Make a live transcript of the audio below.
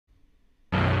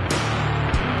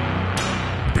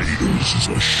This is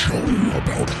a show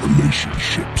about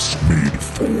relationships made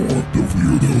for the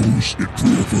weirdos,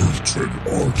 introverts, and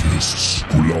artists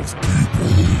who love people,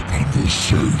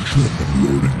 conversation, and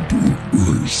learning to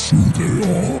embrace who they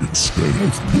are instead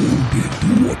of molded to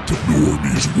what the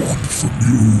normies want from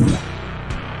you.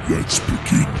 Let's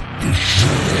begin the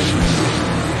show.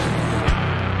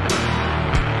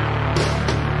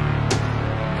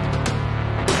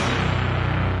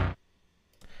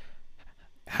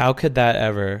 How can that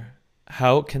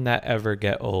ever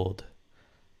get old?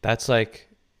 That's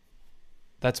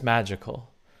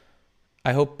magical.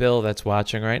 I hope Bill that's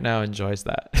watching right now enjoys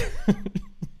that.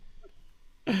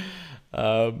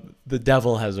 The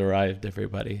devil has arrived,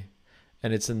 everybody.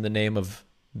 And it's in the name of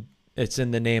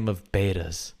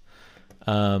betas.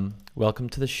 Welcome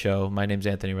to the show. My name's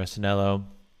Anthony Resinello.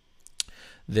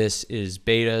 This is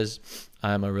Betas.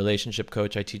 I'm a relationship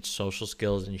coach. I teach social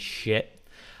skills and shit.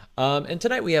 And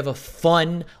tonight we have a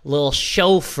fun little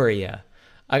show for you.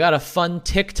 I got a fun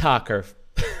TikToker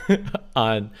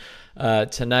on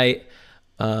tonight.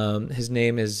 His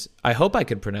name is, I hope I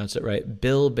could pronounce it right,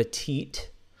 Bill Batiste.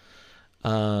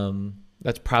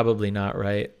 That's probably not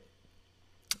right.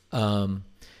 And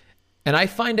I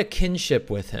find a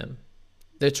kinship with him.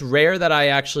 It's rare that I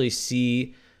actually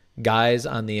see guys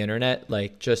on the internet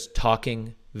like just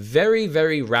talking very,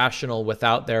 very rational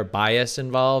without their bias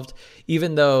involved,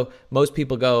 even though most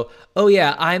people go, oh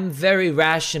yeah, I'm very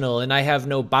rational and I have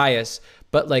no bias.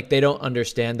 But like, they don't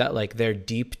understand that like their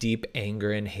deep, deep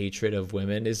anger and hatred of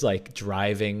women is like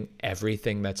driving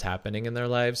everything that's happening in their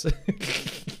lives.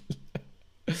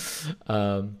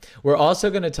 We're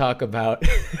also going to talk about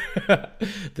the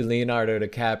Leonardo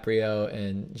DiCaprio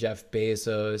and Jeff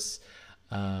Bezos,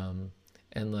 and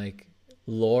like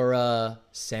Laura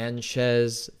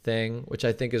Sanchez thing, which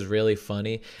I think is really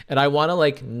funny. And I want to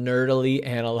like nerdily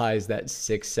analyze that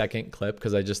 6-second clip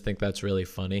because I just think that's really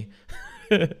funny.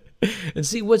 And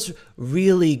see what's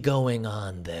really going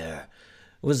on there.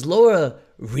 Was Laura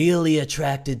really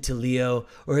attracted to Leo,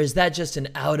 or is that just an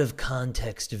out of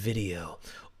context video?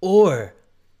 Or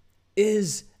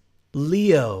is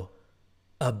Leo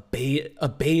a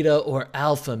beta or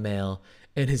alpha male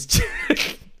and his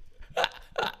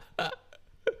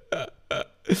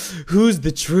who's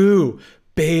the true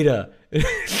beta?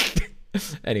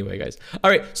 Anyway, guys.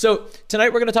 All right. So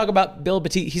tonight we're going to talk about Bill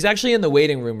Batiste. He's actually in the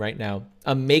waiting room right now.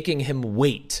 I'm making him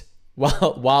wait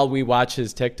while we watch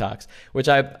his TikToks, which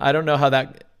I don't know how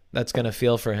that's going to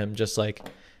feel for him. Just like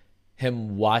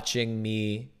him watching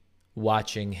me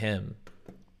watching him.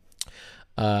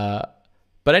 But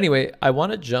anyway, I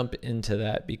want to jump into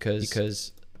that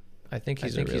because I think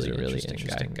he's a really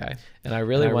interesting guy. And I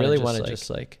really want to just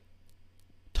like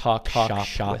talk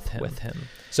shop with him.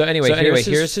 So anyway,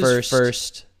 here's his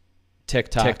first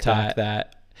TikTok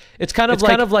that it's kind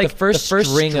of like the first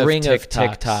string of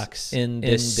TikToks in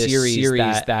this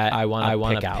series that I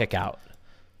want to pick out.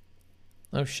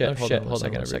 Oh shit! Hold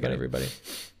on a second, everybody.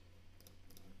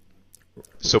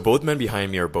 So both men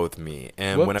behind me are both me,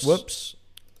 and whoops,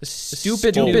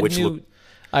 stupid new.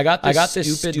 I got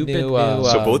this stupid new.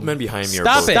 So both men behind me are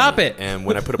both me. Stop it! And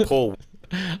when I put a poll,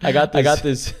 I got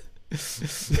this.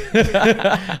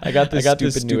 I got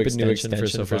this stupid new extension for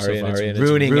Safari, and it's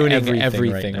ruining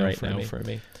everything right now for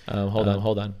me.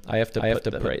 Hold on. I have to put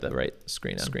the right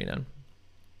screen on.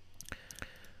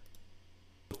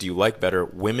 Do you like better?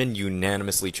 Women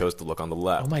unanimously chose to look on the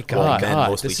left. Oh my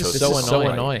god! This is so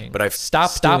annoying. But I've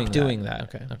stop doing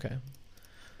that. Okay.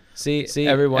 See,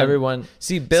 everyone.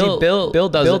 See, Bill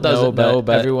doesn't know,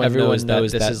 but everyone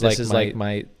knows that this is like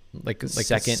my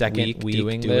second week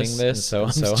doing this, so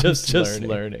I'm just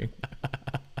learning.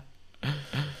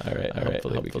 All right.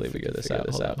 Hopefully we can figure this out.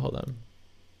 Hold on.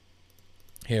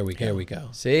 Here we go.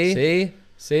 See,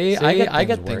 I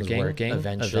get things working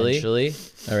eventually.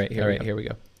 All right, here we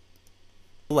go.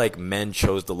 Like men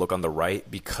chose to look on the right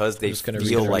because they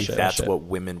feel like that's what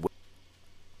women would.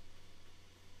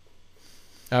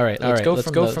 All right, let's go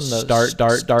from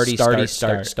the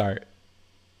start.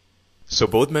 So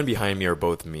both men behind me are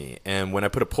both me, and when I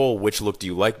put a poll, which look do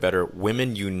you like better,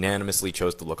 women unanimously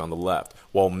chose to look on the left,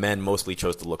 while men mostly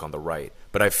chose to look on the right.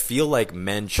 But I feel like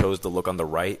men chose to look on the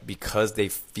right because they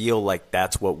feel like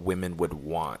that's what women would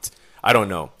want. I don't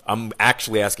know. I'm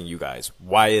actually asking you guys,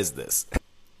 why is this?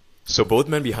 So both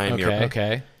men behind me are...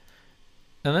 Okay.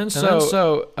 And then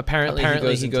so apparently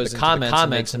he goes into the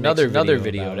comments another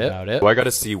video about it. So I got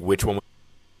to see which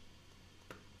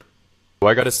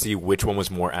one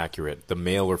was more accurate, the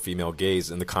male or female gaze,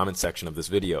 in the comment section of this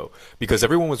video. Because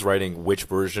everyone was writing which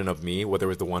version of me, whether it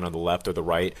was the one on the left or the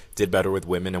right, did better with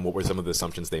women and what were some of the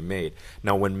assumptions they made.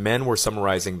 Now, when men were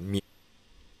summarizing me...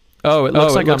 Oh, it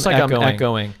looks like I'm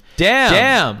echoing.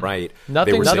 Damn. Right.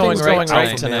 Nothing's going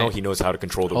right tonight. He knows how to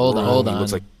control the room. Hold on. He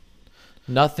looks like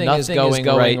Nothing is going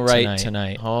right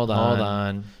tonight. Hold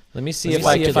on. Let me see if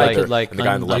I could like and the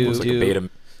guy on the left looks like a beta.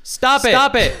 Stop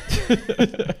it.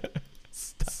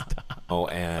 Oh,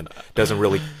 and doesn't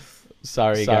really.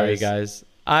 Sorry guys.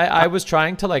 I was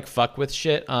trying to like fuck with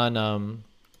shit on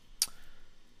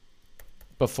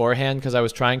beforehand because I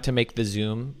was trying to make the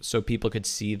zoom so people could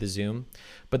see the zoom,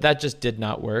 but that just did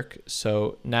not work.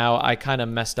 So now I kind of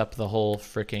messed up the whole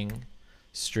freaking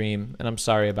stream, and I'm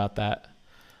sorry about that.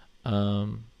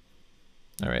 All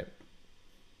right.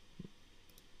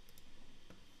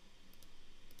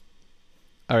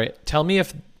 All right. Tell me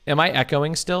am I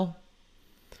echoing still?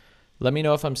 Let me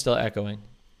know if I'm still echoing.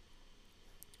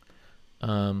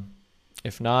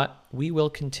 If not, we will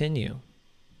continue.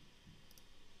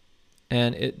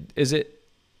 And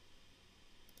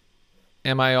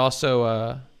am I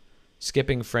also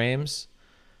skipping frames?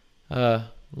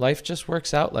 Life just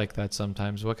works out like that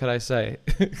sometimes. What could I say?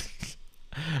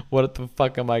 What the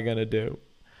fuck am I gonna do?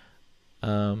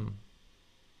 But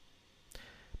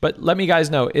let me guys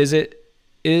know,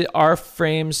 are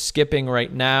frames skipping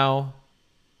right now?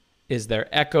 Is there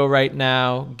echo right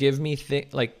now? Give me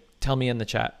tell me in the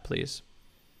chat, please.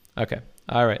 Okay.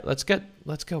 All right. Let's go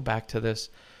back to this.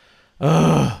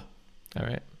 Ugh. All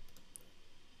right.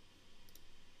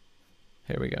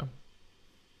 Here we go.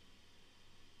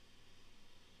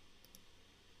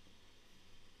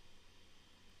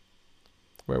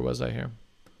 Where was I here?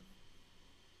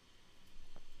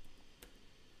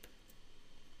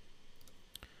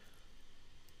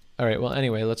 All right. Well,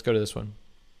 anyway, let's go to this one.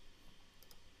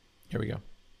 Here we go.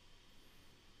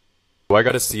 So I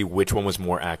got to see which one was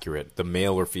more accurate, the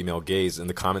male or female gaze, in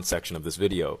the comment section of this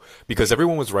video, because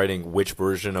everyone was writing which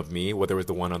version of me, whether it was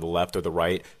the one on the left or the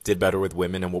right, did better with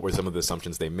women and what were some of the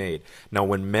assumptions they made. Now,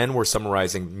 when men were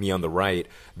summarizing me on the right,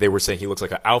 they were saying he looks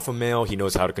like an alpha male, he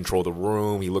knows how to control the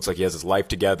room, he looks like he has his life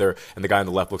together, and the guy on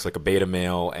the left looks like a beta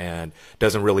male and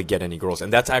doesn't really get any girls.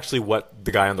 And that's actually what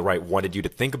the guy on the right wanted you to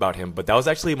think about him, but that was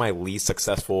actually my least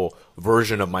successful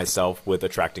version of myself with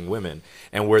attracting women.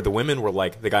 And where the women were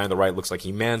like, the guy on the right looks like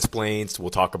he mansplains, we'll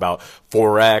talk about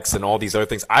Forex and all these other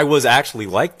things. I was actually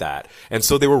like that. And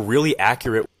so they were really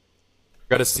accurate.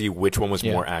 Got to see which one was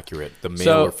more accurate, the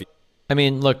male or female. I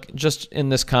mean, look, just in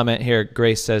this comment here,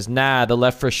 Grace says, nah, the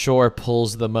left for sure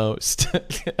pulls the most.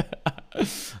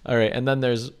 All right. And then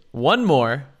there's one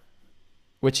more,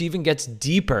 which even gets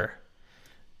deeper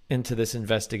into this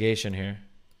investigation here.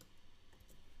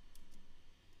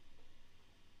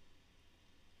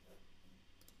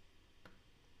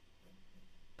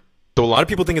 So a lot of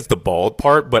people think it's the bald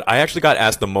part, but I actually got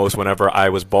asked the most whenever I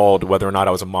was bald whether or not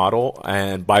I was a model,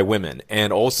 and by women.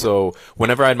 And also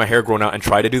whenever I had my hair grown out and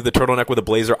tried to do the turtleneck with a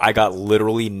blazer, I got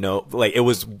literally it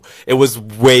was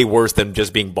way worse than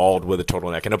just being bald with a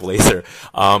turtleneck and a blazer.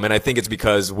 And I think it's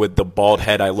because with the bald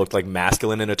head I looked like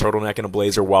masculine in a turtleneck and a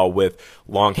blazer, while with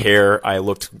long hair I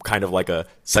looked kind of like a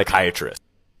psychiatrist.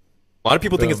 A lot of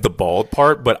people think it's the bald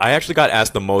part, but I actually got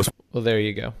asked the most. Well, there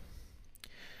you go.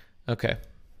 Okay.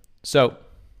 So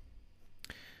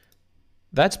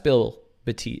that's Bill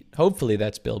Petit. Hopefully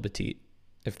that's Bill Petit,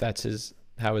 if that's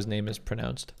how his name is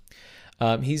pronounced.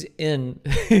 He's in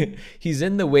he's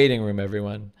in the waiting room,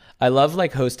 everyone. I love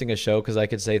like hosting a show because I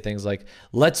could say things like,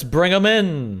 let's bring him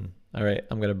in. All right,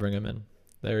 I'm gonna bring him in.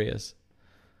 There he is.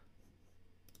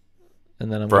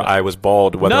 And then I was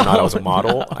bald whether or not I was a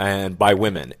model, and by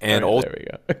women. And all right,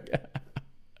 there we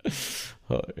go.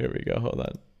 Oh, here we go. Hold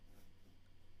on.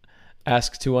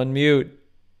 Ask to unmute.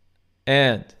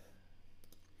 And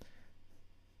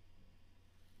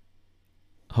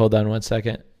hold on one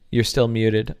second. You're still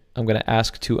muted. I'm going to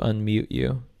ask to unmute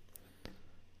you.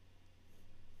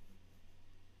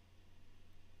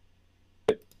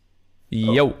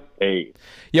 Yo. Hey.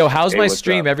 Yo, how's my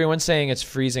stream? Everyone's saying it's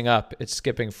freezing up. It's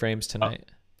skipping frames tonight.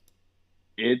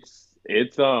 It's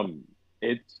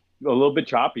a little bit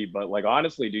choppy, but like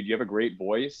honestly, dude, you have a great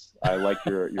voice. I like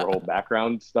your whole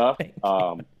background stuff.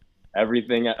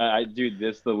 Everything. Dude,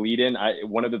 the lead in.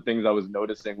 One of the things I was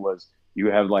noticing was you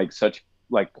have like such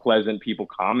like pleasant people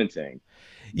commenting.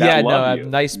 Yeah, no,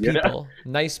 nice people.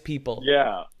 Nice people.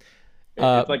 Yeah,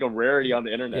 it's like a rarity on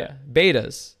the internet. Yeah,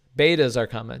 betas are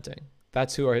commenting.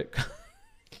 That's who are.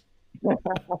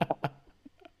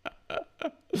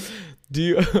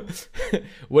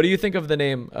 What do you think of the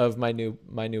name of my new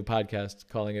podcast,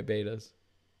 calling it Betas?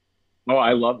 Oh,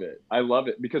 I love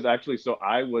it because actually, so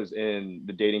I was in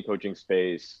the dating coaching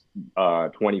space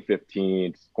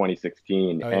 2015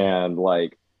 2016, and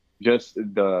like just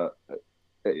the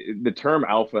term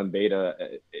alpha and beta,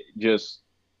 just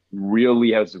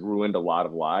really has ruined a lot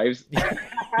of lives.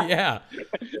 Yeah.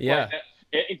 Yeah.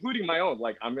 Including my own.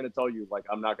 Like, I'm gonna tell you, like,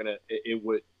 I'm not gonna. It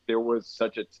would. There was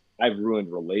such a. I've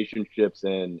ruined relationships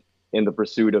in the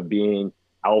pursuit of being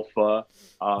alpha,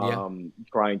 Yeah.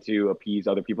 trying to appease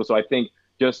other people. So I think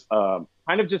just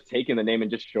kind of just taking the name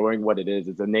and just showing what it is.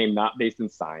 It's a name not based in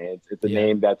science. It's a Yeah.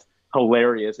 name that's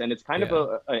hilarious, and it's kind of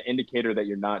Yeah. an indicator that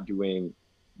you're not doing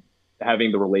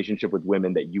having the relationship with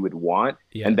women that you would want,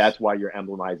 and Yes. that's why you're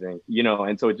emblemizing, you know.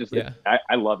 And so it just, Yeah.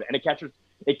 I love it, and it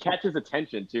catches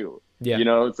attention too, Yeah. you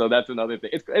know. So that's another thing.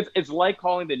 It's like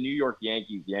calling the New York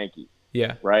Yankees Yankees,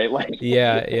 Yeah. right? Like,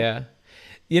 Yeah. Yeah.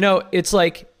 You know, it's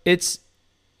like it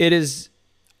is.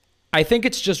 I think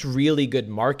it's just really good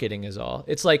marketing is all.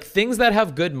 It's like things that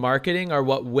have good marketing are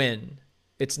what win.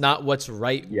 It's not what's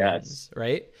right Yes. wins,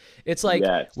 right? It's like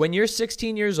Yes. when you're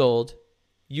 16 years old,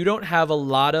 you don't have a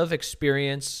lot of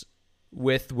experience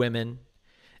with women.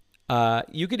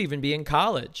 You could even be in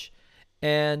college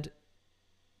and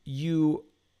you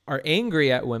are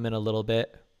angry at women a little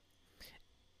bit.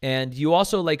 And you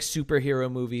also like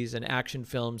superhero movies and action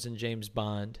films and James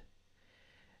Bond.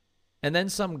 And then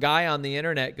some guy on the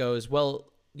internet goes,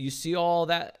 well, you see all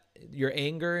that, your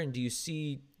anger, and do you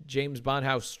see James Bond,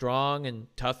 how strong and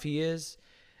tough he is?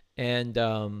 And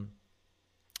now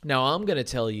I'm going to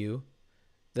tell you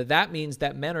that means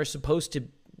that men are supposed to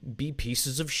be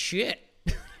pieces of shit.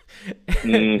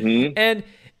 Mm-hmm.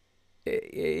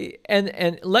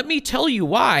 And let me tell you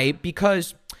why,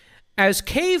 because as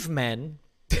cavemen,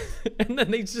 and then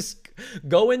they just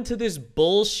go into this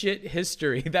bullshit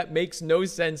history that makes no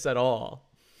sense at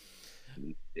all.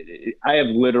 I have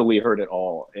literally heard it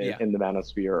all Yeah. in the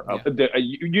manosphere. Yeah.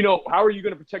 You know, how are you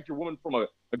going to protect your woman from a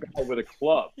guy with a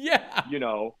club? Yeah. You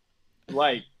know,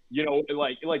 like,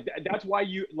 that's why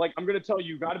you, like, I'm going to tell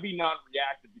you, you got to be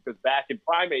non-reactive, because back in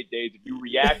primate days, if you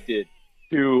reacted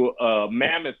to a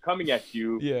mammoth coming at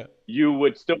you, Yeah. you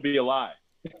would still be alive.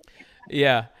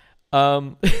 Yeah.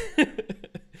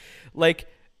 Like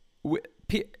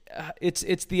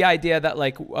it's the idea that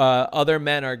like other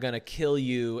men are going to kill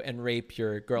you and rape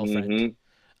your girlfriend.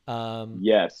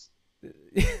 Yes.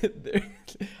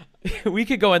 We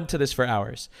could go into this for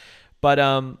hours. But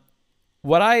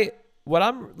what I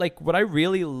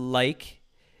really like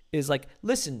is like,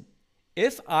 listen,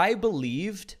 if I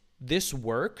believed this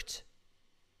worked,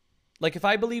 like if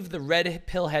I believe the red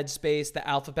pill headspace, the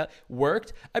alpha pill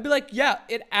worked, I'd be like, yeah,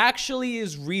 it actually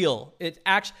is real.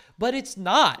 But it's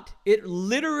not. It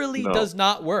literally does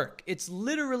not work. It's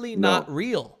literally not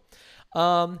real.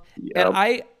 Yep.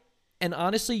 And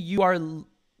honestly,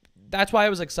 that's why I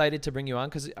was excited to bring you on,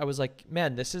 because I was like,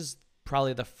 man, this is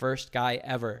probably the first guy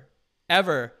ever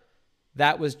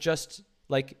that was just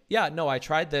like, yeah, no, I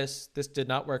tried this. This did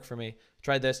not work for me.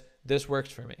 Tried this. This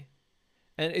worked for me.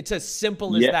 And it's as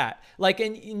simple as that. Like,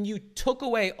 and you took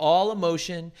away all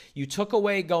emotion. You took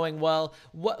away going, well,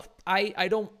 what I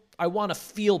want to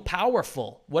feel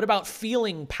powerful. What about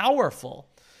feeling powerful?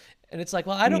 And it's like,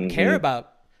 well, I don't care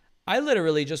about, I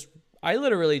literally just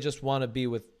want to be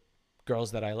with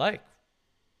girls that I like.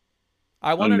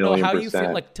 I want to know how you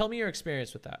feel. Like, tell me your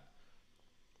experience with that.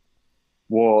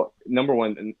 Well, number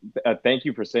one, thank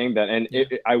you for saying that. And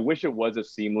I wish it was as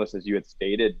seamless as you had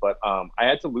stated, but I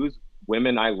had to lose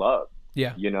women I love.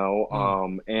 Yeah. You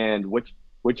know, and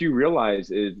what you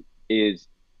realize is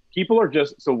people are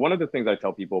just, so one of the things I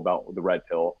tell people about the red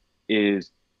pill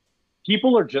is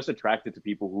people are just attracted to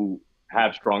people who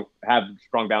have strong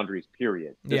boundaries,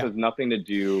 period. This has nothing to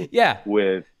do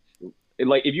with,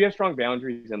 like, if you have strong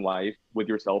boundaries in life with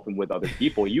yourself and with other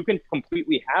people, you can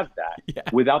completely have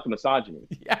that without the misogyny.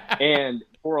 And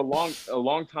for a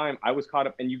long time, I was caught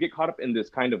up, and you get caught up in this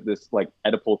kind of this like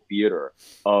Oedipal theater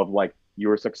of like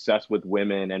your success with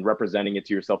women and representing it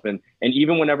to yourself. And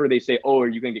even whenever they say, oh, are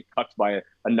you going to get cucked by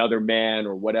another man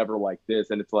or whatever like this?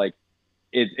 And it's like,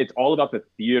 it's all about the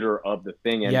theater of the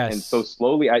thing. And so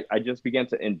slowly I just began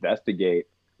to investigate,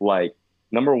 like,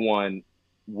 number one,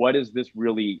 what is this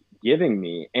really giving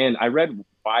me? And I read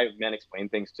 5 Men Explain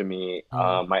Things to Me.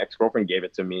 My ex-girlfriend gave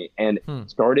it to me, and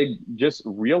started just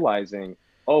realizing,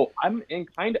 oh, I'm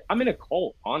in a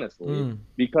cult, honestly,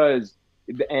 because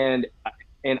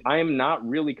and I'm not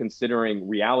really considering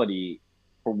reality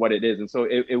for what it is. And so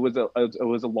it was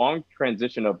a long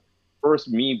transition of first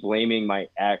me blaming my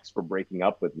ex for breaking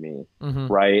up with me,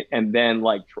 right? And then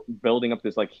like building up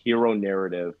this like hero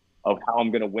narrative of how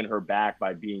I'm going to win her back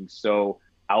by being so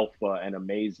alpha and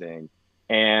amazing.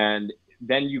 And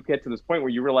then you get to this point where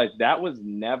you realize that was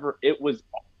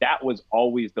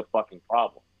always the fucking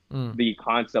problem. The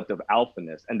concept of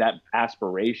alphaness and that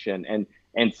aspiration and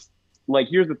like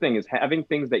here's the thing is having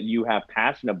things that you have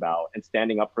passion about and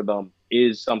standing up for them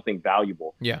is something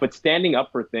valuable. Yeah. But standing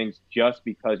up for things just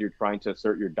because you're trying to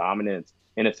assert your dominance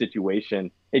in a situation,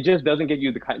 it just doesn't get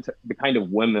you the kind of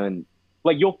women.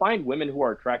 Like you'll find women who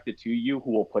are attracted to you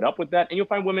who will put up with that, and you'll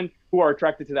find women who are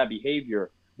attracted to that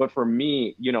behavior. But for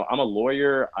me, I'm a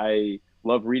lawyer. I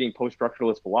love reading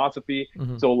post-structuralist philosophy.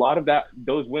 So a lot of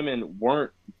those women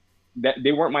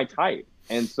they weren't my type.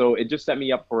 And so it just set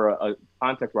me up for a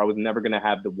context where I was never going to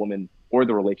have the woman or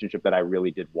the relationship that I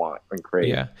really did want and crave.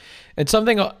 Yeah. And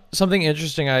something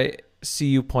interesting I see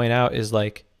you point out is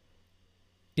like,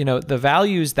 the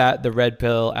values that the red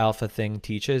pill alpha thing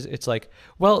teaches, it's like,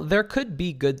 well, there could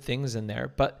be good things in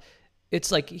there, but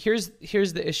it's like, here's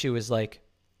the issue is like,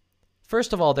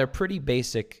 first of all, they're pretty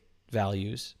basic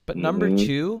values, but number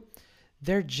two,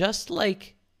 they're just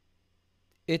like,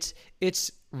 it's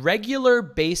regular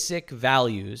basic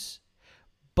values,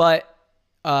 but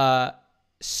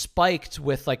spiked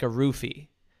with like a roofie,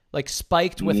 like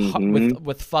spiked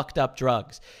with fucked up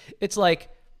drugs. It's like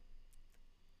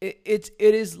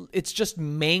it's just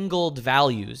mangled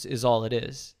values is all it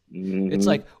is. It's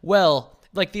like, well,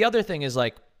 like the other thing is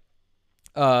like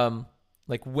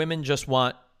women just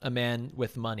want a man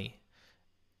with money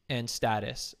and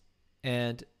status,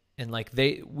 and like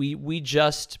we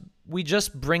just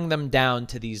bring them down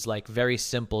to these like very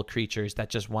simple creatures that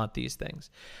just want these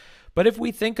things. But if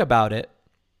we think about it,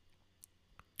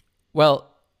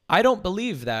 well, I don't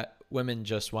believe that women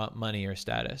just want money or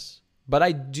status, but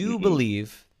I do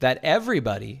believe that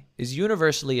everybody is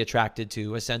universally attracted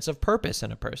to a sense of purpose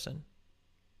in a person,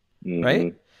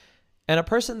 right? And a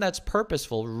person that's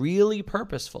purposeful, really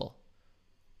purposeful,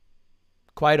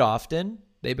 quite often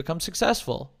they become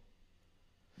successful.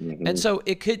 And so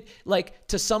it could, like,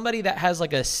 to somebody that has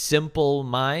like a simple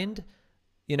mind,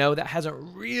 that hasn't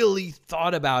really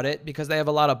thought about it because they have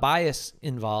a lot of bias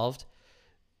involved,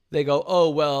 they go,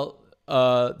 oh, well,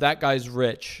 that guy's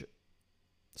rich,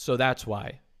 so that's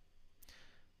why.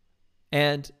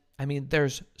 And I mean,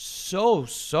 there's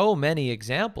so many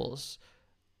examples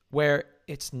where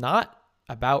it's not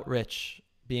about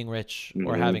being rich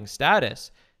or having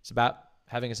status. It's about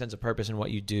having a sense of purpose in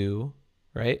what you do,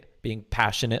 right? Being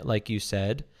passionate, like you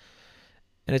said.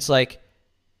 And it's like,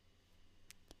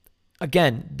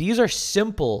 again, these are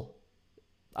simple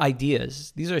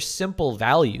ideas. These are simple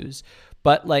values.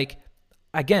 But like,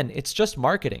 again, it's just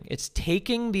marketing. It's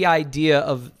taking the idea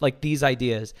of like these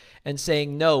ideas and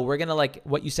saying, no, we're going to, like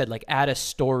what you said, like add a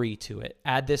story to it,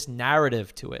 add this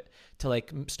narrative to it to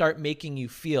like start making you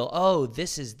feel, oh,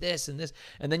 this is this and this.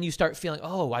 And then you start feeling,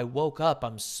 oh, I woke up.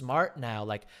 I'm smart now.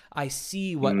 Like I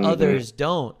see what others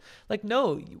don't. Like,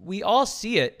 no, we all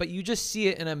see it, but you just see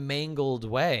it in a mangled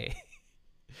way.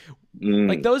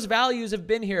 Like those values have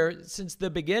been here since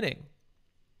the beginning.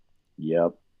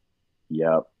 Yep.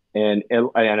 And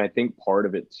I think part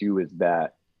of it too is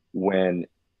that when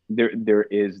there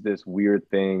is this weird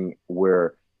thing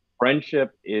where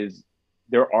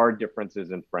there are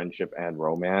differences in friendship and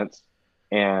romance,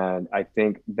 and I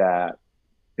think that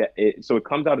it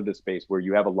comes out of this space where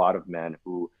you have a lot of men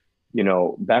who,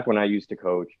 back when I used to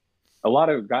coach, a lot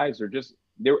of guys are just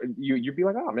you'd be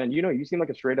like, oh man, you seem like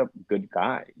a straight up good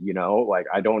guy, like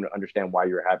I don't understand why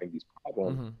you're having these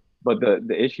problems. But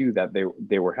the issue that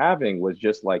they were having was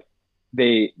just like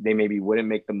they maybe wouldn't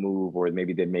make the move, or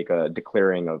maybe they'd make a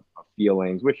declaring of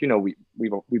feelings, which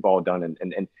we've all done,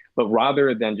 and but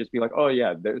rather than just be like, oh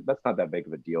yeah, that's not that big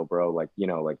of a deal, bro. Like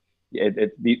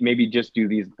maybe just do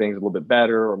these things a little bit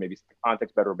better, or maybe set the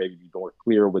context better, or maybe be more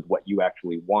clear with what you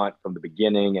actually want from the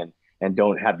beginning, and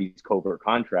don't have these covert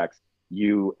contracts.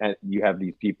 You have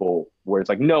these people where it's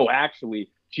like, no, actually,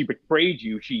 she betrayed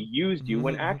you, she used you,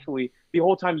 when actually the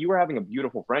whole time you were having a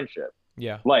beautiful friendship.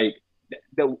 Yeah. Like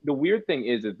the weird thing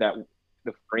is that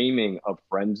the framing of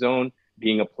friend zone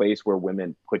being a place where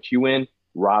women put you in,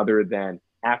 rather than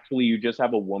actually you just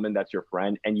have a woman that's your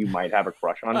friend and you might have a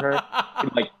crush on her.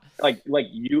 like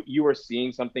you are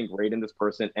seeing something great in this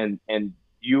person, and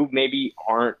you maybe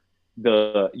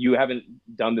you haven't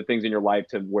done the things in your life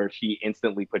to where she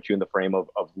instantly puts you in the frame of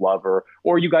lover,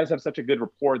 or you guys have such a good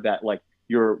rapport that like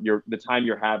the time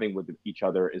you're having with each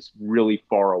other is really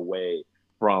far away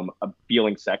from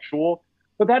feeling sexual.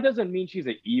 But that doesn't mean she's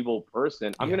an evil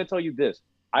person. I'm going to tell you this.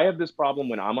 I have this problem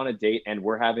when I'm on a date and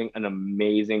we're having an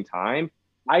amazing time.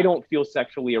 I don't feel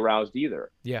sexually aroused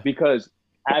either. Yeah. Because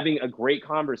having a great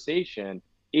conversation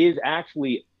is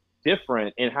actually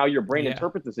different in how your brain Yeah.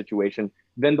 interprets the situation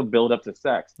than the build up to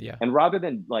sex. Yeah. And rather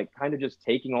than like kind of just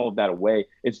taking all of that away,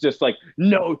 it's just like,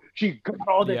 no, she got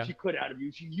all that Yeah. she could out of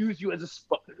you. She used you as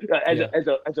Yeah.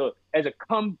 as a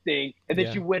cum thing, and then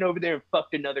Yeah. she went over there and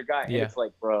fucked another guy. And Yeah. it's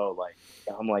like, bro, like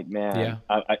I'm like, man,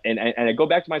 Yeah. and I go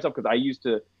back to myself because it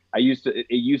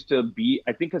used to be,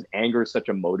 I think, because anger is such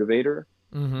a motivator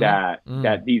that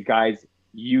these guys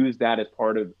use that as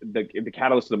part of the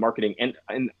catalyst of the marketing.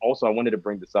 And also, I wanted to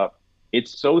bring this up.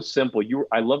 It's so simple.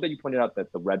 I love that you pointed out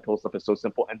that the red pill stuff is so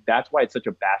simple, and that's why it's such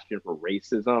a bastion for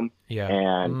racism Yeah.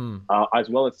 and as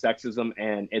well as sexism,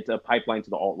 and it's a pipeline to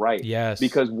the alt-right. Yes.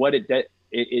 Because what it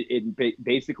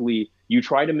basically, you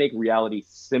try to make reality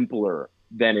simpler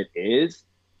than it is,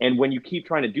 and when you keep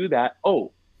trying to do that,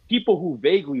 people who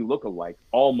vaguely look alike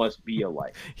all must be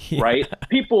alike, Yeah. right?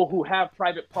 People who have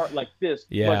private part like this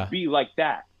Yeah. must be like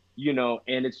that,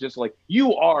 and it's just like,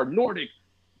 you are Nordic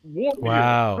warrior,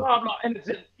 Wow. blah blah, and it's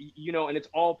and it's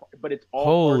all, but it's all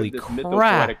Holy part of this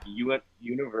crap. mythopoetic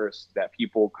universe that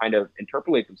people kind of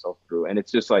interpolate themselves through, and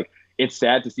it's just like, it's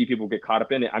sad to see people get caught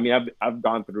up in it. I mean, I've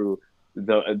gone through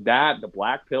the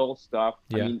black pill stuff.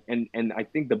 Yeah. I mean, and I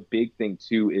think the big thing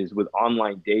too is with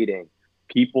online dating,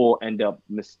 people end up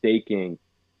mistaking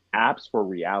apps for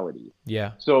reality.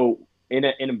 Yeah. So in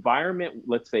an environment,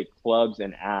 let's say clubs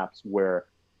and apps, where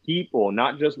people,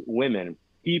 not just women,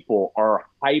 people are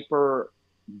hyper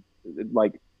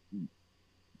like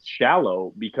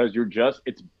shallow because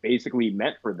it's basically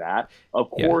meant for that. Of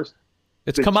Yeah. course,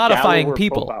 It's the commodifying shallower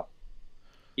people. profile-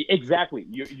 Exactly.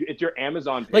 It's your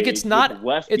Amazon page. Like it's not with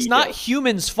less not details.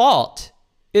 humans' fault.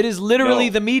 It is literally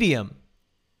No. the medium.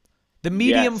 The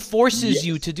medium Yes. forces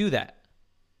you Yes. to do that.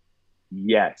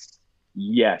 Yes.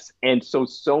 And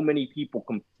so many people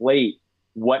conflate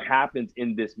what happens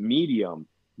in this medium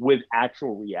with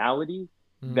actual reality,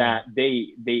 that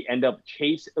they end up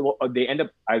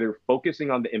either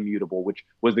focusing on the immutable, which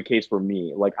was the case for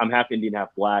me. Like, I'm half Indian,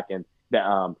 half black, and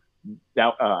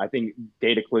I think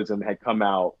Dataclysm had come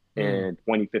out in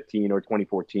 2015 or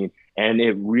 2014, and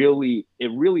it really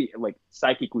like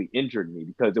psychically injured me,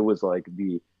 because it was like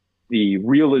the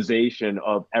realization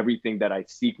of everything that I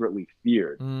secretly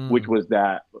feared, which was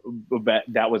that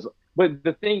was. But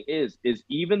the thing is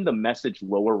even the message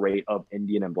lower rate of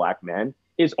Indian and black men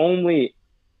is only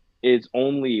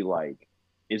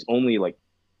like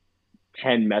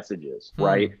 10 messages,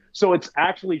 right? So it's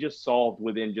actually just solved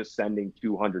within just sending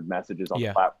 200 messages on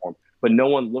the platform. But no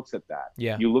one looks at that.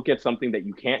 Yeah. You look at something that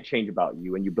you can't change about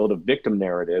you, and you build a victim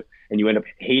narrative, and you end up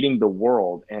hating the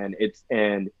world. And it's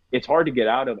hard to get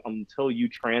out of until you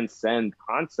transcend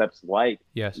concepts like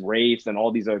race and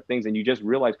all these other things. And you just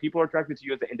realize people are attracted to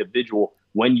you as an individual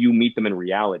when you meet them in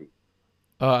reality.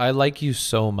 I like you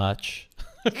so much.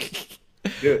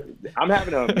 Dude, I'm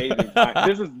having an amazing time.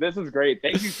 This is great.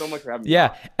 Thank you so much for having me.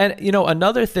 Yeah. And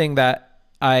another thing that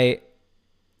I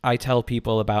tell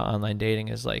people about online dating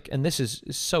is like, and this is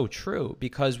so true,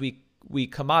 because we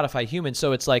commodify humans.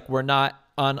 So it's like, we're not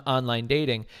on online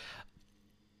dating.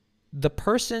 The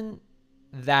person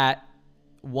that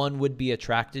one would be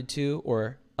attracted to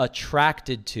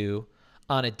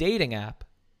on a dating app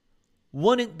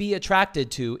wouldn't be attracted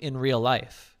to in real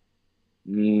life.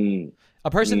 A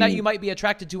person that you might be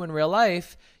attracted to in real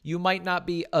life, you might not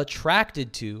be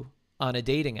attracted to on a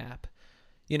dating app,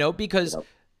 because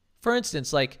for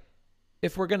instance, like,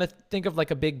 if we're going to think of like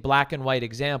a big black and white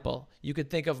example, you could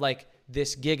think of like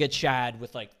this Giga Chad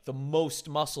with like the most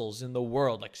muscles in the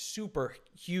world, like super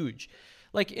huge.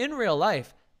 Like, in real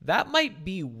life, that might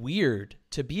be weird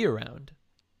to be around.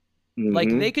 Like,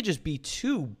 they could just be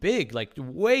too big, like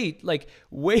way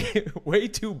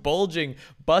too bulging,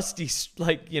 busty,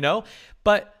 like,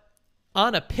 but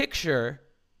on a picture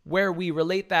where we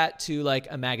relate that to like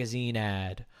a magazine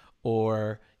ad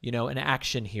or, an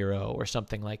action hero or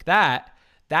something like that,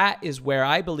 that is where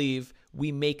I believe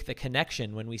we make the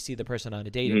connection when we see the person on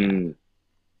a dating app.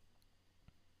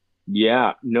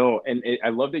 Yeah, no, and I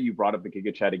love that you brought up the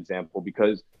Giga Chad example,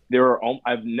 because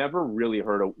I've never really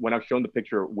heard of, when I've shown the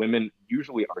picture, women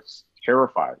usually are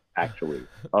terrified actually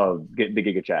of the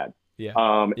Giga Chad. Yeah.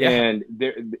 And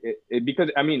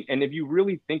because I mean, and if you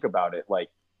really think about it, like,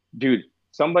 dude,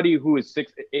 somebody who is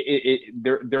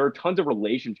there are tons of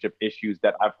relationship issues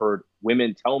that I've heard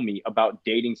women tell me about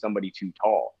dating somebody too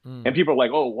tall, and people are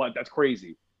like, oh, what? That's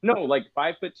crazy. No, like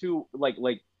 5'2",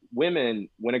 like women,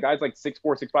 when a guy's like 6'4",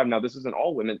 6'5", now this isn't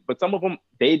all women, but some of them,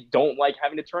 they don't like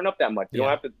having to turn up that much. They don't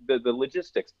have the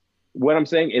logistics. What I'm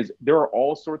saying is there are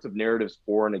all sorts of narratives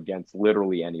for and against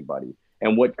literally anybody.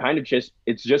 And what kind of just,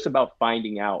 it's just about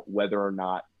finding out whether or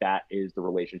not that is the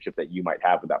relationship that you might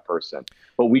have with that person.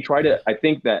 But we try to, I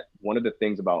think that one of the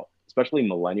things about, especially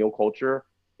millennial culture,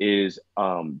 is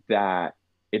that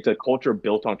it's a culture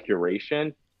built on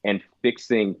curation and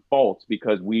fixing faults,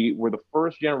 because we were the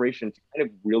first generation to kind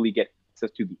of really get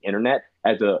access to the internet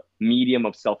as a medium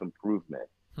of self-improvement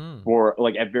for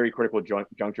like at very critical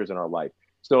junctures in our life.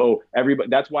 So everybody,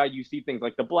 that's why you see things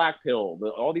like the black pill,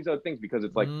 all these other things, because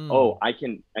it's like, oh, I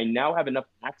now have enough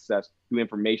access to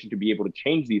information to be able to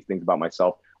change these things about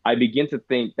myself. I begin to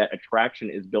think that attraction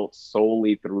is built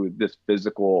solely through this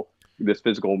physical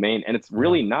domain, and it's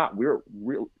really not.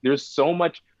 There's so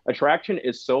much. Attraction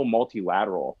is so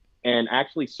multilateral and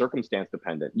actually circumstance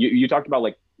dependent. You talked about,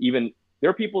 like, even there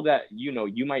are people that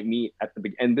you might meet at the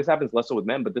beginning, and this happens less so with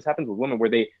men, but this happens with women, where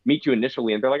they meet you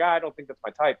initially and they're like, I don't think that's my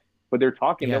type, but they're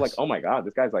talking, they're like, oh my god,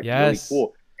 this guy's like really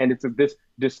cool, and it's this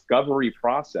discovery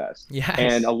process.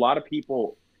 And a lot of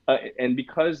people, and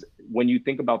because when you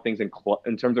think about things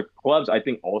in terms of clubs, I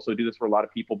think also do this for a lot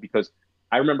of people, because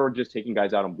I remember just taking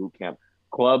guys out on boot camp.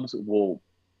 Clubs will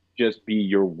just be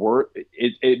your word.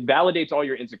 It validates all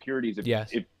your insecurities.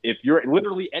 If you're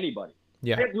literally anybody.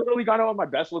 I've literally gone out with my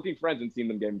best looking friends and seen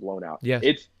them getting blown out.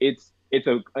 It's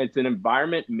an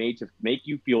environment made to make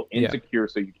you feel insecure,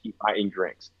 so you keep buying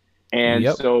drinks. And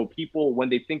so people, when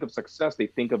they think of success, they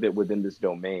think of it within this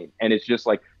domain. And it's just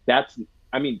like,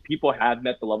 people have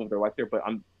met the love of their life there, but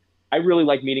I really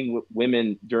like meeting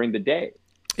women during the day.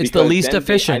 It's the least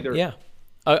efficient.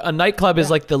 A nightclub is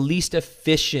like the least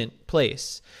efficient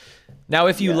place. Now,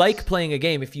 if you like playing a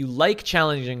game, if you like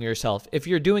challenging yourself, if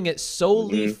you're doing it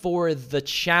solely for the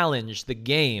challenge, the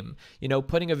game,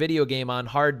 putting a video game on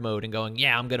hard mode and going,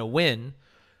 yeah, I'm going to win,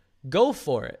 go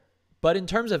for it. But in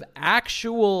terms of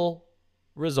actual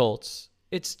results,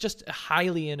 it's just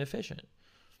highly inefficient.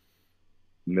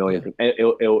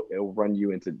 It'll run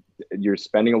you into, you're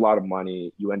spending a lot of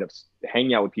money. You end up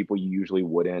hanging out with people you usually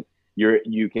wouldn't.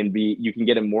 You can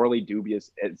get in morally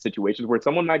dubious situations where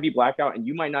someone might be blackout and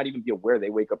you might not even be aware. They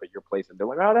wake up at your place and they're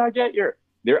like, how did I get here?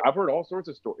 I've heard all sorts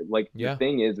of stories. Like, the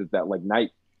thing is that, like,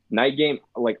 night game,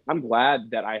 like, I'm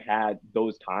glad that I had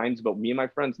those times, but me and my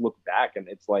friends look back and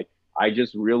it's like, I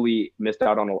just really missed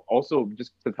out on, also,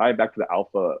 just to tie it back to the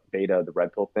alpha, beta, the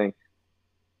red pill thing,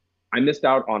 I missed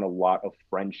out on a lot of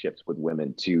friendships with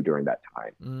women too during that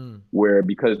time, where,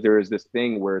 because there is this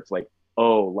thing where it's like,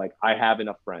 oh, like, I have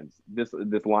enough friends. This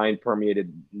line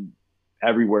permeated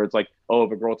everywhere. It's like, oh,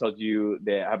 if a girl tells you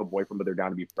they have a boyfriend but they're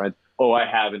down to be friends, oh, I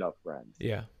have enough friends.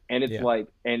 And it's like,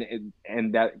 and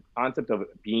that concept of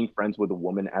being friends with a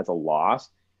woman as a loss,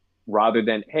 rather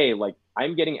than, hey, like,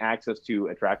 I'm getting access to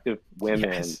attractive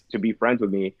women to be friends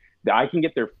with me, that I can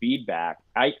get their feedback.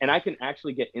 I can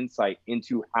actually get insight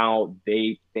into how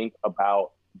they think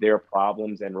about their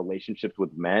problems and relationships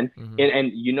with men.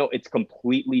 And it's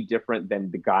completely different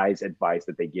than the guy's advice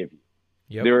that they give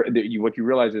you. What you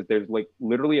realize is there's, like,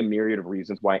 literally a myriad of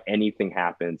reasons why anything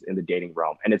happens in the dating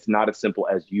realm, and it's not as simple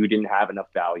as you didn't have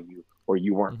enough value, or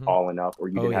you weren't tall enough, or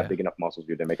you didn't have big enough muscles,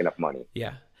 you didn't make enough money.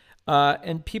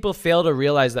 And people fail to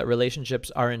realize that relationships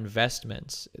are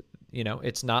investments.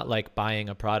 It's not like buying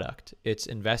a product, it's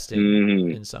investing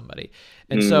in somebody.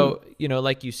 And so,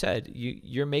 like you said,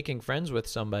 you're making friends with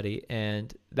somebody,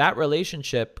 and that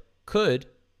relationship could,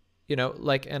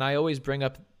 and I always bring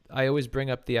up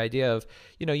the idea of,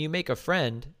 you make a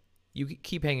friend, you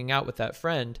keep hanging out with that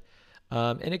friend.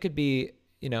 And it could be,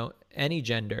 any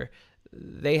gender.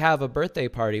 They have a birthday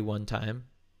party one time,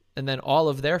 and then all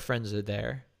of their friends are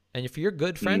there. And if you're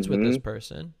good friends with this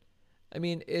person, I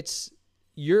mean,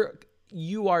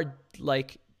 you are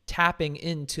like tapping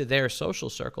into their social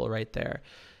circle right there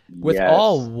with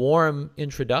all warm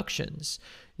introductions.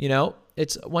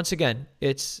 It's, once again,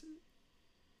 it's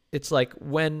like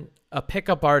when a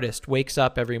pickup artist wakes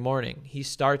up every morning, he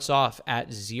starts off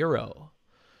at 0.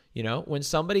 When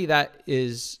somebody that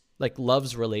is like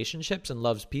loves relationships and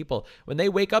loves people, when they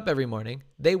wake up every morning,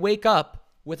 they wake up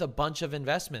with a bunch of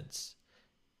investments,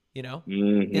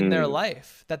 in their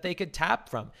life that they could tap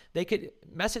from. They could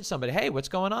message somebody, hey, what's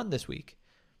going on this week?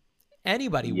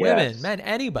 Anybody, women, men,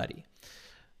 anybody.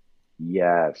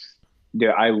 Yes.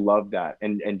 Yeah, I love that.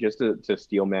 And just to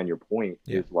steel man your point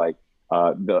is like,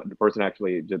 the person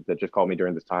actually that just called me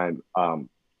during this time,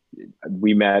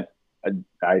 we met,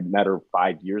 I met her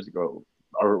 5 years ago,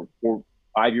 or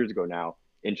 5 years ago now,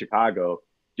 in Chicago,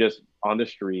 just on the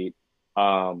street.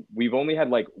 We've only had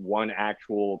like one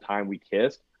actual time we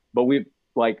kissed, but we've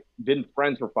like been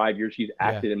friends for 5 years. She's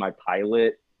acted in my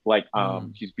pilot,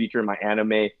 she's featured in my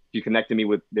anime. She connected me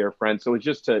with their friends. So it's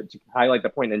just to highlight the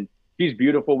point. And she's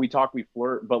beautiful. We talk, we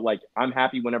flirt, but like I'm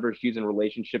happy whenever she's in a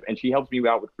relationship, and she helps me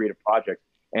out with creative projects.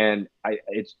 And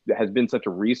it has been such a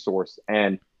resource.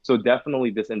 And so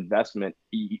definitely this investment,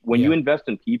 when you invest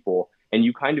in people and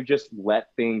you kind of just let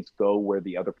things go where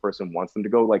the other person wants them to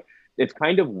go, like it's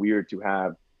kind of weird to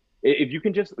have, if you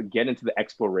can just get into the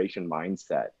exploration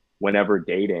mindset whenever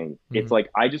dating, it's like,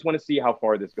 I just want to see how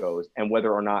far this goes and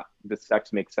whether or not the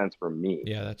sex makes sense for me.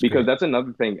 Yeah, that's because great. that's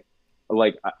another thing.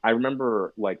 Like I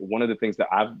remember like one of the things that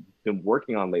I've been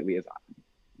working on lately is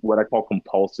what I call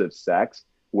compulsive sex,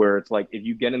 where it's like, if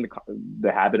you get in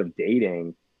the habit of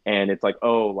dating and it's like,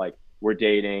 oh, like we're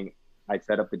dating, I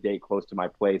set up the date close to my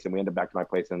place and we end up back to my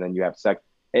place and then you have sex.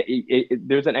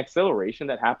 There's an acceleration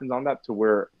that happens on that to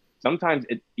where sometimes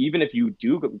even if you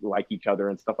do like each other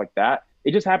and stuff like that,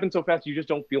 it just happens so fast you just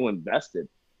don't feel invested.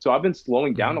 So I've been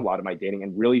slowing down a lot of my dating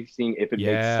and really seeing if it makes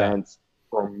sense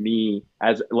for me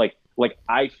as like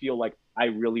I feel like I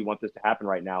really want this to happen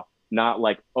right now. Not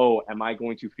like, oh, am I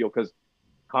going to feel, because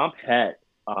comp het,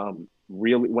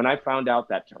 really, when I found out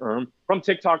that term from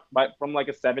TikTok, from like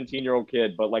a 17-year-old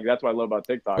kid, but like that's what I love about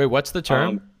TikTok. Wait, what's the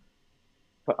term?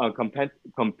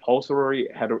 Compulsory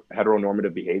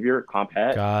heteronormative behavior, comp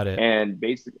het. Got it. And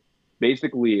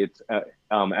basically it's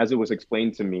as it was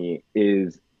explained to me,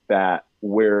 is that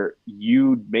where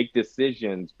you make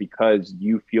decisions because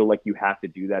you feel like you have to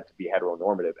do that to be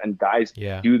heteronormative. And guys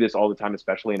do this all the time,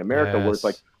 especially in America, where it's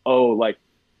like, oh, like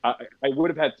I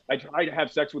tried to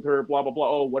have sex with her, blah, blah, blah.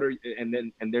 Oh, what are you? And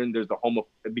then there's the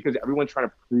because everyone's trying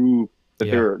to prove that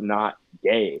they're not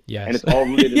gay. Yes. And it's all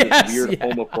rooted in this weird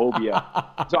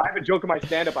homophobia. So I have a joke in my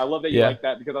stand-up. I love that you like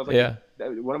that, because I was like,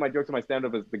 one of my jokes in my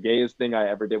stand-up is the gayest thing I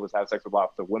ever did was have sex with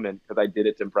lots of women, because I did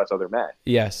it to impress other men.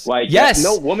 Yes. Like,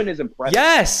 no woman is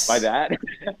impressed by that.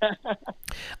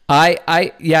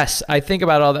 I think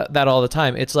about all that all the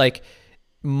time. It's like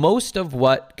most of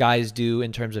what guys do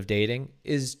in terms of dating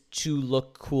is to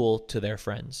look cool to their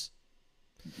friends.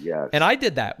 Yes. And I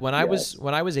did that when I was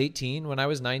 18, when I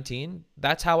was 19,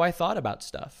 that's how I thought about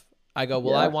stuff. I go,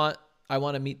 well, I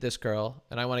want to meet this girl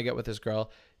and I want to get with this girl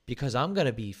because I'm going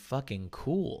to be fucking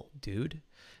cool, dude.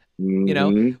 You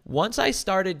know, once I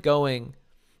started going,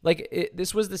 like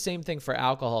this was the same thing for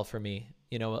alcohol for me,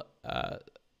 you know,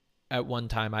 at one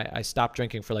time I stopped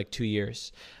drinking for like 2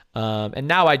 years. And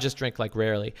now I just drink like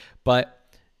rarely, but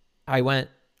I went,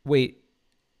 wait,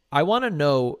 I want to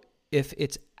know if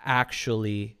it's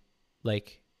actually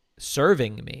like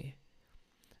serving me.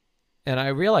 And I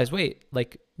realized, wait,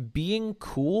 like being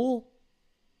cool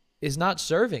is not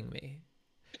serving me.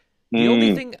 The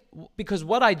only thing, because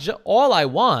all I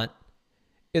want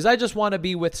is I just want to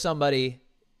be with somebody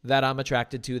that I'm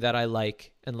attracted to, that I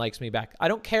like and likes me back. I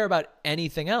don't care about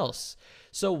anything else.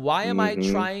 So why am I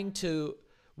playing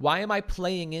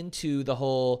into the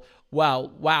whole,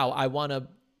 wow, I want to,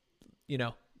 you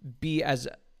know,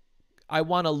 I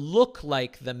want to look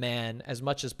like the man as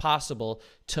much as possible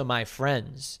to my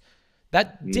friends.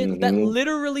 That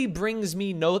literally brings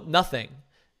me nothing.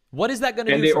 What is that going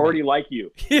to do? And they already like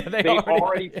you. Yeah, they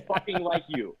already fucking like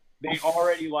you. They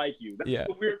already like you. That's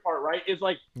the weird part, right? It's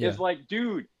like,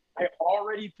 dude, I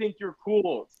already think you're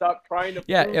cool. Stop trying to.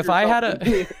 Yeah, if I had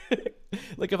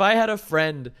if I had a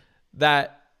friend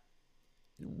that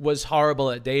was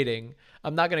horrible at dating,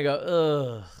 I'm not gonna go,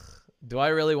 ugh, do I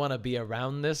really want to be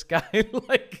around this guy?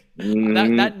 Like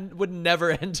that would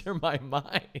never enter my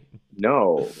mind.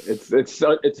 No, it's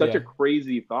such a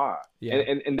crazy thought. Yeah.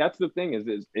 And that's the thing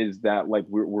is that like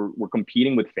we're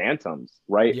competing with phantoms,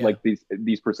 right? Yeah. Like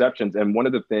these perceptions. And one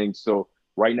of the things, so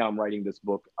right now I'm writing this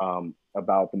book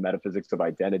about the metaphysics of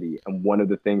identity. And one of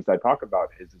the things I talk about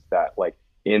is that like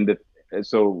in it,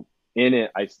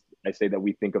 I say that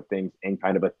we think of things in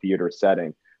kind of a theater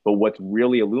setting, but what's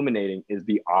really illuminating is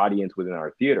the audience within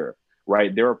our theater,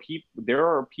 right? There are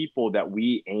people that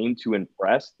we aim to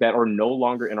impress that are no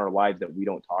longer in our lives that we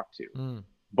don't talk to,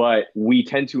 but we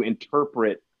tend to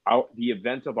interpret the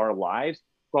events of our lives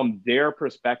from their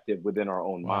perspective within our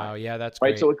own mind. Wow, yeah, that's right.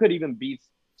 Great. So it could even be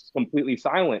completely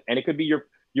silent, and it could be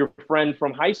your friend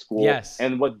from high school,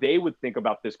 and what they would think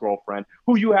about this girlfriend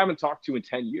who you haven't talked to in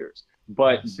 10 years.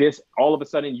 But this, all of a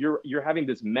sudden, you're having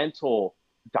this mental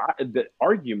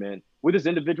argument with this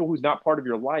individual who's not part of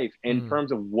your life in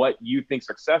terms of what you think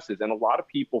success is. And a lot of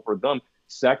people, for them,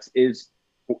 success is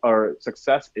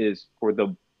for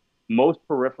the most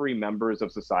periphery members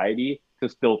of society to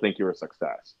still think you're a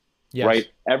success. Yes. Right?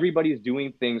 Everybody's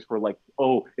doing things for like,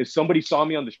 oh, if somebody saw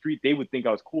me on the street, they would think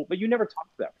I was cool, but you never talk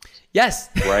to them. Yes.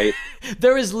 Right?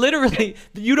 There is literally,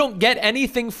 you don't get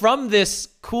anything from this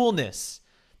coolness.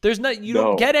 There's not, you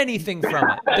don't get anything from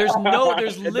it.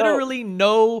 There's literally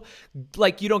no,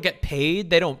 like, you don't get paid.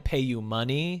 They don't pay you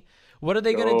money. What are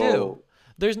they going to do?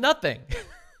 There's nothing.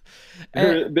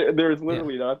 There's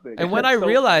literally nothing. And when I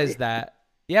realized that,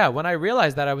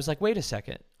 I was like, wait a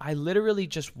second. I literally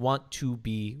just want to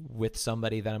be with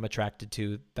somebody that I'm attracted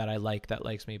to, that I like, that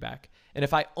likes me back. And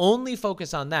if I only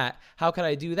focus on that, how could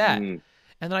I do that? And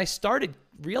then I started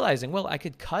realizing, well, I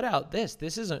could cut out this.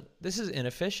 This is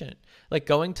inefficient. Like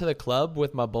going to the club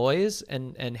with my boys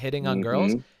and hitting on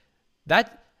girls,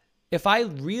 that if I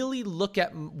really look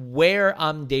at where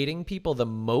I'm dating people the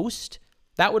most,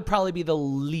 that would probably be the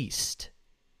least,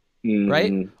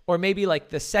 right? Or maybe like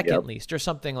the second least or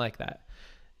something like that.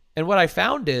 And what I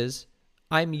found is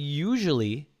I'm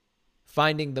usually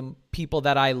finding the people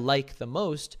that I like the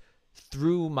most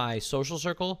through my social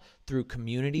circle, through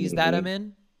communities that I'm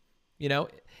in, you know,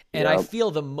 and I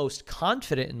feel the most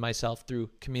confident in myself through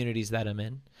communities that I'm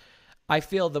in. I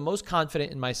feel the most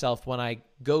confident in myself when I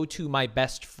go to my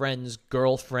best friend's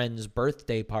girlfriend's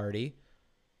birthday party,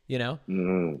 you know.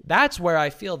 That's where I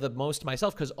feel the most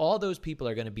myself, because all those people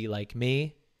are going to be like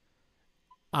me.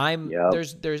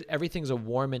 There's everything's a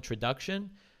warm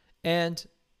introduction, and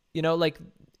you know, like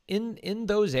in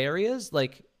those areas,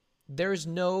 like there's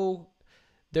no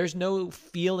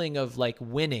feeling of like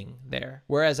winning there.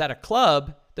 Whereas at a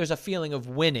club, there's a feeling of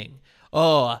winning.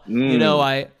 Oh, you know,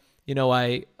 I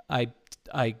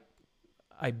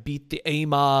beat the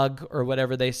AMOG or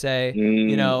whatever they say.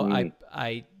 You know,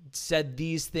 I said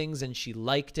these things and she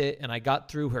liked it, and I got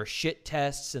through her shit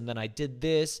tests, and then I did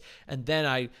this, and then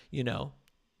I, you know,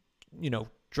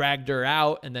 dragged her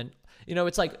out, and then, you know,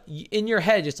 it's like in your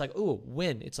head, it's like, ooh,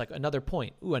 win. It's like another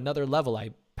point. Ooh, another level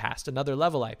I passed, another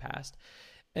level I passed.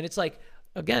 And it's like,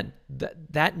 again,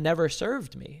 that never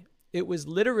served me. It was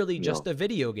literally just a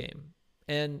video game.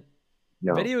 And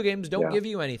video games don't give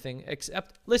you anything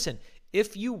except, listen,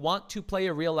 if you want to play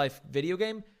a real life video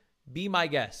game, be my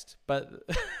guest. But,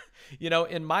 you know,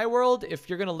 in my world, if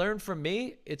you're going to learn from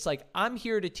me, it's like, I'm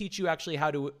here to teach you actually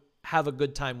how to have a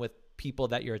good time with people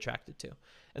that you're attracted to,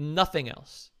 and nothing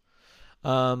else.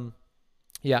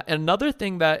 Yeah. And another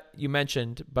thing that you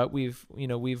mentioned, but we've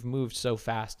moved so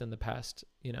fast in the past,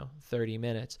 30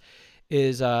 minutes,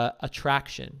 is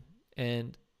attraction.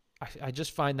 And I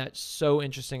just find that so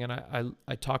interesting. And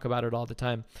I talk about it all the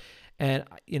time. And,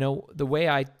 the way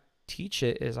I teach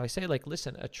it is I say, like,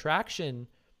 listen, attraction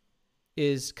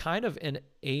is kind of an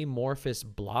amorphous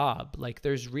blob. Like,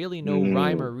 there's really no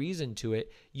rhyme or reason to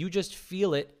it. You just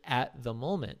feel it at the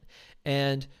moment.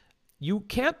 And you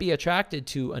can't be attracted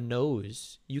to a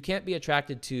nose. You can't be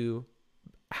attracted to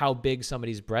how big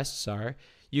somebody's breasts are.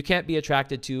 You can't be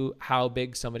attracted to how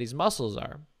big somebody's muscles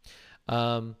are.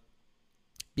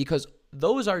 Because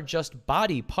those are just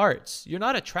body parts. You're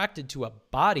not attracted to a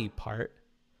body part.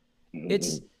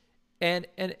 It's and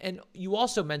you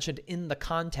also mentioned in the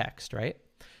context, right?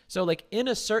 So like in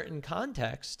a certain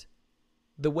context,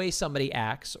 the way somebody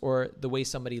acts or the way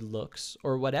somebody looks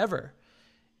or whatever,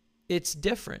 it's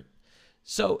different.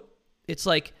 So it's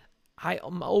like,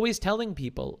 I'm always telling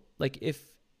people, like,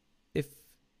 if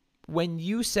when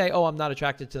you say, oh, I'm not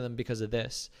attracted to them because of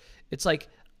this, it's like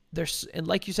and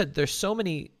like you said, there's so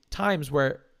many times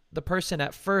where the person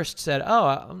at first said, oh,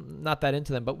 I'm not that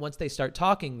into them. But once they start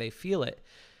talking, they feel it.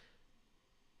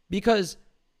 Because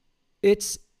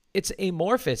it's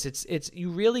amorphous. It's you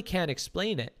really can't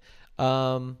explain it.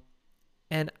 And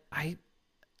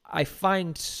I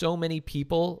find so many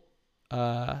people,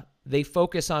 they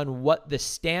focus on what the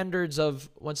standards of,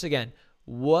 once again,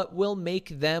 what will make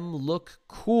them look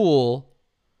cool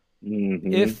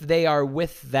if they are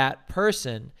with that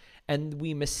person. And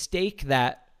we mistake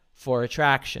that for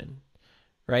attraction,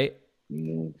 right?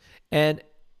 And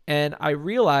I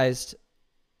realized,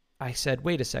 I said,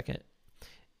 wait a second.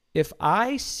 If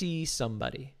I see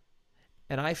somebody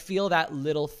and I feel that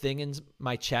little thing in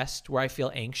my chest where I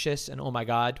feel anxious and, oh my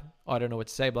God, I don't know what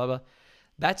to say, blah, blah,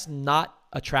 that's not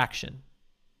attraction.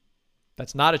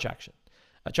 That's not attraction.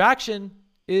 Attraction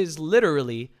is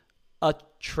literally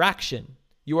attraction.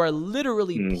 You are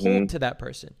literally pulled to that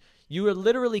person. You are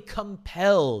literally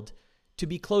compelled to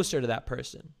be closer to that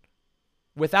person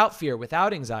without fear,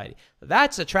 without anxiety.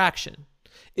 That's attraction.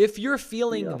 If you're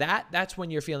feeling that's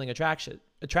when you're feeling attracted.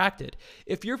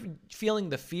 If you're feeling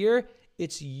the fear,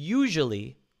 it's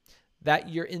usually that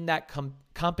you're in that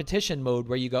competition mode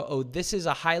where you go, oh, this is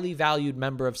a highly valued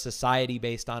member of society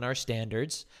based on our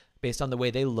standards, based on the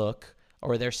way they look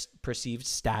or their perceived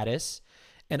status.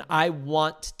 And I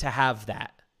want to have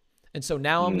that. And so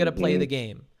now I'm going to play the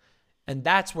game. And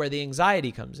that's where the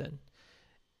anxiety comes in.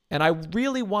 And I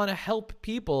really want to help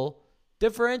people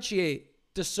differentiate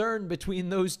discern between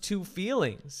those two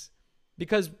feelings.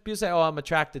 Because people say, "Oh, I'm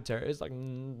attracted to her." It's like,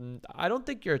 I don't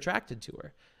think you're attracted to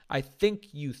her. I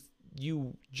think you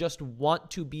just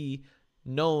want to be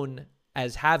known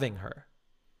as having her.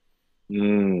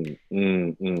 You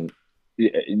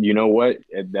know what?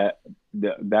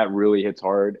 That really hits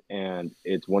hard, and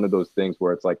it's one of those things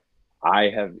where it's like I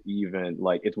have even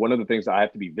like it's one of the things I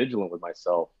have to be vigilant with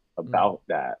myself about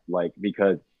that, like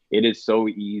because it is so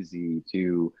easy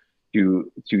to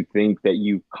think that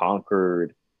you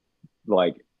conquered,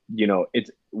 like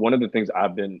it's one of the things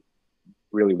I've been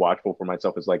really watchful for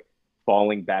myself is like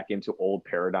falling back into old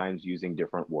paradigms using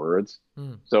different words.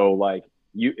 So like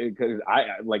because I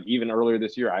like even earlier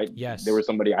this year, Yes. there was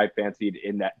somebody I fancied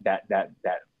in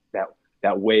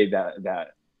that way that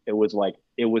it was like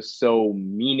it was so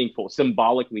meaningful,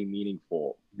 symbolically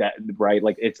meaningful that right,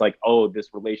 like it's like, oh, this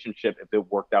relationship, if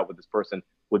it worked out with this person,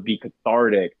 would be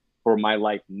cathartic for my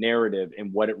life narrative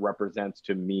and what it represents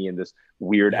to me in this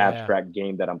weird abstract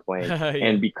game that I'm playing.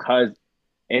 And because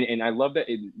and I love that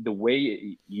the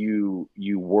way you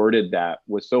worded that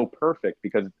was so perfect,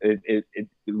 because it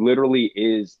literally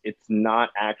is, it's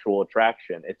not actual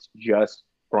attraction. It's just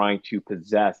trying to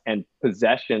possess, and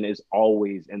possession is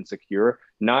always insecure,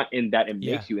 not in that it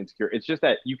makes you insecure. It's just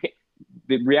that you can't,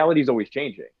 the reality is always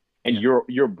changing, and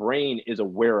your brain is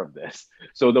aware of this.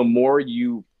 So the more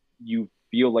you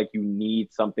feel like you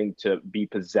need something to be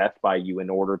possessed by you in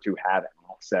order to have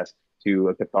access to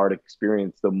a cathartic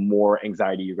experience, the more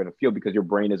anxiety you're going to feel, because your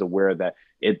brain is aware that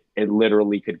it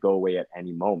literally could go away at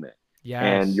any moment. Yes.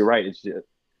 And you're right. It's just,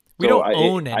 we don't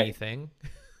own anything.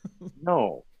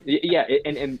 No. Yeah.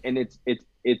 And it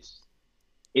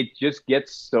just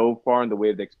gets so far in the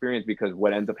way of the experience, because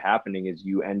what ends up happening is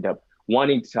you end up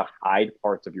wanting to hide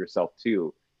parts of yourself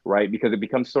too. Right. Because it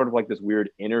becomes sort of like this weird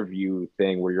interview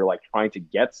thing where you're like trying to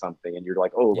get something and you're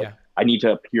like, oh, like I need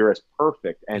to appear as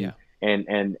perfect. And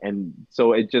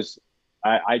so it just,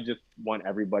 I just want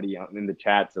everybody in the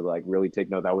chat to like really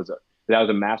take note. That was a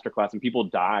masterclass, and people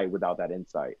die without that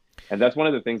insight. And that's one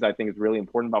of the things I think is really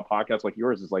important about podcasts like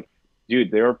yours is like, dude,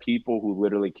 there are people who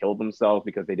literally killed themselves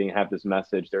because they didn't have this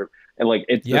message there. And like,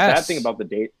 it's the sad thing about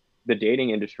the dating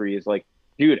industry is like,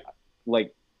 dude,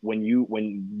 like when you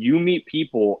meet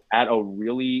people at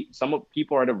some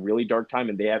people are at a really dark time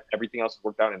and they have everything else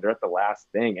worked out and they're at the last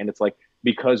thing. And it's like,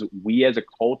 because we as a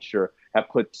culture have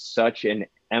put such an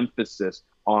emphasis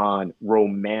on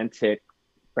romantic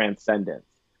transcendence,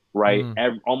 right?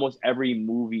 Almost every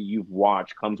movie you've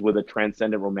watched comes with a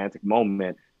transcendent romantic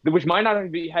moment, which might not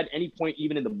have had any point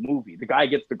even in the movie. The guy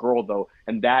gets the girl though,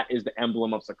 and that is the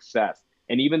emblem of success.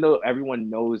 And even though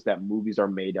everyone knows that movies are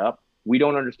made up, we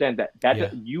don't understand that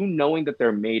you knowing that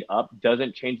they're made up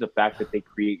doesn't change the fact that they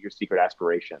create your secret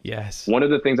aspirations. Yes. One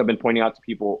of the things I've been pointing out to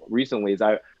people recently is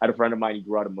I had a friend of mine, he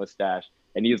grew out a mustache,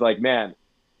 and he's like, man,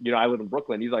 I live in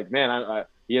Brooklyn. He's like, man,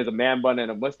 he has a man bun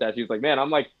and a mustache. He's like, man, I'm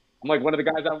like one of the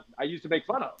guys I used to make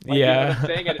fun of. Like, you know what I'm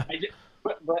saying? And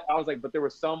but I was like, but there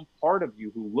was some part of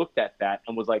you who looked at that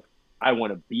and was like, I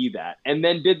want to be that, and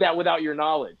then did that without your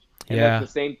knowledge. And that's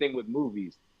the same thing with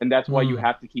movies. And that's why you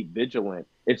have to keep vigilant.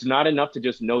 It's not enough to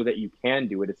just know that you can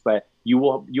do it. It's that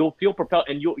you'll feel propelled,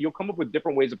 and you'll come up with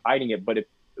different ways of hiding it. But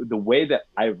the way that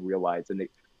I've realized, and it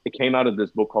came out of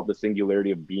this book called The Singularity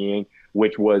of Being,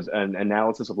 which was an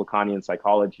analysis of Lacanian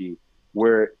psychology,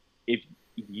 where if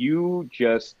you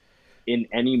just in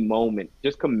any moment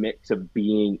just commit to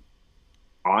being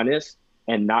honest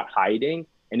and not hiding,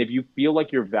 and if you feel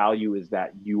like your value is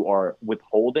that you are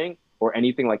withholding or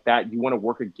anything like that, you want to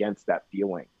work against that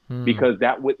feeling, because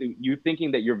you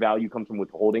thinking that your value comes from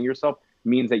withholding yourself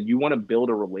means that you want to build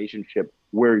a relationship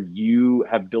where you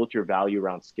have built your value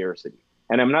around scarcity.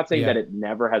 And I'm not saying that it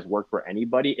never has worked for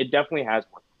anybody. It definitely has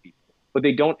worked for people, but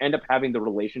they don't end up having the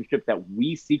relationship that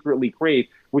we secretly crave,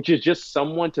 which is just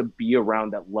someone to be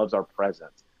around that loves our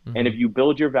presence. And if you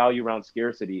build your value around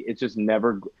scarcity, it's just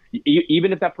never,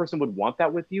 even if that person would want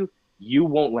that with you, you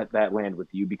won't let that land with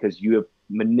you, because you have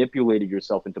manipulated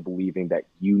yourself into believing that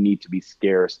you need to be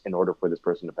scarce in order for this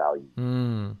person to value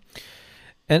you.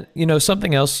 And,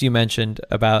 something else you mentioned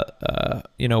about,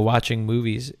 watching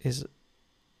movies is,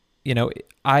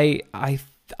 I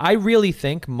really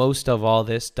think most of all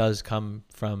this does come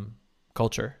from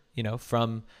culture,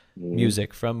 from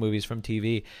music, from movies, from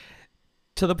TV,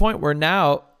 to the point where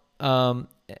now,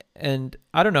 and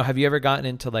I don't know, have you ever gotten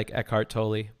into like Eckhart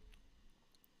Tolle?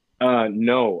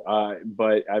 No,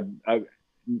 but I've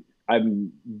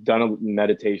done a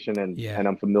meditation and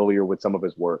I'm familiar with some of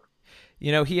his work.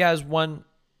 He has one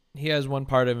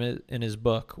part of it in his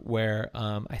book where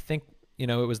I think it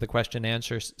was the question and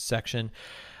answer section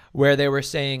where they were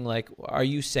saying like, are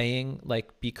you saying like,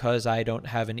 because I don't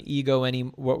have an ego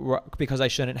because I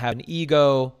shouldn't have an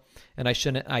ego and I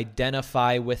shouldn't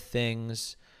identify with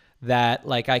things, that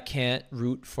like I can't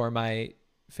root for my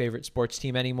favorite sports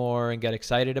team anymore and get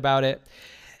excited about it?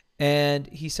 And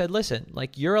he said, listen,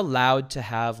 like you're allowed to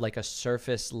have like a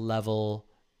surface level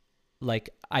like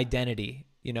identity,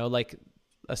 you know, like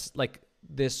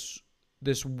this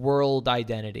world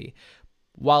identity,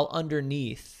 while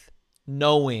underneath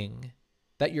knowing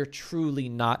that you're truly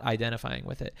not identifying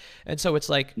with it. And so it's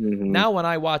like, now when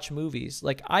I watch movies,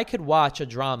 like I could watch a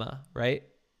drama, right?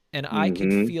 And I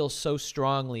could feel so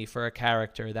strongly for a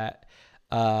character that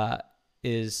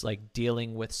is like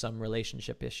dealing with some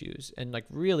relationship issues and like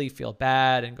really feel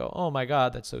bad and go, oh my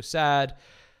God, that's so sad.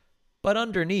 But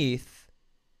underneath,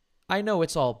 I know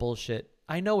it's all bullshit.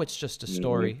 I know it's just a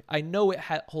story. I know it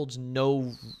holds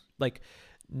no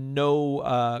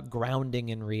grounding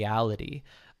in reality.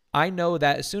 I know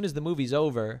that as soon as the movie's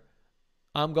over,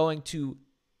 I'm going to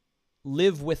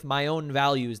live with my own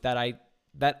values that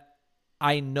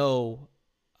I know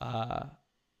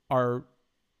are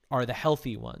the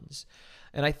healthy ones.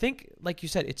 And I think, like you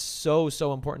said, it's so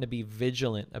important to be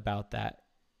vigilant about that,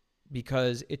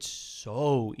 because it's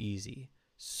so easy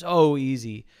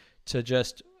to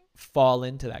just fall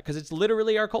into that, because it's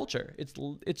literally our culture. It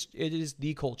is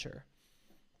the culture.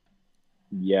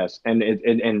 Yes, and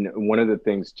one of the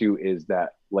things too is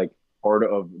that like part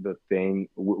of the thing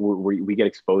we get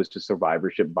exposed to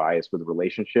survivorship bias with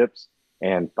relationships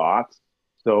and thoughts.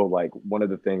 So like one of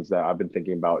the things that I've been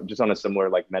thinking about, just on a similar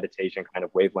like meditation kind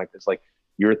of wavelength, is like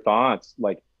your thoughts,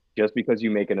 like just because you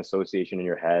make an association in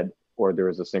your head or there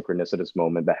is a synchronicitous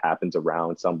moment that happens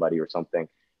around somebody or something,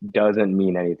 doesn't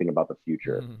mean anything about the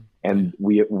future. And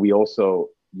we also,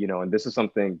 you know, and this is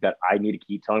something that I need to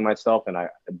keep telling myself,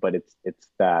 but it's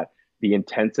that the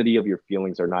intensity of your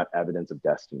feelings are not evidence of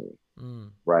destiny,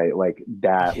 right? Like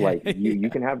that, like you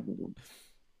can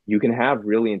have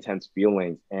really intense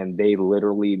feelings and they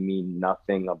literally mean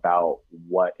nothing about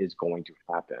what is going to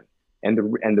happen. And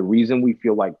the reason we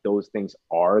feel like those things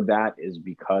are that is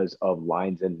because of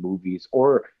lines in movies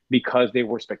or because they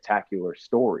were spectacular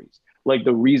stories. Like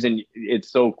the reason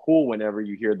it's so cool whenever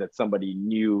you hear that somebody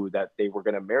knew that they were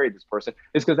going to marry this person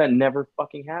is because that never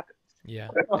fucking happens. Yeah,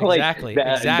 like exactly.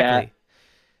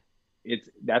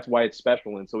 That's why it's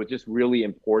special. And so it's just really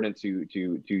important to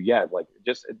like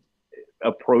just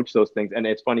approach those things. And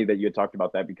it's funny that you had talked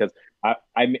about that, because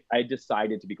I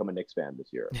decided to become a Knicks fan this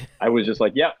year. I was just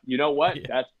like, yeah, you know what?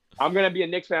 I'm gonna be a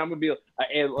Knicks fan. I'm gonna be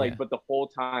but the whole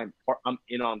time I'm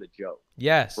in on the joke.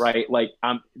 Yes. Right. Like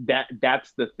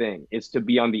that's the thing, is to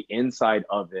be on the inside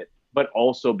of it, but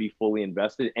also be fully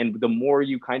invested. And the more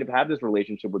you kind of have this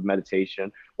relationship with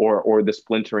meditation or the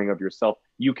splintering of yourself,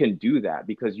 you can do that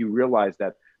because you realize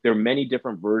that there are many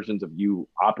different versions of you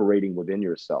operating within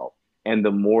yourself. And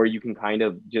the more you can kind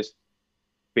of just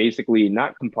basically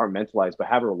not compartmentalize, but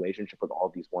have a relationship with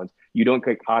all these ones, you don't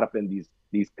get caught up in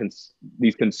these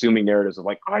consuming narratives of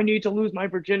like, I need to lose my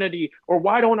virginity, or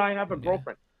why don't I have a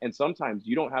girlfriend? And sometimes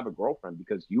you don't have a girlfriend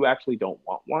because you actually don't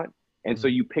want one. And so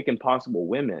you pick impossible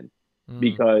women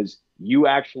because you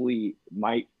actually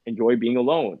might enjoy being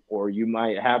alone, or you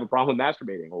might have a problem with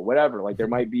masturbating or whatever. Like there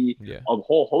might be a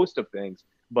whole host of things,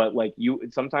 but like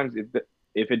sometimes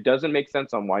if it doesn't make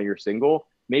sense on why you're single,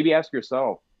 maybe ask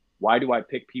yourself, why do I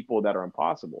pick people that are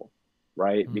impossible?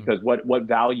 Right? Because what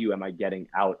value am I getting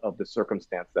out of the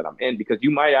circumstance that I'm in? Because you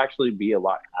might actually be a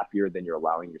lot happier than you're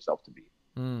allowing yourself to be.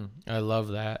 I love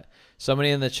that. Somebody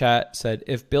in the chat said,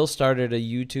 if Bill started a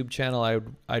YouTube channel,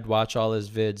 I'd watch all his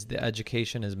vids. The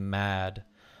education is mad.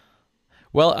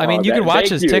 Well, I mean, you can watch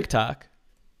his TikTok.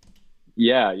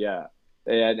 Yeah.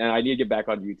 And I need to get back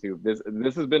on YouTube.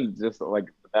 This has been just like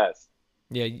the best.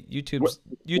 Yeah, YouTube's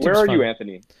Where are fun. you,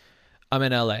 Anthony? I'm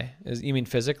in LA. You mean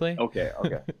physically? Okay.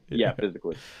 Yeah,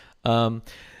 physically.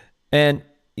 And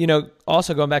you know,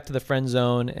 also going back to the friend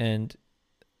zone, and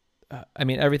I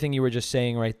mean, everything you were just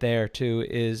saying right there too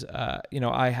is, you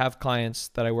know, I have clients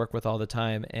that I work with all the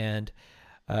time, and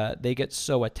they get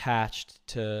so attached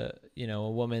to, you know,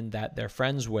 a woman that they're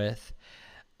friends with,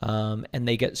 and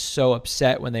they get so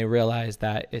upset when they realize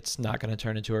that it's not going to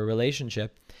turn into a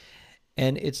relationship.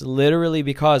 And it's literally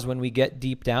because when we get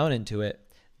deep down into it,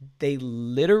 they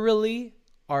literally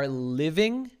are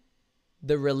living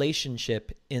the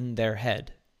relationship in their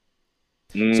head.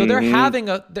 So they're having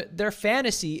their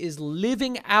fantasy is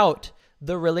living out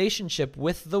the relationship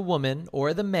with the woman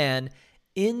or the man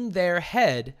in their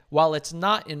head while it's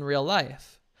not in real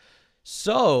life.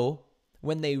 So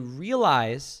when they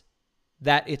realize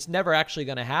that it's never actually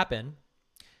going to happen,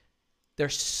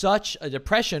 there's such a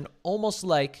depression, almost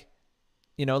like,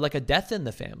 you know, like a death in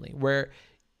the family, where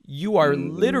you are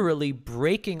literally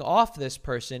breaking off this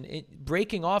person,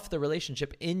 breaking off the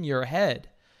relationship in your head.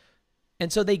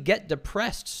 And so they get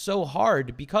depressed so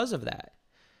hard because of that.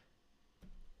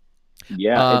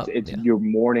 Yeah, you're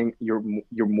mourning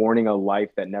a life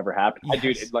that never happened. Yes.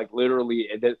 Dude, it's like literally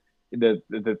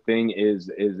the thing is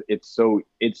it's so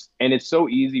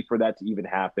easy for that to even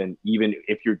happen, even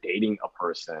if you're dating a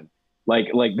person. Like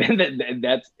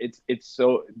that's it's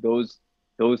so those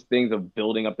things of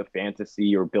building up the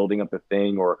fantasy or building up the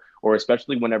thing, or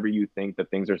especially whenever you think that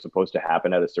things are supposed to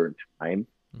happen at a certain time.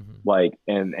 Like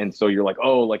and so you're like,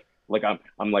 oh, like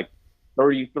I'm like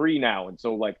 33 now, and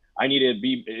so like I need to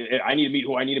meet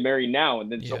who I need to marry now.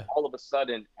 And then so all of a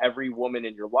sudden every woman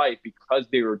in your life, because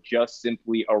they were just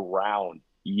simply around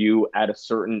you at a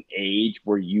certain age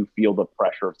where you feel the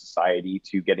pressure of society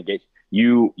to get engaged,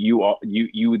 you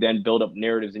then build up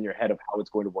narratives in your head of how it's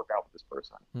going to work out with this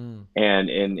person.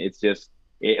 And it's just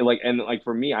like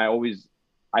for me, I always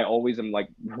am like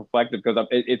reflective, because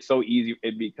it's so easy,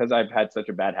 because I've had such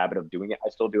a bad habit of doing it. I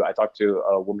still do. I talked to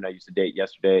a woman I used to date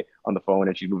yesterday on the phone,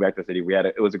 and she moved back to the city.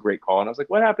 It was a great call, and I was like,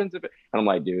 what happens if it, and I'm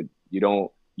like, dude, you don't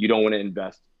want to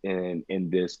invest in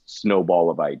this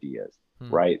snowball of ideas,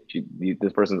 right?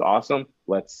 This person's awesome.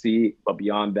 Let's see. But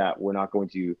beyond that, we're not going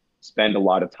to spend a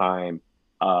lot of time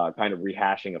kind of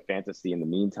rehashing a fantasy in the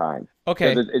meantime.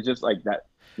 Okay. It's just like that.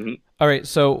 All right.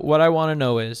 So what I want to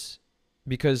know is,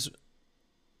 because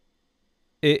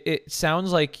it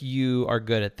sounds like you are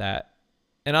good at that,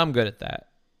 and I'm good at that,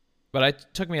 but it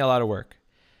took me a lot of work.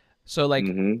 So like,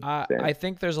 I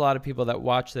think there's a lot of people that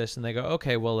watch this and they go,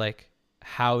 okay, well, like,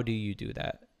 how do you do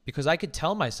that? Because I could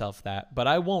tell myself that, but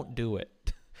I won't do it.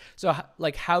 So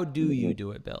like, how do you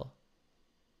do it, Bill?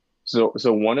 So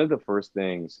one of the first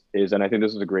things is, and I think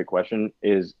this is a great question,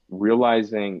 is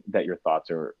realizing that your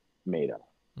thoughts are made up,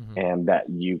 and that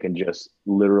you can just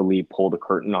literally pull the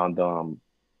curtain on them.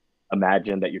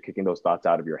 Imagine that you're kicking those thoughts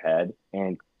out of your head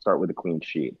and start with a clean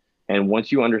sheet. And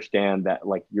once you understand that,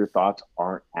 like, your thoughts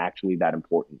aren't actually that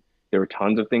important, there are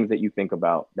tons of things that you think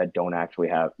about that don't actually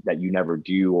have, that you never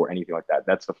do or anything like that.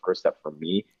 That's the first step for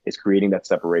me, is creating that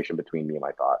separation between me and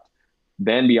my thoughts.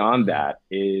 Then beyond that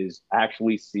is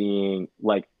actually seeing,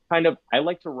 like, kind of, I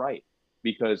like to write,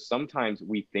 because sometimes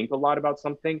we think a lot about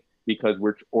something because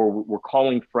we're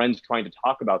calling friends trying to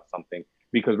talk about something,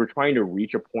 because we're trying to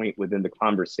reach a point within the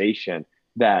conversation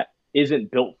that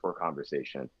isn't built for a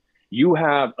conversation. You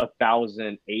have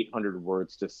 1,800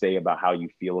 words to say about how you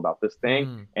feel about this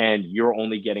thing, and you're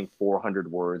only getting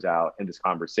 400 words out in this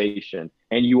conversation.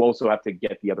 And you also have to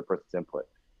get the other person's input.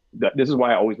 This is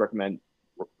why I always recommend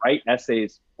write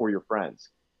essays for your friends,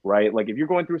 right? Like, if you're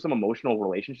going through some emotional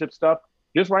relationship stuff,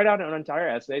 just write out an entire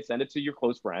essay, send it to your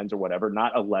close friends or whatever,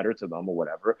 not a letter to them or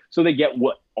whatever, so they get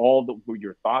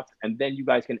your thoughts, and then you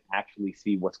guys can actually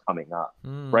see what's coming up,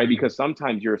 right? Because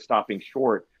sometimes you're stopping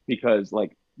short because,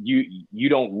 like, you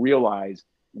don't realize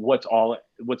what's all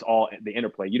the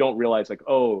interplay. You don't realize, like,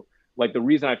 oh, like, the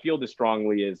reason I feel this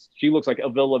strongly is she looks like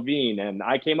Avril Lavigne, and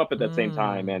I came up at that same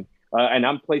time, and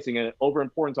I'm placing an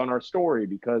overimportance on our story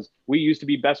because we used to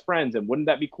be best friends. And wouldn't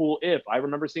that be cool if I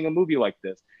remember seeing a movie like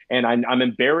this? And I'm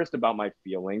embarrassed about my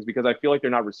feelings because I feel like they're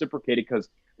not reciprocated, because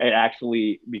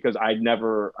I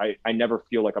never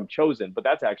feel like I'm chosen. But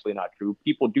that's actually not true.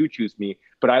 People do choose me,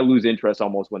 but I lose interest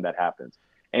almost when that happens.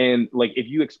 And, like, if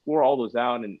you explore all those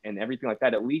out and everything like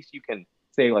that, at least you can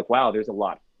say, like, wow, there's a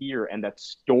lot here. And that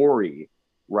story,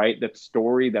 right? That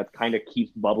story that kind of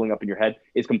keeps bubbling up in your head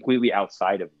is completely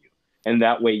outside of you. And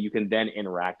that way you can then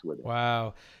interact with it.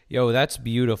 Wow. Yo, that's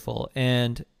beautiful.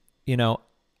 And, you know,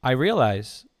 I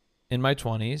realize in my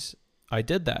 20s, I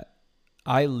did that.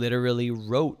 I literally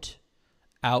wrote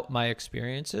out my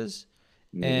experiences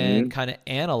and kind of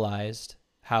analyzed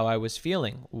how I was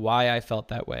feeling, why I felt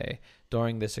that way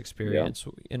during this experience.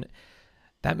 Yeah. And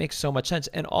that makes so much sense.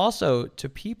 And also, to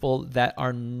people that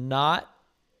are not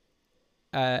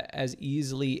as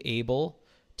easily able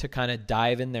to kind of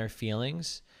dive in their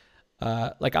feelings,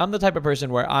 like, I'm the type of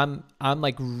person where I'm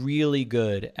like really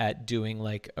good at doing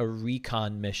like a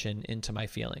recon mission into my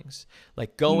feelings.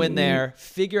 Like, go in there,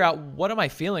 figure out, what am I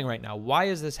feeling right now? Why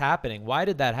is this happening? Why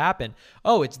did that happen?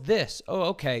 Oh, it's this. Oh,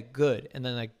 okay, good. And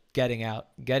then, like, getting out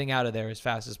of there as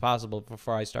fast as possible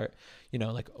before I start, you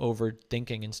know, like,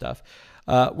 overthinking and stuff.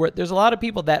 Where there's a lot of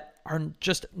people that are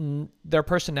just, their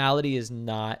personality is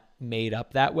not made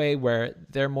up that way, where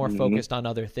they're more focused on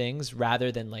other things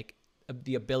rather than, like,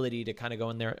 the ability to kind of go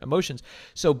in their emotions.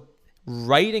 So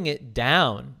writing it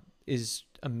down is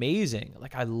amazing.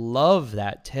 Like, I love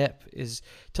that tip, is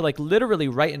to, like, literally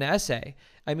write an essay.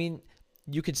 I mean,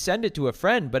 you could send it to a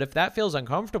friend, but if that feels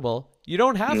uncomfortable, you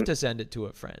don't have to send it to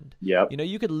a friend. Yep. You know,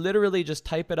 you could literally just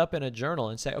type it up in a journal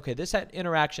and say, okay, this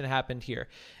interaction happened here.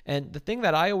 And the thing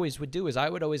that I always would do is I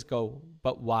would always go,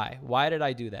 but why? Why did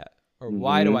I do that? Or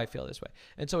why do I feel this way?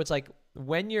 And so it's like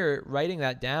when you're writing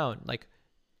that down, like,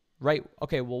 write,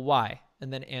 okay, well, why?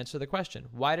 And then answer the question.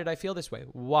 Why did I feel this way?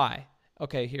 Why?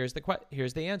 Okay, here's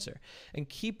the answer. And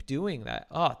keep doing that.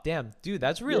 Oh, damn, dude,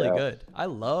 that's really good. I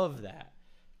love that.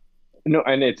 No,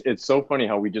 and it's so funny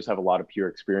how we just have a lot of pure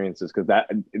experiences, because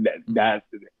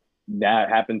that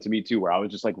happened to me too, where I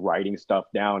was just like writing stuff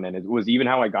down, and it was even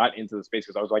how I got into the space,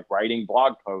 because I was like writing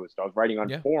blog posts, I was writing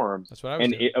on forums. That's what I was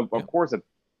doing. Of course,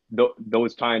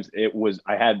 those times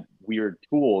I had weird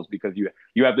tools, because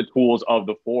you have the tools of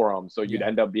the forum, so you'd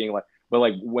end up being like, but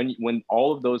like when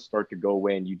all of those start to go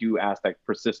away, and you do ask that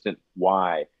persistent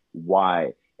why,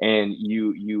 and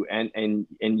you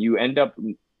end up.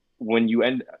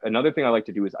 Another thing I like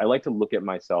to do is I like to look at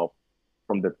myself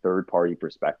from the third party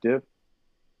perspective.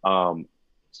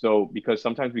 So because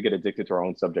sometimes we get addicted to our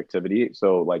own subjectivity.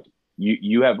 So like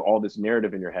you have all this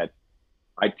narrative in your head.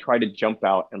 I try to jump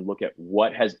out and look at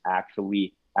what has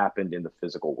actually happened in the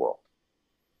physical world.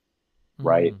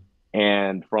 Right.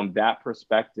 And from that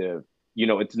perspective, you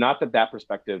know, it's not that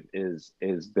perspective is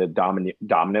the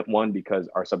dominant one, because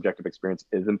our subjective experience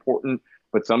is important.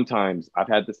 But sometimes I've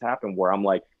had this happen where I'm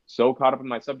like so caught up in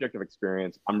my subjective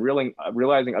experience, I'm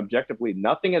realizing objectively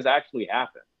nothing has actually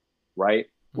happened, right?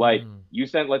 Like you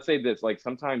sent, let's say this, like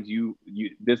sometimes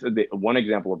this is one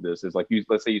example of this is like,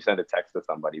 let's say you send a text to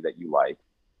somebody that you like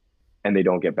and they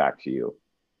don't get back to you.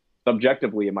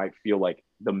 Subjectively, it might feel like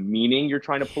the meaning you're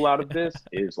trying to pull out of this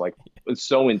is like, it's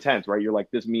so intense, right? You're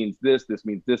like, this means this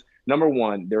means this. Number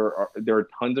one, there are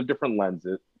tons of different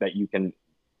lenses that you can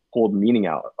pull meaning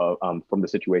out of, from the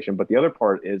situation. But the other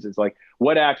part is like,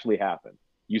 what actually happened?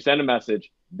 You send a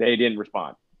message, they didn't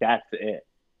respond. That's it.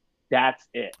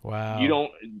 Wow.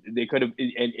 They could have,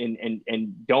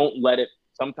 and don't let it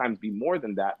sometimes be more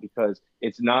than that, because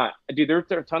it's not, dude, there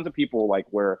are tons of people like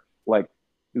where like,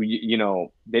 you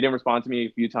know, they didn't respond to me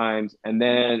a few times, and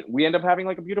then we end up having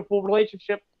like a beautiful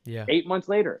relationship 8 months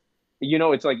later. You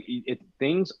know, it's like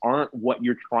things aren't what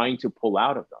you're trying to pull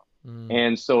out of them.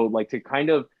 And so like to kind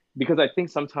of, because I think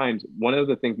sometimes one of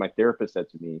the things my therapist said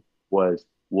to me was,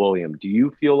 William, do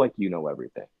you feel like you know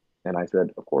everything? And I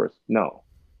said, of course, no.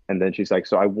 And then she's like,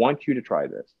 so I want you to try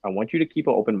this. I want you to keep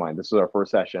an open mind. This is our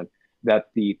first session, that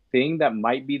the thing that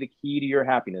might be the key to your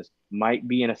happiness might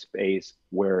be in a space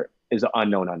where is an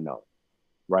unknown,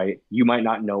 right? You might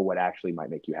not know what actually might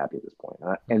make you happy at this point.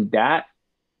 And that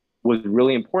was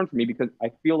really important for me, because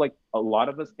I feel like a lot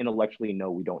of us intellectually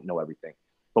know we don't know everything,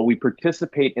 but we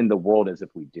participate in the world as if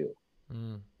we do,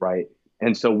 right?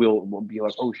 And so we'll be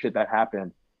like, oh shit, that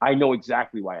happened. I know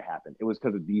exactly why it happened. It was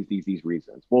because of these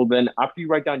reasons. Well, then after you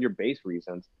write down your base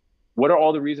reasons, what are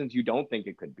all the reasons you don't think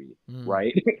it could be,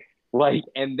 right? Like,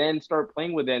 and then start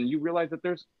playing with it, and you realize that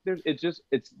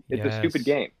it's a stupid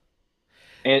game.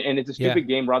 And it's a stupid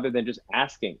game rather than just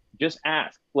asking. Just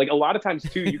ask. Like a lot of times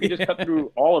too, you can just cut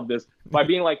through all of this by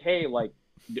being like, hey, like,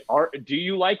 do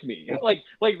you like me? like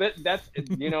that's,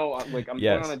 you know, like I'm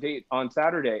going on a date on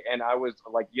Saturday, and I was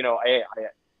like, you know,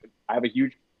 I have a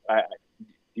huge,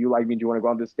 do you like me? Do you want to go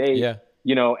on this date? Yeah.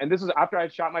 You know, and this was after I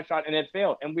shot my shot and it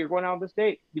failed, and we were going on this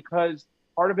date, because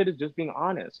part of it is just being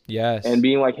honest. Yes. And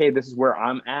being like, hey, this is where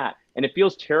I'm at. And it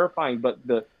feels terrifying, but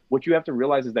what you have to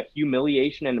realize is that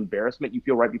humiliation and embarrassment you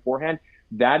feel right beforehand,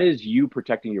 that is you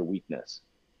protecting your weakness,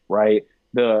 right?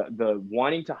 The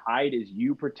wanting to hide is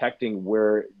you protecting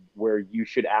where you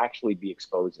should actually be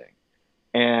exposing.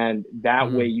 And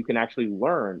that way you can actually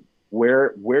learn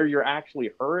where you're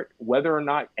actually hurt, whether or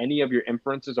not any of your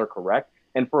inferences are correct.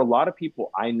 And for a lot of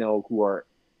people I know who are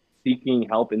seeking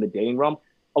help in the dating realm,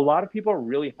 a lot of people are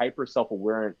really hyper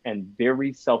self-aware and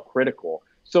very self-critical.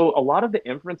 So a lot of the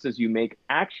inferences you make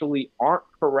actually aren't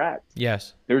correct.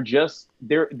 Yes.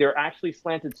 They're actually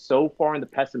slanted so far in the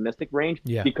pessimistic range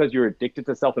because you're addicted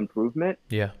to self-improvement.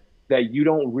 Yeah. That you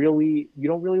don't really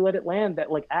let it land.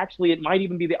 That like actually it might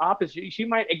even be the opposite. She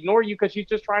might ignore you because she's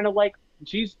just trying to like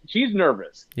she's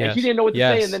nervous and she didn't know what to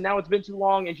say, and then now it's been too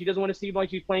long and she doesn't want to seem like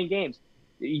she's playing games.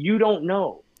 You don't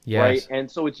know. Yes. Right. And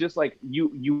so it's just like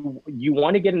you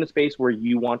want to get in a space where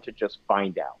you want to just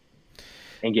find out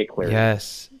and get clarity.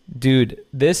 Yes, dude,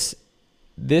 this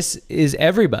is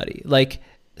everybody. Like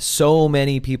so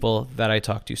many people that I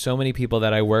talk to, so many people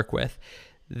that I work with,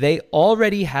 they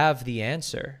already have the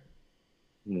answer.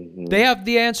 Mm-hmm. They have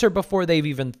the answer before they've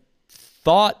even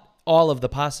thought all of the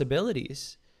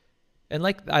possibilities. And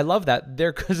like, I love that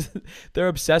because they're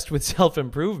obsessed with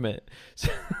self-improvement. So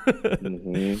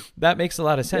that makes a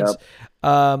lot of sense.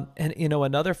 And you know,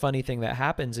 another funny thing that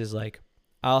happens is like,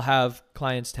 I'll have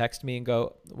clients text me and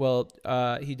go, well,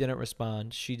 he didn't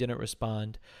respond. She didn't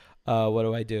respond. What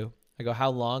do I do? I go,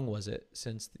 how long was it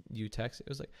since you texted? It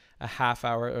was like a half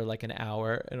hour or like an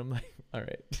hour. And I'm like, all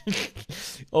right.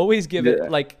 Always give it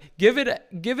give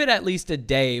it at least a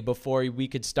day before we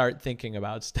could start thinking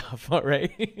about stuff. All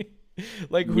right.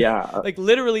 Like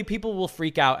literally people will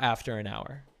freak out after an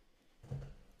hour.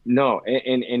 No,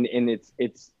 and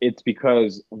it's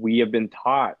because we have been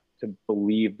taught to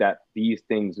believe that these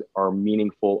things are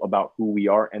meaningful about who we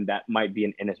are, and that might be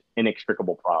an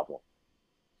inextricable problem.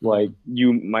 Like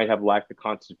you might have lacked the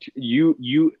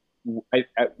constitution.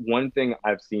 One thing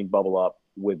I've seen bubble up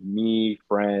with me,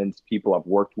 friends, people I've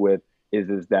worked with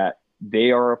is that they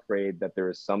are afraid that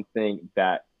there is something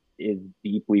that is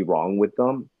deeply wrong with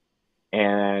them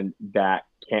and that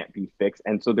can't be fixed.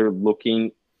 And so they're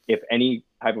looking, if any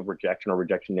type of rejection or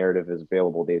rejection narrative is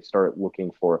available, they start looking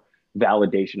for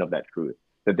validation of that truth,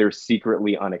 that they're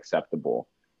secretly unacceptable.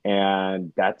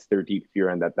 And that's their deep fear,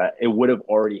 and that it would have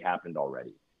already happened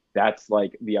already. That's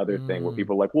like the other thing where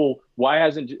people are like, well, why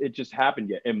hasn't it just happened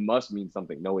yet? It must mean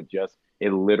something. No, it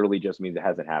literally just means it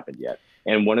hasn't happened yet.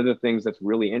 And one of the things that's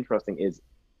really interesting is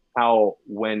how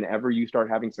whenever you start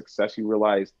having success, you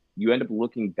realize you end up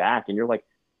looking back and you're like,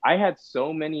 I had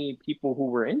so many people who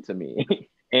were into me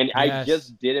and I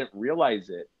just didn't realize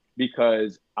it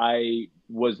because I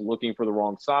was looking for the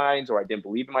wrong signs, or I didn't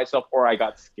believe in myself, or I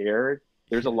got scared.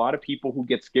 There's a lot of people who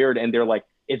get scared and they're like,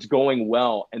 it's going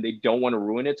well and they don't want to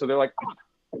ruin it. So they're like,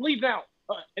 I'll leave now.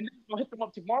 And then I'll hit them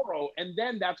up tomorrow. And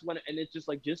then that's when, and it's just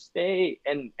like, just stay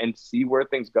and see where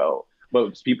things go.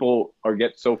 But people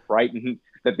get so frightened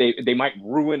that they might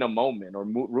ruin a moment or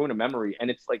ruin a memory. And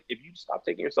it's like, if you stop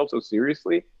taking yourself so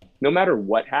seriously, no matter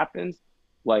what happens,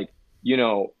 like, you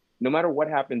know, no matter what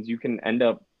happens, you can end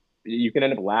up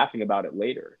laughing about it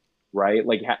later. Right.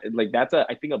 Like that's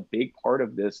I think a big part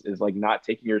of this is like not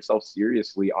taking yourself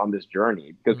seriously on this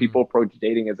journey, because people approach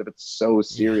dating as if it's so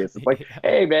serious. It's like,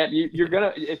 hey man, you're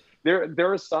gonna,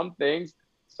 there are some things,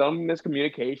 some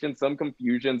miscommunication, some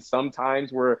confusion,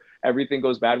 sometimes where everything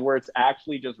goes bad, where it's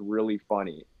actually just really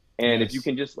funny. And if you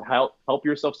can just help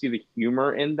yourself see the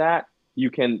humor in that, you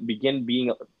can begin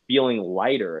feeling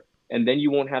lighter. And then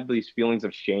you won't have these feelings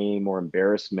of shame or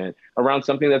embarrassment around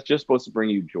something that's just supposed to bring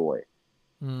you joy.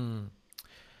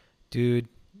 Dude,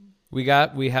 we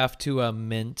have to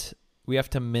mint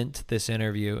this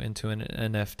interview into an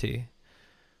NFT.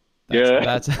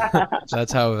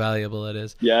 That's how valuable it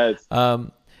is. Yes.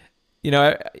 You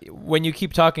know, when you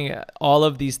keep talking, all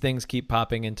of these things keep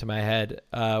popping into my head.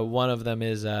 One of them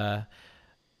is,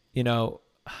 you know,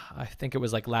 I think it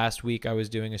was like last week I was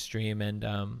doing a stream and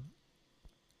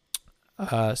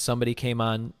somebody came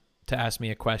on to ask me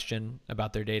a question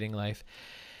about their dating life.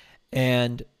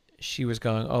 And she was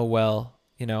going, oh, well,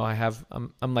 you know,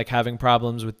 I'm like having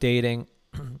problems with dating.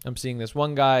 I'm seeing this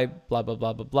one guy, blah, blah,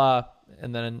 blah, blah, blah.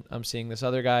 And then I'm seeing this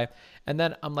other guy. And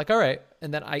then I'm like, all right.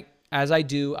 And then I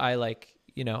like,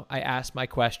 you know, I ask my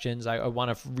questions. I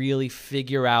want to really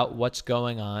figure out what's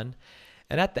going on.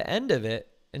 And at the end of it,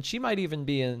 and she might even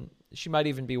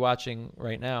be watching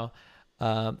right now.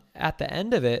 At the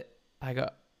end of it, I go,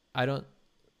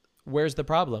 where's the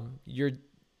problem?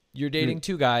 You're dating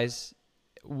two guys.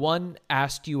 One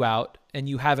asked you out and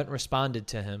you haven't responded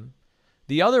to him.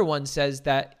 The other one says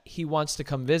that he wants to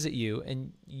come visit you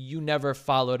and you never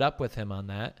followed up with him on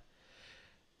that.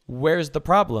 Where's the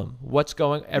problem? What's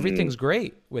going? Everything's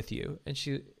great with you. And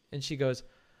she goes,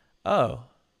 oh,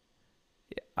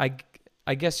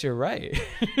 I guess you're right.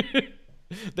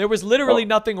 There was literally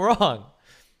nothing wrong.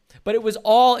 But it was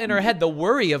all in her head, the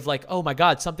worry of like, oh my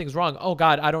God, something's wrong. Oh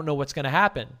God, I don't know what's going to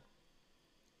happen.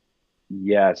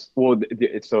 Yes. Well,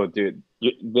 so dude,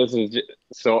 this is just,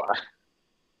 so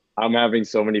I'm having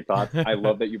so many thoughts. I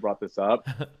love that you brought this up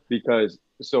because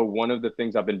so one of the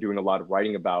things I've been doing a lot of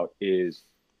writing about is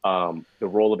the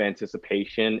role of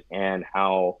anticipation and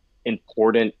how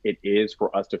important it is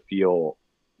for us to feel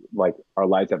like our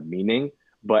lives have meaning.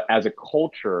 But as a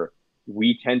culture,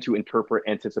 we tend to interpret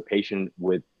anticipation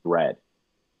with dread,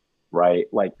 right?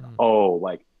 Like, oh,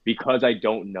 like, because I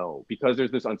don't know, because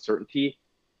there's this uncertainty,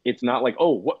 it's not like,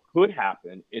 oh, what could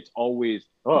happen? It's always,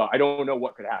 oh, I don't know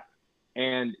what could happen.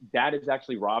 And that is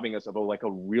actually robbing us of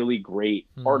a really great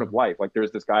part of life. Like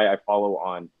there's this guy I follow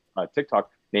on TikTok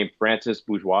named Francis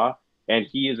Bourgeois, and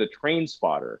he is a train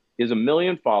spotter. He has 1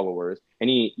 million followers, and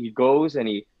he goes and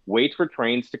he waits for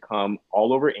trains to come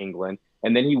all over England.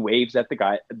 And then he waves at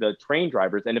the train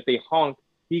drivers. And if they honk,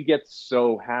 he gets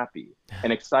so happy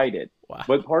and excited. Wow.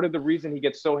 But part of the reason he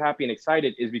gets so happy and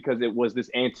excited is because it was this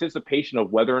anticipation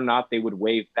of whether or not they would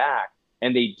wave back,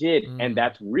 and they did, and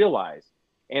that's realized.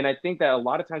 And I think that a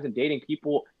lot of times in dating,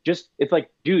 people just, it's like,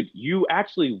 dude, you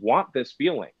actually want this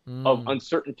feeling of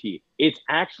uncertainty. It's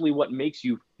actually what makes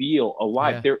you feel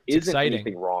alive. Yeah, There it's isn't exciting.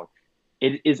 anything wrong.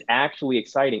 It is actually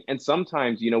exciting. And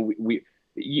sometimes, you know,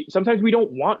 sometimes we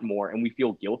don't want more and we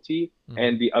feel guilty.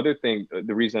 And the other thing,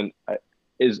 the reason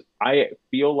is I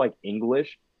feel like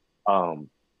English,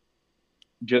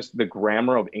 just the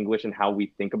grammar of English and how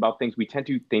we think about things, we tend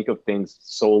to think of things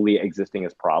solely existing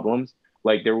as problems.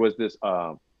 Like there was this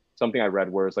something I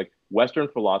read where it's like Western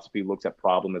philosophy looks at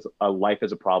problem as life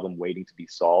as a problem waiting to be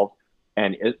solved,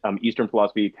 and Eastern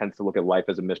philosophy tends to look at life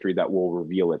as a mystery that will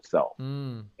reveal itself.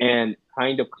 And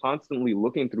kind of constantly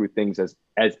looking through things as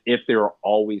if there are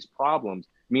always problems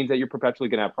means that you're perpetually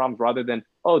going to have problems, rather than,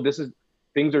 oh, this is,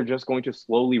 things are just going to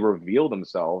slowly reveal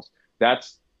themselves.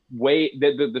 That's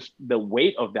the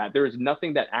weight of that. There is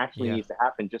nothing that actually needs to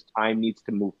happen. Just time needs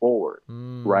to move forward,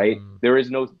 right? There is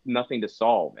nothing to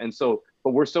solve. And so,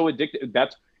 but we're so addicted.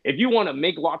 That's, if you want to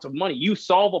make lots of money, you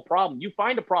solve a problem. You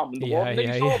find a problem in the world, and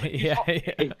then you solve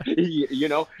it. You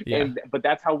know, but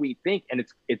that's how we think, and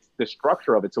it's the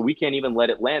structure of it. So we can't even let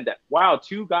it land that, wow,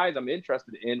 two guys I'm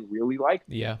interested in really like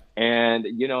me. And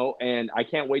you know, and I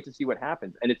can't wait to see what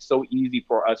happens. And it's so easy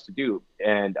for us to do.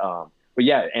 And but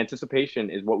yeah, anticipation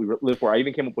is what we live for. I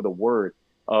even came up with a word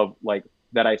of like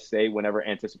that I say whenever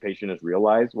anticipation is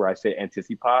realized, where I say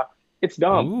anticipa. It's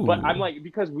dumb, but I'm like,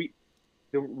 because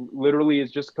literally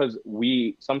is just because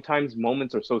we sometimes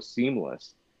moments are so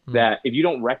seamless that if you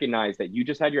don't recognize that you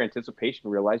just had your anticipation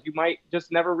realized, you might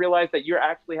just never realize that you're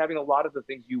actually having a lot of the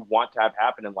things you want to have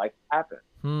happen in life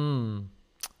happen.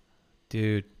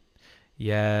 Dude,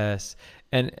 yes.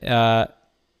 And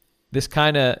this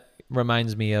kind of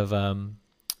reminds me of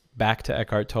back to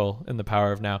Eckhart Tolle in The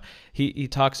Power of Now. He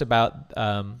talks about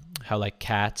how like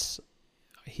cats,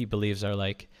 he believes, are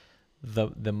like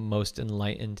the most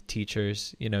enlightened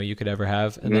teachers, you know, you could ever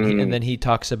have. And then he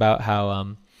talks about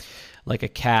how like a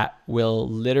cat will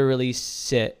literally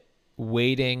sit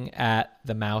waiting at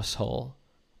the mouse hole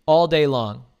all day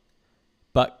long,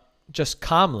 but just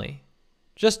calmly,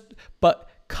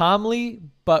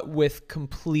 but with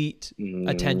complete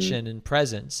attention and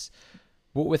presence,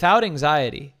 without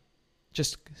anxiety.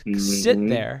 Just sit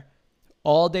there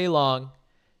all day long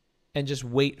and just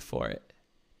wait for it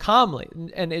calmly.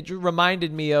 And it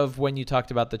reminded me of when you talked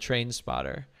about the train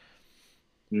spotter.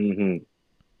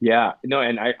 Yeah, no,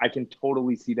 and I can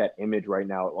totally see that image right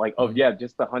now. Like, oh yeah,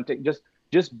 just the hunting,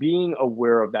 just being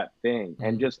aware of that thing,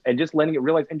 and just letting it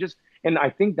realize, and I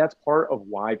think that's part of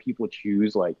why people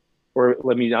choose, like, or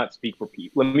let me not speak for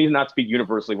people. Let me not speak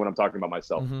universally when I'm talking about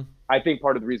myself. I think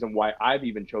part of the reason why I've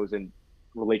even chosen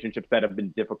relationships that have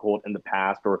been difficult in the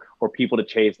past, or people to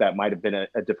chase that might have been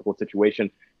a difficult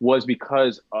situation, was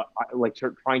because like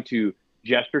trying to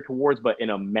gesture towards, but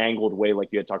in a mangled way, like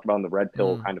you had talked about in the red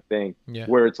pill kind of thing,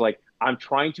 where it's like, I'm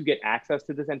trying to get access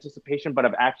to this anticipation, but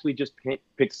I've actually just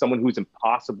picked someone who's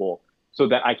impossible so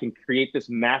that I can create this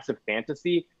massive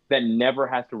fantasy that never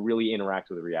has to really interact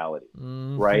with reality,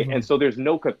 right? And so there's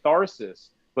no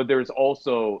catharsis, but there's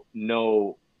also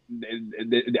no,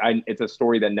 it's a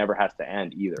story that never has to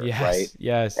end either, right?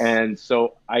 Yes. And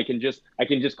so I can just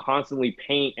constantly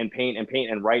paint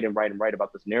and write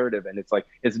about this narrative, and it's like,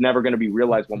 it's never going to be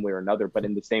realized one way or another. But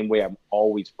in the same way, I'm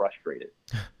always frustrated.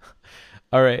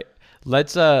 All right,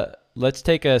 let's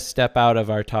take a step out of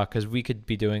our talk, because we could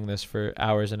be doing this for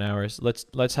hours and hours.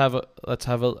 Let's have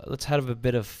a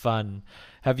bit of fun.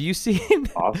 Have you seen?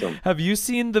 Awesome. Have you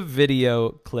seen the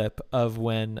video clip of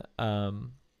when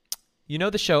you know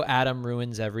the show Adam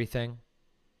Ruins Everything?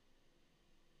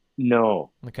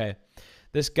 No. Okay.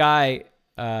 This guy,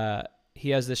 he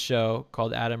has this show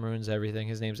called Adam Ruins Everything.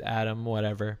 His name's Adam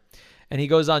whatever. And he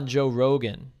goes on Joe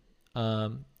Rogan.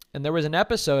 And there was an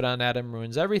episode on Adam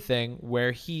Ruins Everything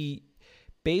where he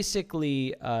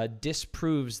basically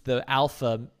disproves the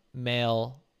alpha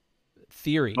male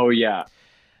theory. Oh, yeah.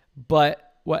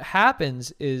 But what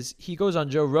happens is he goes on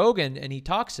Joe Rogan and he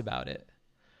talks about it.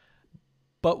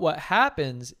 But what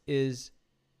happens is,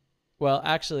 well,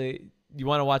 actually, you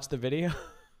want to watch the video?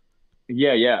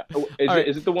 Yeah.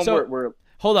 Is it the one where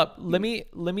hold up, let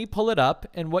me pull it up,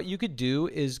 and what you could do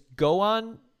is go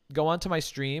on to my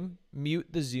stream, mute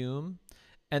the Zoom,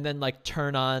 and then like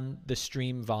turn on the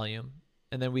stream volume,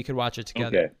 and then we could watch it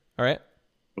together. Okay. All right?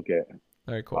 Okay.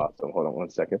 All right, cool. Awesome. Hold on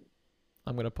one second.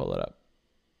 I'm going to pull it up.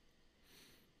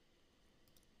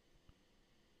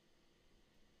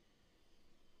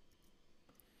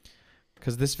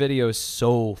 Because this video is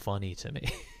so funny to me.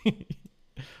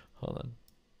 Hold on.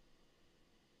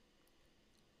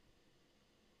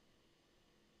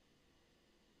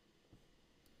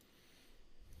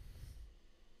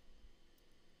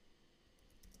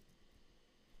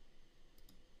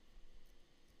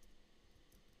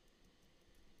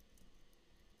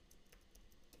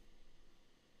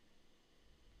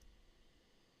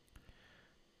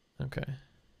 Okay,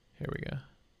 here we go.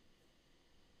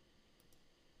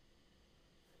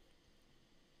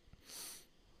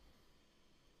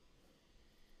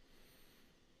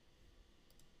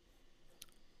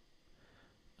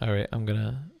 All right, I'm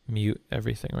gonna mute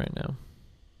everything right now.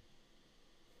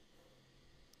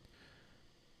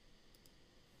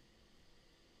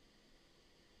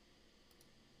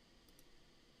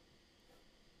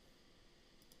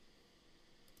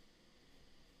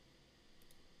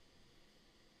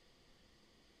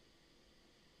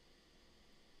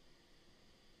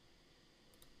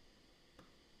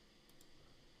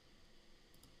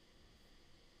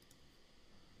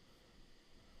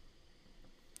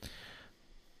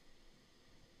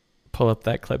 Pull up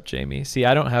that clip, Jamie. See,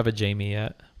 I don't have a Jamie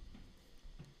yet.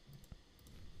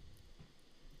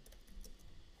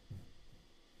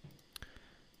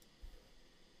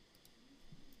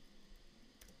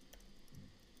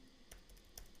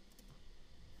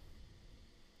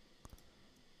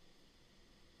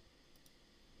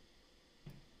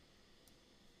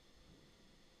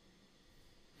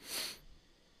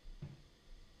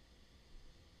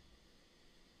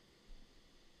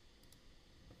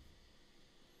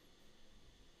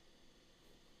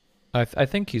 I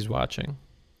think he's watching.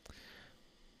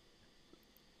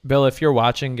 Bill, if you're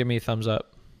watching, give me a thumbs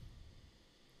up.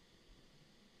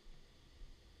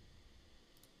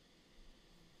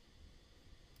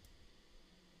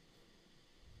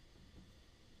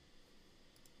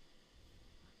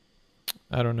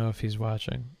 I don't know if he's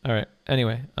watching. All right.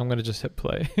 Anyway, I'm going to just hit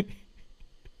play.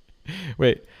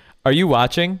 Wait, are you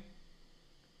watching?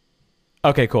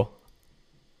 Okay, cool.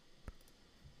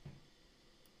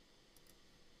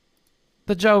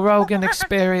 The Joe Rogan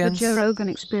Experience. The Joe Rogan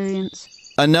Experience.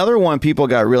 Another one people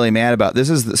got really mad about. This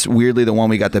is weirdly the one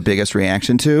we got the biggest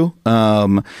reaction to.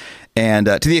 And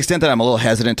to the extent that I'm a little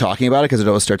hesitant talking about it because it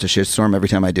always starts a shitstorm every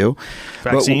time I do.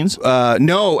 Vaccines?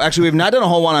 No, actually, we've not done a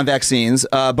whole one on vaccines,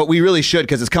 but we really should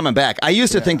because it's coming back. I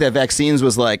used to think that vaccines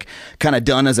was like kind of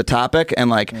done as a topic, and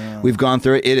like we've gone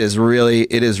through it. It is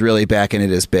really back, and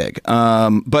it is big.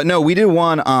 But no, we did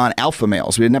one on alpha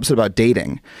males. We did an episode about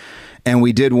dating. And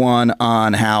we did one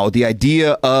on how the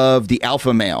idea of the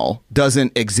alpha male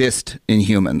doesn't exist in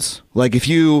humans. Like if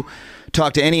you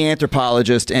talk to any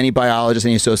anthropologist, any biologist,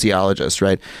 any sociologist,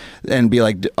 right, and be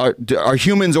like, are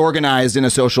humans organized in a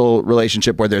social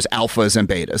relationship where there's alphas and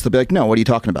betas? They'll be like, no, what are you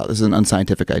talking about? This is an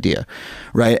unscientific idea,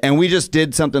 right? And we just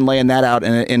did something laying that out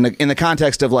in the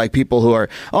context of like people who are,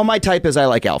 oh, my type is I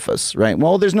like alphas, right?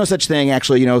 Well, there's no such thing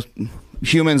actually, you know.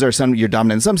 Humans are you're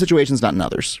dominant in some situations, not in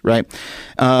others, right?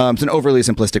 It's an overly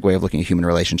simplistic way of looking at human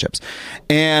relationships.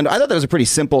 And I thought that was a pretty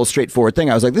simple, straightforward thing.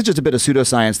 I was like, this is just a bit of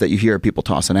pseudoscience that you hear people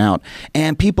tossing out.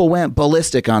 And people went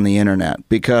ballistic on the internet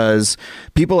because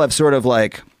people have sort of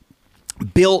like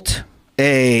built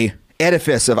a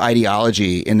edifice of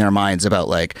ideology in their minds about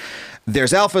like,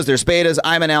 there's alphas, there's betas.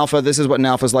 I'm an alpha. This is what an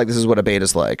alpha's like. This is what a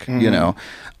beta's like. Mm-hmm. You know,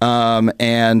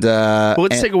 well,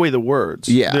 let's take away the words.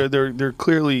 Yeah, they're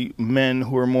clearly men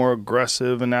who are more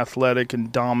aggressive and athletic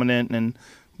and dominant and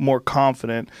more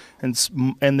confident,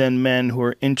 and then men who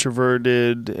are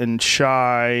introverted and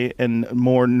shy and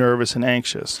more nervous and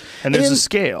anxious. And there's a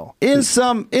scale in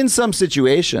some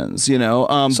situations, you know,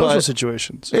 social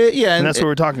situations. Yeah, and that's what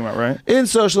we're talking about, right? In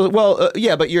social, well,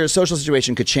 yeah, but your social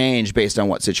situation could change based on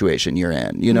what situation you're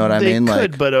in. You know what I mean? They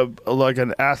could, but like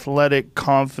an athletic,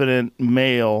 confident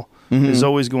male is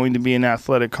always going to be an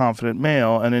athletic, confident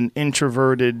male, and an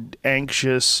introverted,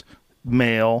 anxious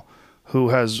male who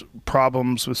has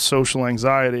problems with social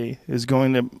anxiety is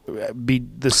going to be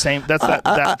the same. That's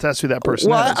who that person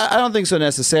is. I don't think so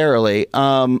necessarily.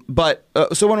 But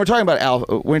so when we're talking about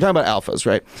alphas,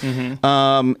 right?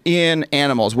 Mm-hmm. In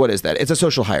animals, what is that? It's a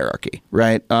social hierarchy,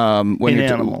 right? In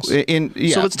animals. So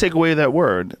let's take away that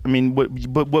word. I mean,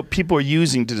 what people are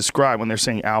using to describe when they're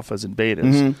saying alphas and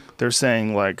betas, they're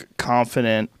saying like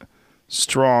confident,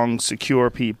 strong, secure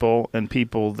people and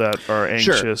people that are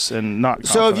anxious and not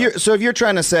confident. So if you're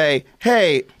trying to say,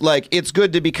 hey, like it's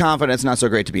good to be confident, it's not so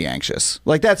great to be anxious.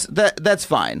 Like that's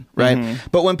fine, right?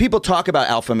 But when people talk about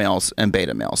alpha males and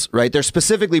beta males, right, they're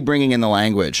specifically bringing in the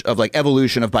language of like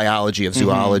evolution, of biology, of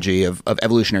zoology, of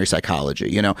evolutionary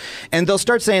psychology, you know, and they'll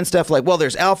start saying stuff like, well,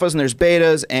 there's alphas and there's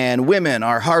betas, and women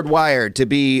are hardwired to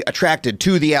be attracted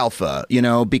to the alpha, you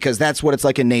know, because that's what it's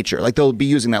like in nature. Like they'll be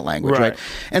using that language, right?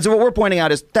 And so what we're pointing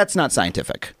out is that's not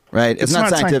scientific, right? It's not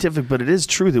scientific, but it is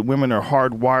true that women are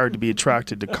hardwired to be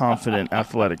attracted to confident,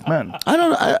 athletic men. I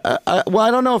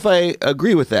don't know if I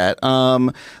agree with that.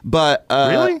 But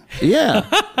really, yeah.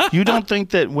 You don't think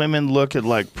that women look at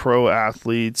like pro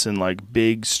athletes and like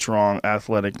big, strong,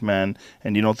 athletic men,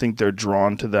 and you don't think they're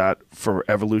drawn to that for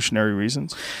evolutionary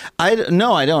reasons?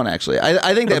 No, I don't actually.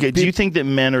 I think that. Okay, do you think that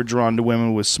men are drawn to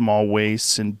women with small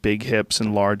waists and big hips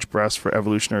and large breasts for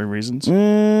evolutionary reasons?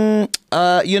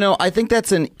 You know, I think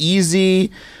that's an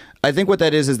easy. I think what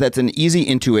that is that's an easy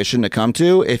intuition to come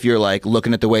to if you're like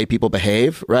looking at the way people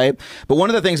behave, right? But one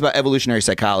of the things about evolutionary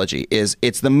psychology is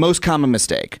it's the most common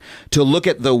mistake to look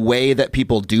at the way that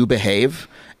people do behave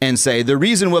and say the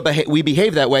reason we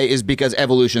behave that way is because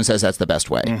evolution says that's the best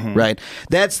way, right?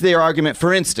 That's their argument.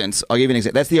 For instance, I'll give you an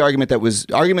example. That's the argument that was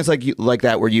arguments like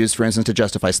that were used, for instance, to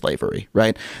justify slavery,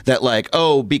 right? That like,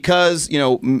 oh, because you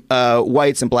know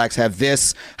whites and blacks have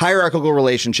this hierarchical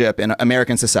relationship in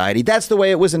American society, that's the way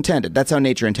it was intended. That's how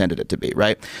nature intended it to be,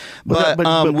 right? But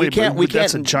we can't.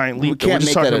 That's a giant leap. We're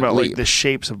just talking about like the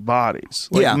shapes of bodies.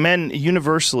 Like men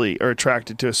universally are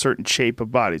attracted to a certain shape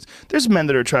of bodies. There's men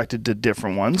that are attracted to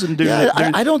different ones. And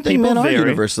I don't think men are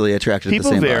universally attracted to the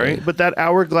same body. People vary, but that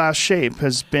hourglass shape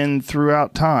has been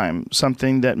throughout time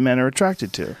something that men are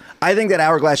attracted to. I think that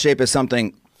hourglass shape is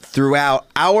something throughout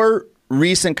our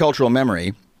recent cultural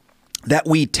memory that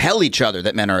we tell each other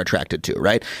that men are attracted to,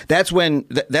 right? That's what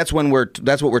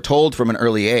we're told from an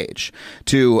early age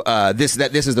to this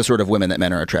is the sort of women that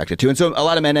men are attracted to, and so a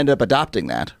lot of men end up adopting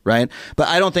that, right? But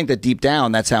I don't think that deep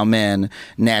down that's how men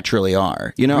naturally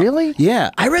are. You know? Really? Yeah,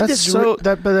 I read this.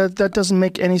 That doesn't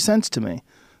make any sense to me.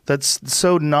 That's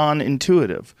so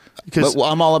non-intuitive. But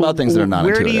I'm all about things that are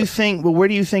non-intuitive. Where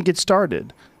do you think it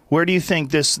started? Where do you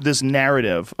think this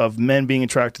narrative of men being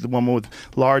attracted to the woman with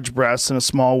large breasts and a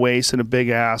small waist and a big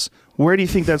ass, where do you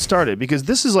think that started? Because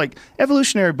this is like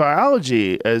evolutionary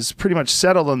biology is pretty much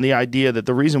settled on the idea that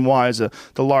the reason why is the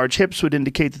large hips would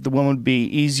indicate that the woman would be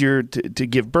easier to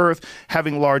give birth.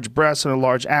 Having large breasts and a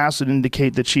large ass would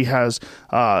indicate that she has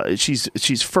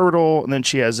she's fertile, and then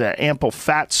she has ample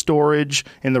fat storage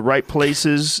in the right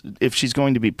places if she's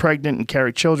going to be pregnant and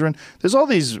carry children. There's all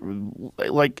these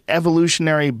like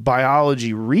evolutionary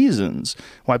biology reasons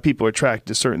why people are attracted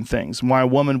to certain things, and why a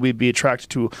woman would be attracted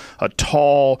to a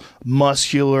tall,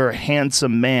 muscular,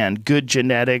 handsome man, good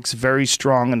genetics, very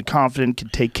strong and confident, can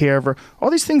take care of her. All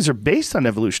these things are based on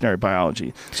evolutionary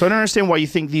biology. So I don't understand why you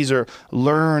think these are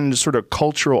learned sort of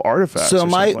cultural artifacts. So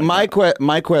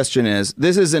my question is,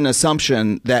 this is an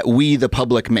assumption that we, the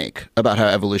public, make about how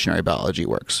evolutionary biology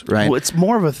works, right? Well, it's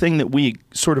more of a thing that we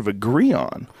sort of agree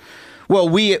on. Well,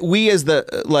 we as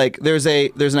the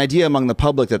there's an idea among the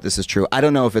public that this is true. I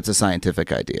don't know if it's a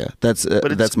scientific idea. That's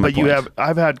my point.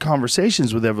 I've had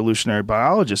conversations with evolutionary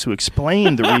biologists who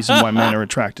explain the reason why men are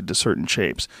attracted to certain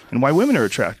shapes and why women are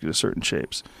attracted to certain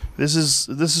shapes. This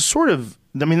is sort of,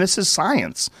 I mean, this is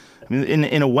science. I mean,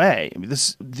 in a way,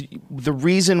 the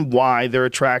reason why they're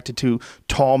attracted to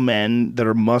tall men that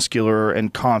are muscular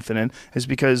and confident is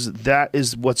because that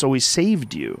is what's always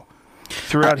saved you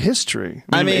throughout history.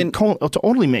 I mean, it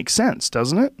totally makes sense,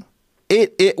 doesn't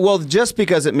it? Well, just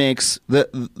because it makes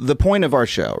the point of our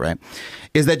show, right,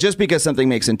 is that just because something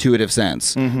makes intuitive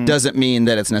sense doesn't mean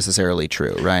that it's necessarily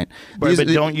true, right? But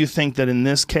don't you think that in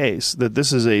this case that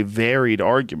this is a varied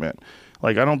argument?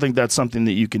 Like, I don't think that's something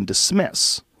that you can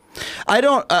dismiss. I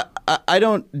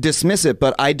don't dismiss it,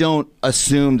 but I don't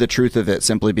assume the truth of it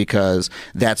simply because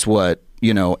that's what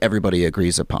everybody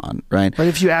agrees upon, right? But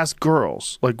if you ask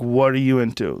girls, like, what are you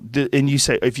into? And you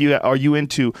say, are you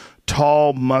into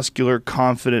tall, muscular,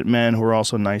 confident men who are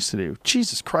also nice to you?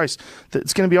 Jesus Christ,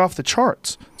 it's going to be off the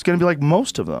charts. It's going to be like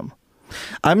most of them.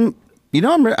 I'm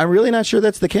really not sure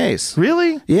that's the case.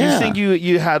 Really? Yeah. You think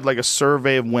you had like a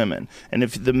survey of women, and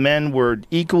if the men were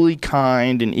equally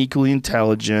kind and equally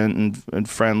intelligent and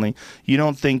friendly, you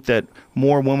don't think that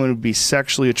more women would be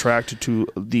sexually attracted to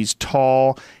these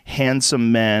tall,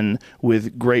 handsome men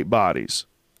with great bodies?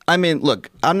 I mean, look,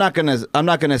 I'm not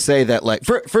gonna say that. Like,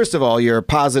 first of all, you're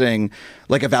positing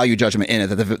like a value judgment in it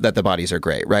that the bodies are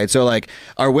great, right? So, like,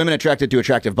 are women attracted to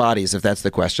attractive bodies? If that's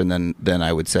the question, then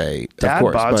I would say, dad of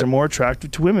course. bods are more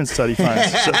attractive to women. Study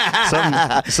finds some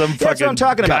That's what fucking I'm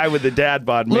talking guy about. with the dad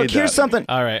bod. Look, made here's that. something.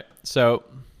 All right, so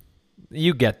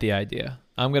you get the idea.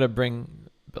 I'm gonna bring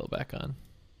Bill back on.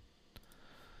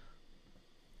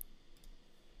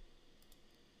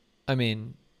 I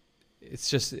mean, it's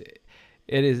just, it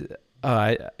is,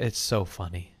 it's so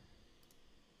funny.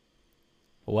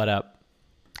 What up?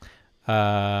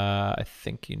 I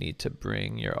think you need to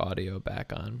bring your audio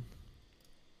back on.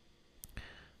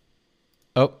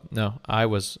 Oh, no, I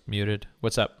was muted.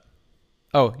 What's up?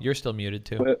 Oh, you're still muted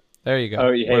too. What? There you go.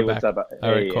 Oh, hey, We're what's back. up?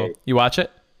 All right, Hey, cool. hey. You watch it?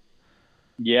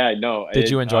 Yeah, no. Did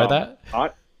you enjoy that?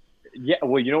 Yeah,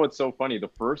 well, you know what's so funny? The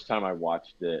first time I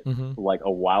watched it, Mhm. like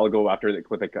a while ago, after the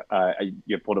clip,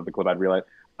 you pulled up the clip, I realized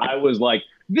I was like,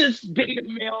 "This beta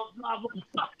male." Blah, blah,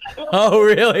 blah. Oh,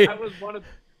 really? I was one of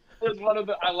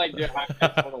the. I like. Yeah, I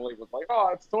totally was like, "Oh,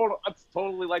 it's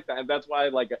totally like that," and that's why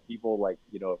like people like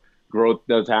growth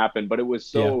does happen. But it was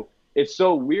so it's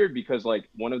so weird because like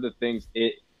one of the things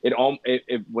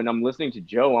when I'm listening to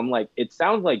Joe, I'm like, it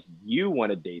sounds like you want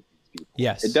to date these people.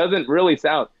 Yes. It doesn't really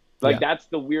sound. Like Yeah. that's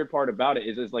the weird part about it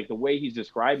is like the way he's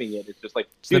describing it. It's just like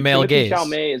It's the male Timothée gaze.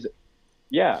 Chalamet is,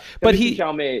 But Timothée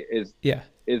Chalamet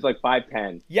is like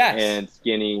 5'10", Yes. and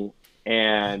skinny,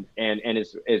 and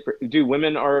is dude.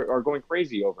 Women are going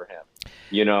crazy over him.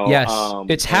 Yes,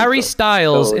 it's and Harry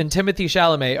Styles so and Timothy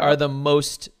Chalamet are the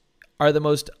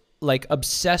most like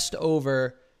obsessed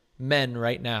over men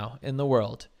right now in the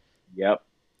world. Yep.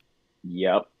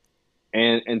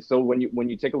 And so when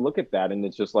you take a look at that, and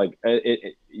it's just like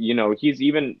he's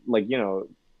even like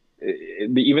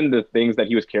even the things that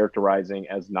he was characterizing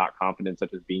as not confident,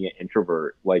 such as being an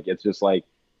introvert, like it's just like,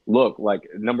 look, like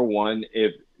number one,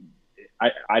 if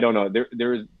I don't know,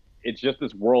 there's it's just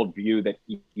this worldview that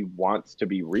he wants to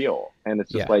be real, and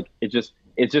it's just like it's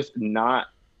just not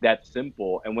that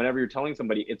simple. And whenever you're telling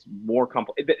somebody it's more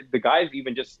complex, the guy's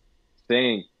even just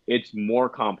saying it's more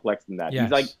complex than that. Yes.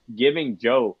 He's like giving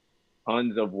Joe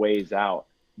tons of ways out,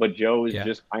 but Joe is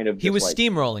just kind of he was like,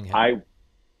 steamrolling him.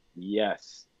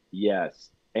 Yes,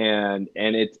 and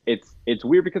it's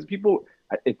weird because people,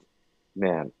 it's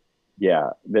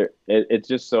it's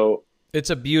just so. It's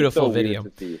a beautiful so weird video,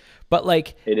 to see. but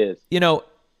like It is.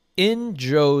 in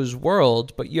Joe's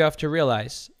world, but you have to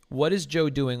realize, what is Joe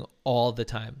doing all the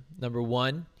time? Number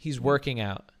one, he's working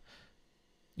out.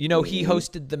 He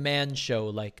hosted the Man Show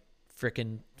like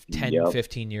freaking 10,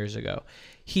 15 years ago.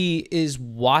 He is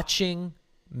watching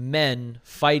men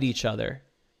fight each other.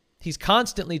 He's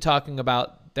constantly talking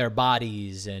about their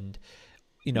bodies and,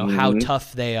 how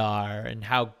tough they are and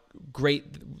how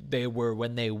great they were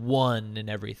when they won and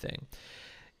everything.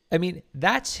 I mean,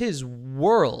 that's his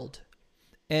world.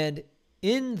 And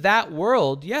in that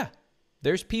world,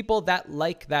 there's people that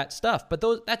like that stuff, but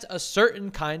that's a certain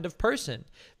kind of person.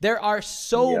 There are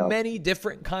so many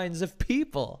different kinds of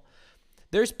people.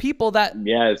 There's people that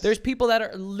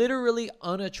are literally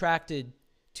unattracted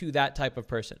to that type of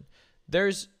person.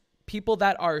 There's people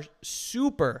that are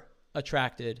super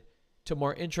attracted to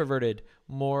more introverted,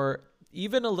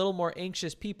 even a little more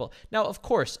anxious people. Now, of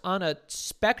course, on a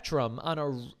spectrum,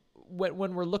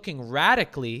 when we're looking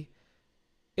radically,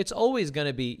 it's always going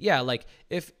to be, like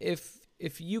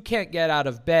if you can't get out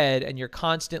of bed and you're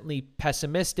constantly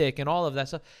pessimistic and all of that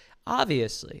stuff,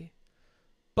 obviously.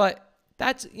 But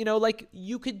that's, like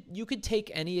you could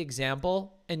take any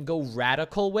example and go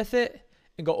radical with it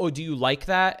and go, oh, do you like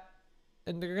that?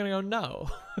 And they're going to go, no.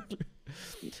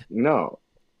 No.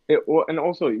 And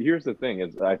also, here's the thing: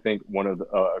 is I think one of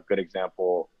a good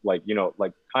example, like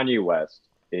like Kanye West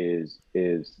is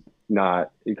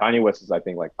not. Kanye West is, I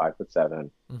think, like 5'7",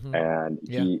 and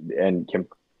and Kim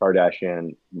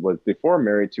Kardashian was before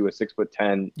married to a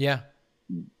 6'10",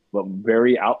 but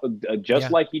very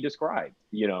like he described,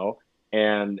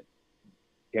 and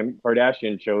Kim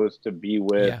Kardashian chose to be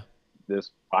with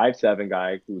this 5'7"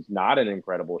 guy who's not in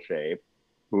incredible shape,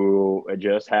 who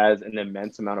just has an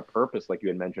immense amount of purpose, like you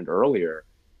had mentioned earlier,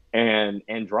 and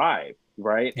drive,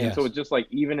 right? And so it's just like,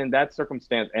 even in that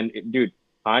circumstance, and dude,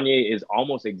 Kanye is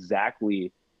almost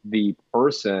exactly the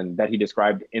person that he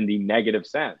described in the negative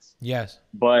sense. Yes.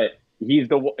 But he's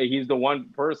the one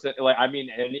person, like, I mean,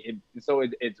 and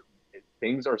it's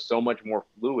things are so much more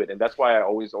fluid, and that's why I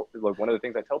always, like, one of the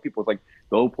things I tell people is like,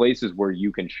 go places where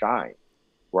you can shine,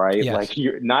 right? Yes.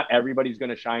 Like, not everybody's going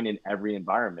to shine in every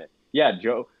environment. Yeah,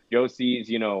 Joe sees,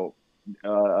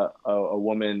 a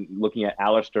woman looking at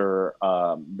Alistair,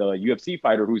 the UFC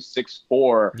fighter who's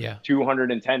 6'4",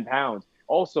 210 pounds.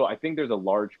 also, I think there's a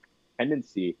large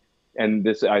tendency, and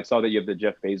this, I saw that you have the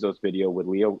Jeff Bezos video with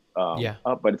Leo Yeah.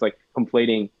 up, but it's like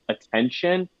conflating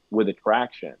attention with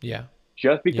attraction. Yeah.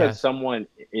 Just because Yes. someone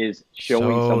is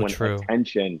showing So someone true.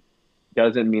 attention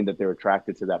doesn't mean that they're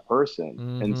attracted to that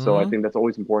person. And so I think that's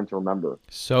always important to remember.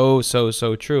 So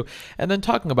true. And then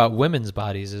talking about women's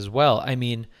bodies as well. I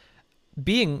mean,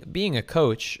 being a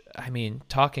coach, I mean,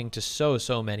 talking to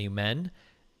so many men,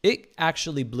 it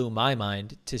actually blew my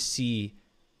mind to see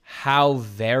how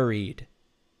varied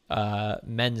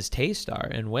men's tastes are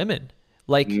in women.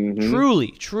 Like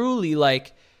truly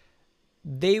like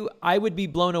I would be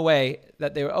blown away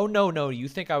that they were, oh no, you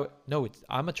think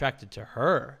I'm attracted to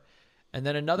her. And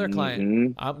then another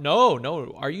client,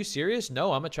 no, are you serious?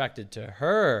 No, I'm attracted to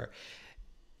her.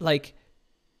 Like,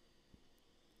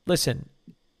 listen,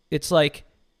 it's like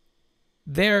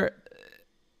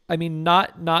I mean,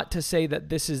 not to say that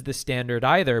this is the standard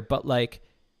either, but like,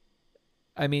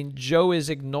 I mean, Joe is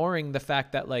ignoring the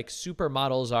fact that like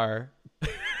supermodels are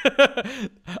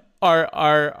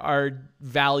are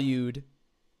valued,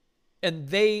 and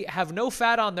they have no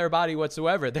fat on their body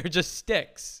whatsoever. They're just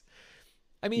sticks.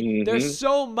 I mean, there's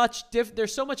so much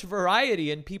variety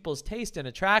in people's taste and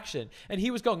attraction. And he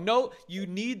was going, no, you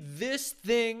need this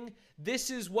thing.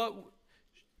 This is what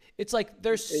it's like.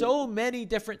 There's so many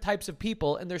different types of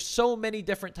people, and there's so many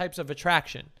different types of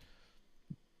attraction.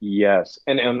 Yes.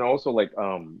 And also like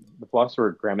the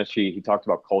philosopher Gramsci, he talked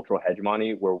about cultural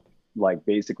hegemony, where like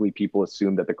basically people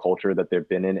assume that the culture that they've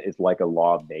been in is like a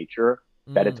law of nature,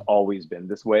 that it's always been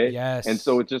this way. Yes. And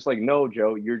so it's just like, no,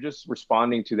 Joe, you're just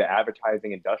responding to the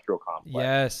advertising industrial complex.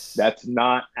 Yes. That's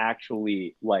not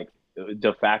actually like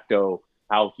de facto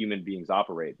how human beings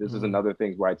operate. This is another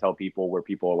thing where I tell people, where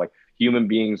people are like, human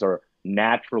beings are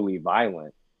naturally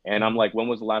violent. And I'm like, when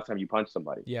was the last time you punched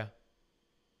somebody? Yeah.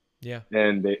 Yeah.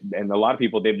 And a lot of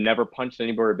people, they've never punched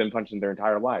anybody or been punched in their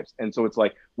entire lives. And so it's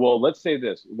like, well, let's say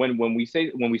this, when we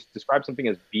describe something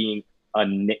as being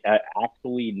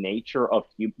actually nature of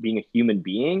being a human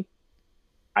being,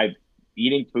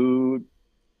 eating food,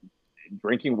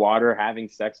 drinking water, having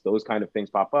sex, those kind of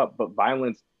things pop up. But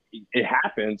violence, it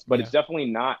happens, but it's definitely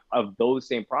not of those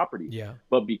same properties. Yeah.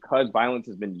 But because violence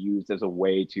has been used as a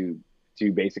way to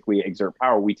basically exert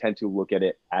power, we tend to look at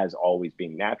it as always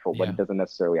being natural, but it doesn't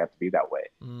necessarily have to be that way.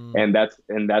 And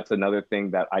that's another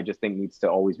thing that I just think needs to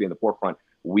always be in the forefront.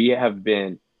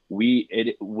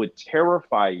 It would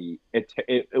terrify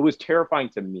it was terrifying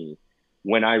to me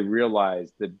when I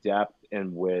realized the depth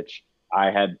in which I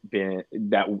had been,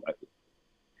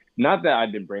 not that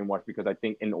I've been brainwashed, because I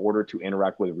think in order to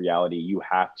interact with reality, you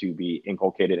have to be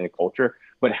inculcated in a culture,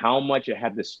 but how much it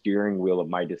had the steering wheel of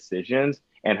my decisions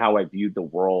and how I viewed the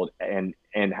world, and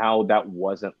how that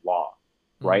wasn't law.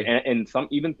 Right. And some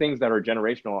even things that are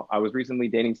generational. I was recently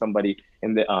dating somebody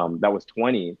that was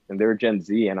 20, and they're Gen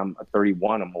Z, and I'm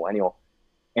 31, a millennial.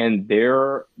 And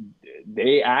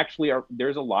they actually are,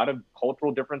 there's a lot of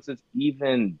cultural differences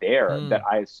even there that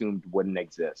I assumed wouldn't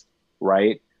exist.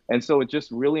 Right. And so it's just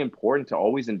really important to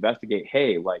always investigate,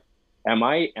 hey, like, am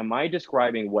I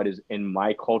describing what is in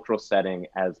my cultural setting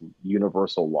as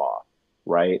universal law?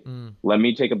 Right. Let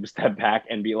me take a step back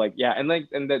and be like, yeah. And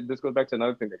this goes back to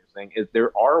another thing that you're saying, is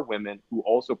there are women who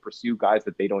also pursue guys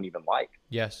that they don't even like.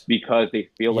 Yes. Because they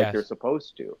feel like they're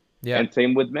supposed to. Yeah. And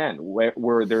same with men,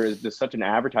 where there is just such an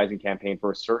advertising campaign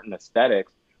for a certain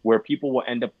aesthetics, where people will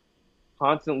end up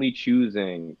constantly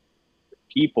choosing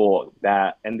people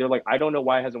and they're like, I don't know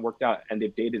why it hasn't worked out. And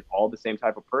they've dated all the same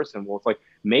type of person. Well, it's like,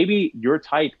 maybe your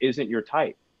type isn't your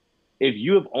type. If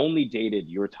you have only dated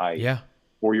your type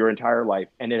for your entire life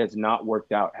and it has not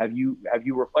worked out, have you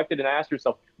reflected and asked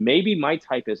yourself, maybe my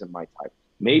type isn't my type.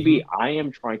 Maybe I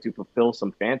am trying to fulfill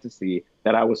some fantasy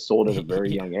that I was sold at a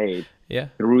very young age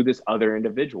through this other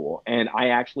individual. And I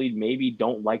actually maybe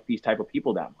don't like these type of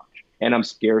people that much. And I'm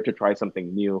scared to try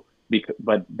something new.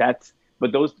 But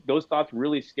those thoughts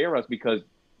really scare us, because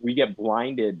we get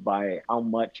blinded by how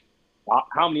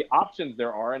many options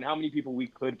there are and how many people we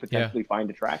could potentially find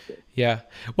attractive. Yeah.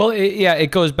 Well, it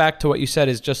goes back to what you said,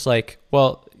 is just like,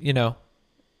 well, you know,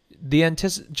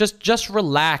 just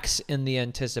relax in the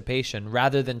anticipation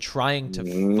rather than trying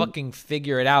to fucking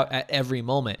figure it out at every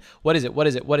moment. What is it? What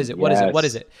is it? What is it? What is it? What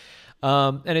is it?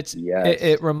 And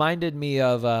it reminded me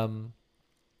of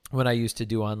when I used to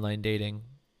do online dating.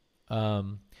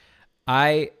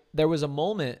 There was a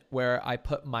moment where I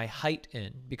put my height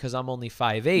in, because I'm only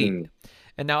 5'8",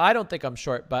 and now I don't think I'm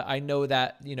short, but I know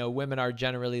that, you know, women are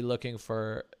generally looking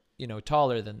for, you know,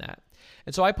 taller than that.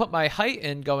 And so I put my height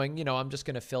in, going, you know, I'm just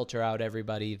going to filter out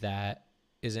everybody that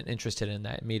isn't interested in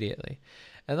that immediately.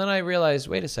 And then I realized,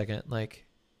 wait a second, like,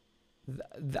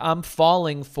 I'm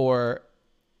falling for,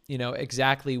 you know,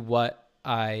 exactly what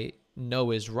I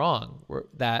know is wrong.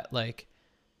 That like,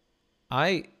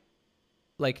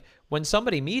 when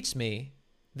somebody meets me,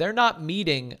 they're not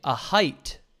meeting a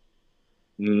height.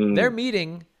 They're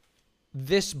meeting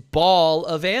this ball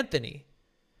of Anthony.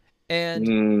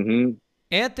 And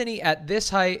Anthony at this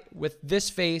height, with this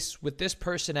face, with this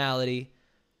personality,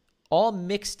 all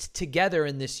mixed together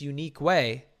in this unique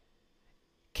way,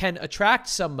 can attract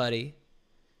somebody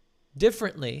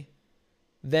differently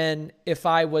than if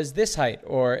I was this height,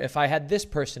 or if I had this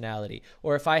personality,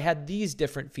 or if I had these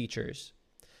different features.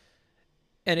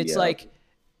 And it's like,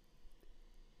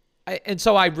 and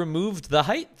so I removed the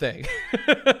height thing.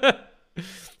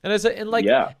 And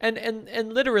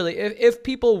and literally, if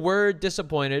people were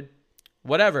disappointed,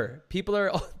 whatever, people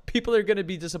are going to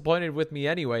be disappointed with me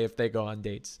anyway if they go on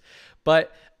dates.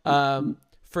 But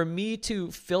for me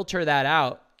to filter that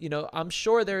out, you know, I'm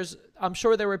sure there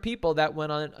were people that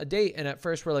went on a date and at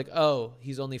first were like, oh,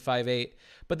 he's only 5'8",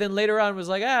 but then later on was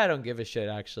like, I don't give a shit.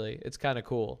 Actually, it's kind of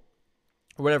cool,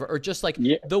 or whatever, or just like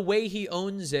the way he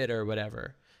owns it, or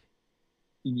whatever.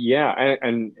 Yeah,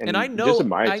 and I know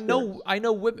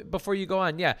women, before you go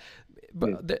on,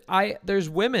 but there's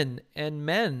women and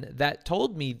men that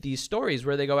told me these stories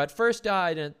where they go, at first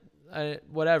I didn't,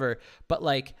 whatever, but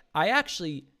like I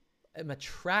actually am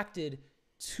attracted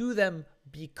to them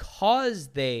because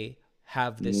they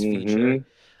have this feature,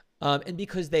 and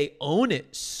because they own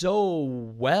it so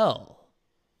well.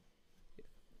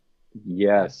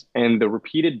 Yes, and the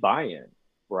repeated buy-in,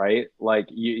 right? Like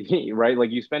right?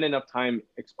 Like you spend enough time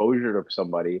exposure to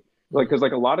somebody, like, because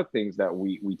like a lot of things that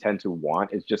we tend to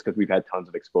want is just because we've had tons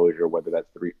of exposure, whether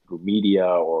that's through media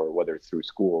or whether it's through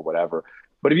school or whatever.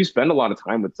 But if you spend a lot of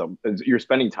time with you're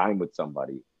spending time with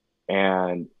somebody,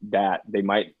 and that they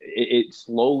might it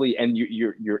slowly, and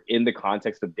you're in the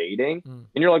context of dating, and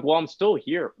you're like, well, I'm still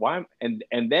here. Why? And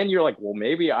then you're like, well,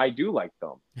 maybe I do like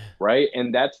them, right?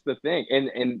 And that's the thing.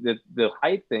 And the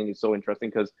height thing is so interesting,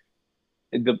 because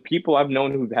the people I've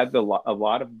known who've had a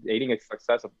lot of dating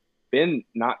success have been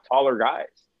not taller guys,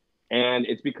 and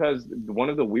it's because one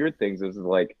of the weird things is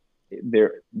like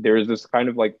there's this kind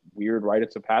of like weird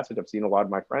rites of passage I've seen a lot of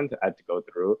my friends had to go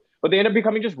through, but they end up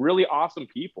becoming just really awesome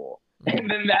people, and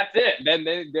then that's it.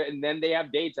 Then they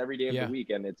have dates every day of the week,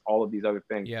 and it's all of these other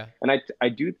things. Yeah, and I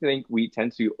do think we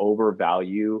tend to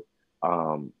overvalue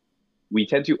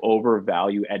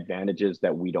advantages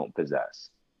that we don't possess.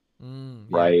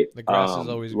 Right, the grass is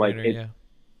always greener.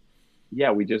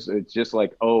 It's just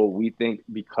like, oh, we think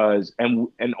because, and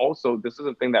also this is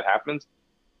a thing that happens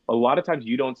a lot of times,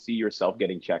 you don't see yourself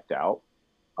getting checked out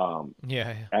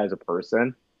as a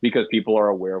person, because people are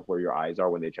aware of where your eyes are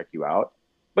when they check you out,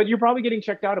 but you're probably getting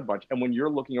checked out a bunch. And when you're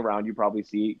looking around, you probably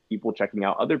see people checking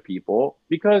out other people,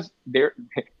 because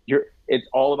it's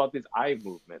all about this eye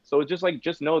movement. So it's just like,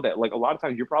 just know that like a lot of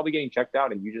times you're probably getting checked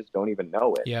out and you just don't even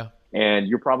know it. Yeah. And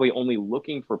you're probably only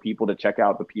looking for people to check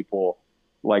out the people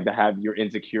like that have your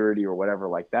insecurity or whatever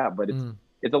like that. But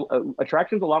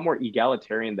attraction's a lot more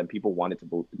egalitarian than people want it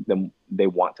to than they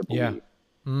want to believe.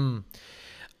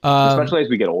 Especially as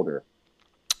we get older.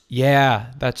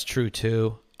 Yeah, that's true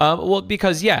too. Well,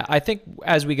 because I think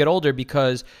as we get older,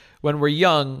 because when we're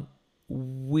young,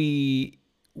 we've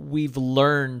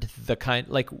learned the kind,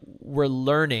 like we're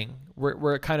learning.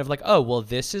 We're kind of like, oh, well,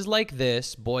 this is like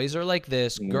this. Boys are like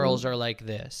this. Girls are like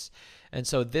this. And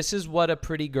so this is what a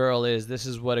pretty girl is. This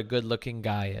is what a good-looking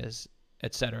guy is,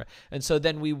 etc. And so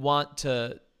then we want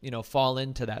to, fall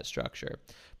into that structure.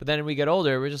 But then when we get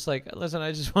older, we're just like, listen,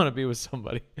 I just want to be with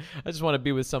somebody. I just want to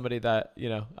be with somebody that,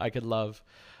 I could love.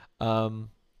 I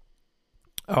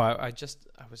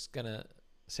was going to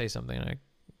say something and I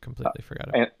completely forgot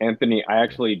it. Anthony, I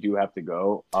actually do have to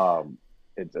go.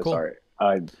 Cool. Sorry.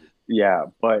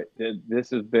 But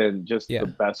this has been just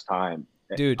the best time.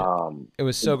 Dude, it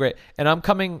was so great. And I'm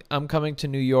coming to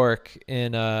New York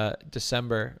in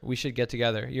December. We should get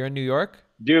together. You're in New York?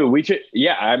 Dude, we should.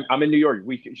 Yeah, I'm in New York.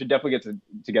 We should definitely get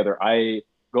together. I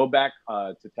go back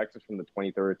to Texas from the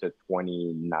 23rd to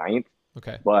 29th.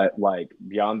 Okay. But like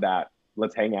beyond that,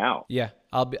 let's hang out. Yeah,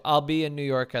 I'll be in New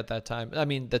York at that time. I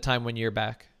mean, the time when you're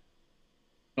back.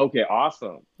 Okay,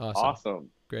 awesome.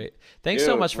 Great. Thanks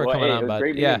so much for coming on, bud.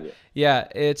 Yeah,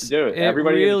 it's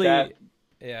everybody really in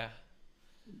the chat,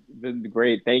 been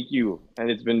great. Thank you.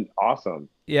 And it's been awesome.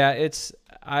 Yeah,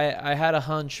 I had a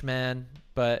hunch, man,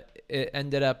 but it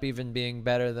ended up even being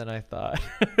better than I thought.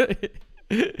 I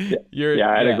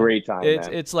had a great time.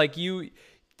 It's like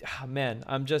man,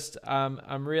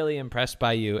 I'm really impressed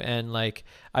by you, and like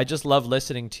I just love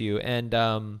listening to you,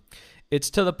 and it's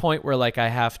to the point where like I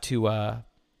have to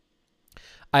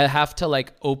I have to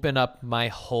like open up my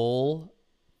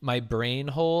brain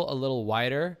hole a little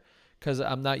wider, because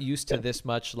I'm not used to this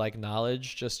much like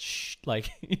knowledge, just like,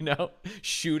 you know,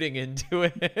 shooting into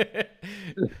it.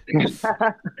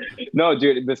 No,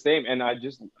 dude, the same. And I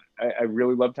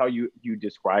really loved how you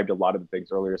described a lot of the things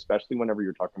earlier, especially whenever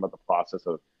you're talking about the process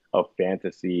of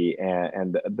fantasy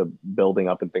and the building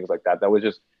up and things like that. That was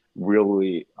just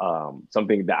really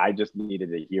something that I just needed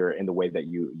to hear in the way that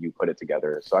you put it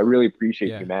together. So I really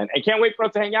appreciate you, man. I can't wait for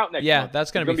us to hang out next month.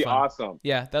 That's gonna be fun. Awesome.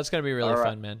 Yeah, that's gonna be really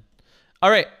fun, man. All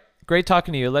right, great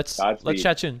talking to you. Let's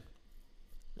chat soon.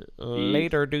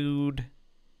 Later, dude.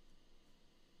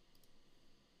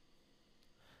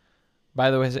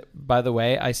 By the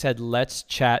way, I said let's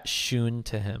chat Shun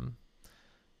to him.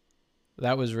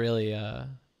 That was really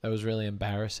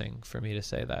embarrassing for me to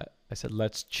say that. I said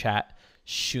let's chat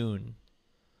Shun.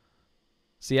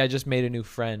 See, I just made a new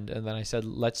friend, and then I said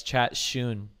let's chat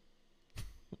Shun.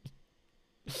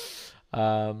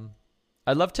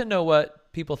 I'd love to know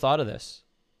what people thought of this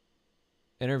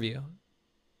interview.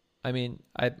 I mean,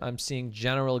 I'm seeing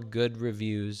general good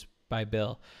reviews by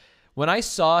Bill. When I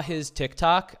saw his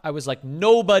TikTok, I was like,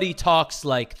 nobody talks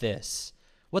like this.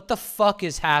 What the fuck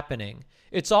is happening?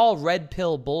 It's all red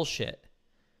pill bullshit.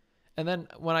 And then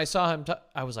when I saw him,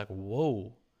 I was like,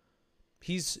 whoa.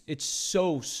 It's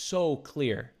so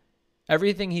clear.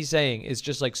 Everything he's saying is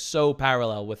just like so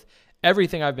parallel with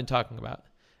everything I've been talking about.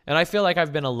 And I feel like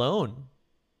I've been alone.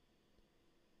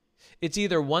 It's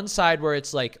either one side where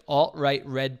it's like alt-right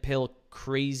red pill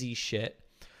crazy shit,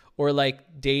 or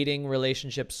like dating,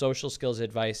 relationship, social skills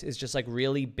advice is just like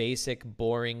really basic,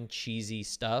 boring, cheesy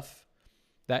stuff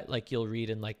that like you'll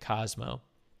read in like Cosmo.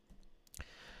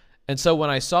 And so when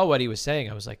I saw what he was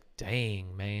saying, I was like,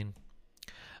 dang, man.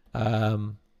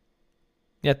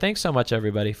 Yeah, thanks so much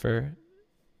everybody for,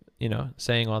 you know,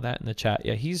 saying all that in the chat.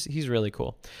 Yeah, he's really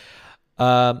cool.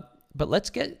 But let's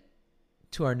get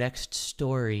to our next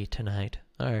story tonight.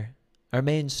 Our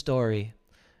main story,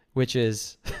 which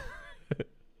is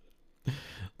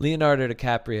Leonardo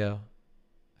DiCaprio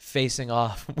facing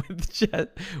off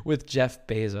with Jeff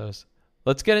Bezos.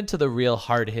 Let's get into the real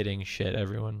hard-hitting shit,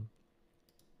 everyone.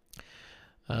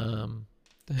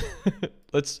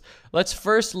 Let's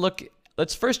first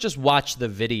just watch the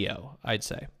video, I'd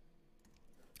say.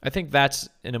 I think that's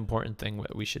an important thing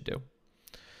that we should do.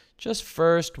 Just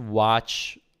first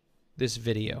watch this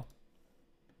video.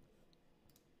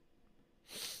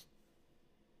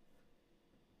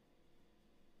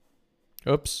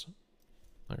 Oops.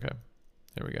 Okay.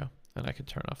 There we go. And I can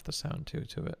turn off the sound too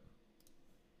to it.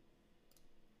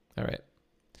 All right.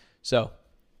 So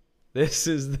this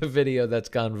is the video that's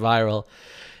gone viral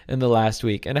in the last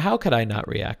week. And how could I not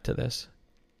react to this?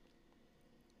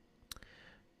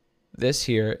 This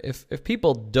here, if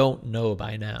people don't know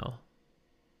by now,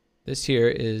 this here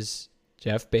is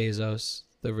Jeff Bezos,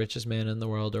 the richest man in the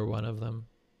world, or one of them,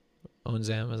 owns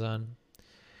Amazon.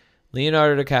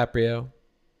 Leonardo DiCaprio,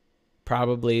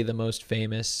 probably the most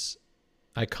famous,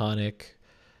 iconic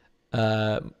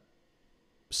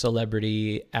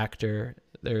celebrity actor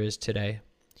there is today.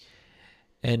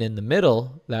 And in the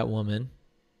middle, that woman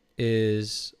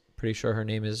is, pretty sure her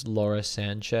name is Laura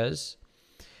Sanchez.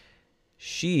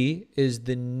 She is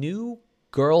the new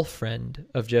girlfriend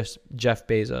of Jeff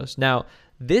Bezos. Now,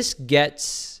 this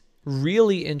gets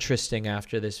really interesting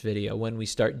after this video when we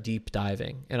start deep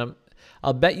diving. And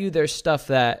I'll bet you there's stuff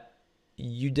that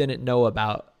you didn't know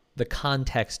about the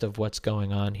context of what's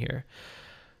going on here.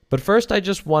 But first, I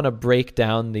just want to break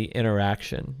down the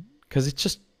interaction because it's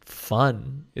just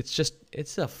fun.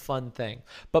 It's a fun thing.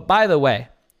 But by the way,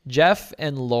 Jeff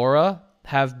and Laura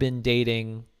have been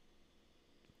dating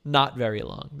not very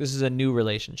long. This is a new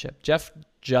relationship. Jeff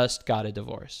just got a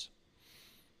divorce.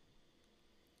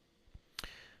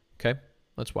 Okay,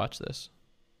 let's watch this.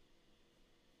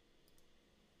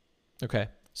 Okay,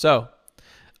 so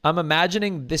I'm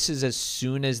imagining this is as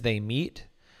soon as they meet.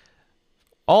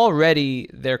 Already,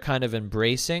 they're kind of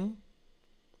embracing.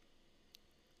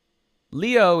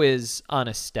 Leo is on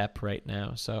a step right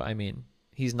now. So, I mean,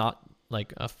 he's not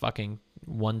like a fucking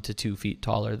 1 to 2 feet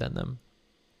taller than them.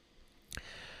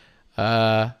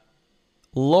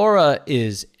 Laura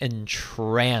is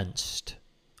entranced,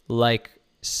 like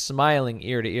smiling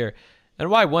ear to ear. And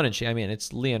why wouldn't she? I mean,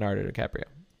 it's Leonardo DiCaprio.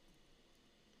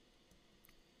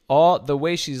 All the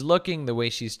way she's looking, the way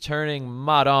she's turning,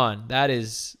 mod on. That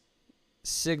is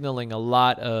signaling a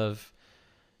lot of,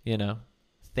 you know,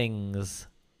 things.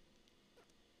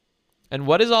 And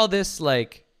what is all this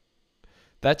like?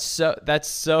 That's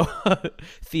so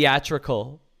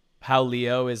theatrical. How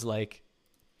Leo is like,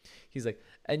 he's like,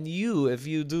 and you, if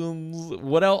you do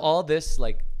what all this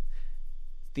like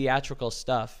theatrical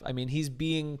stuff. I mean, he's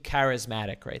being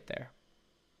charismatic right there.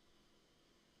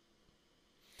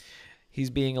 He's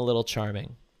being a little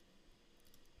charming.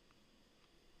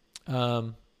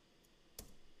 And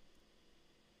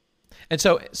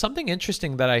so something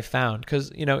interesting that I found,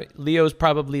 because, you know, Leo's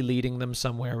probably leading them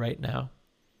somewhere right now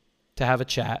to have a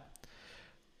chat.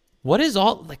 What is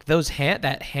all, like, those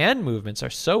that hand movements are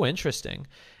so interesting.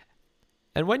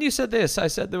 And when you said this, I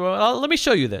said, well, let me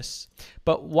show you this.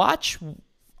 But watch,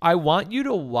 I want you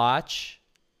to watch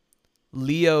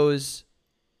Leo's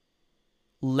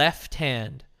left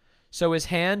hand. So his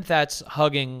hand that's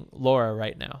hugging Laura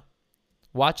right now.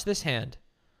 Watch this hand.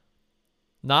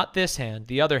 Not this hand,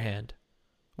 the other hand.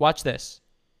 Watch this.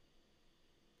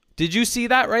 Did you see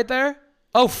that right there?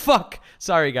 Oh, fuck.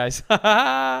 Sorry, guys.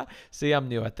 See, I'm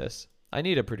new at this. I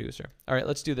need a producer. All right,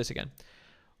 let's do this again.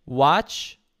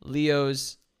 Watch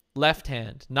Leo's left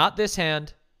hand. Not this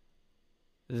hand.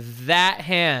 That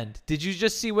hand. Did you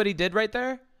just see what he did right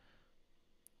there?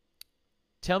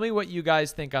 Tell me what you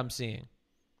guys think I'm seeing.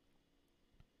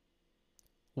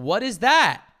 What is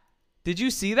that? Did you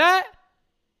see that?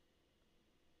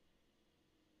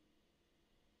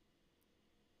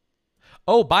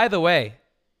 Oh, by the way,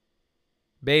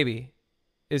 baby,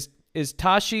 is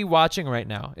Tashi watching right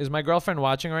now? Is my girlfriend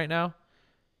watching right now?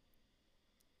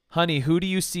 Honey, who do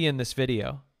you see in this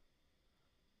video?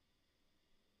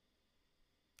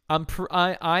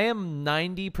 I am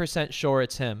 90% sure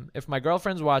it's him. If my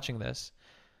girlfriend's watching this,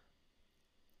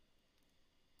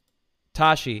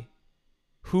 Tashi,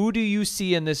 who do you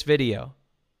see in this video?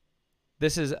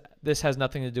 This has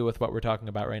nothing to do with what we're talking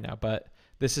about right now, but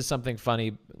this is something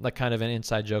funny, like kind of an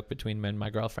inside joke between me and my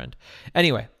girlfriend.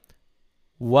 Anyway,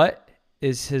 what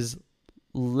is his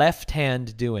left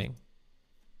hand doing?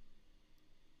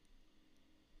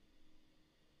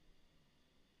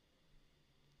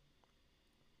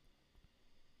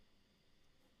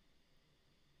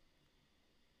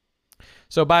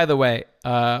 So by the way,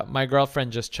 my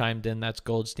girlfriend just chimed in. That's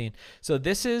Goldstein. So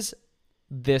this is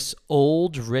this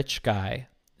old rich guy,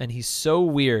 and he's so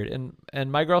weird.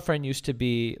 And my girlfriend used to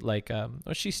be like,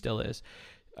 well, she still is,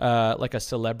 like a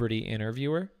celebrity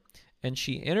interviewer. And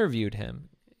she interviewed him.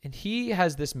 And he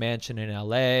has this mansion in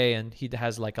LA, and he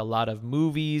has like a lot of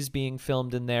movies being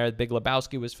filmed in there. Big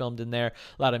Lebowski was filmed in there.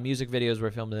 A lot of music videos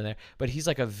were filmed in there. But he's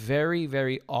like a very,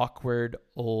 very awkward,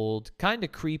 old, kind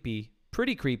of creepy,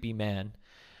 pretty creepy man.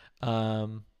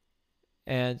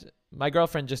 And my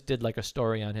girlfriend just did like a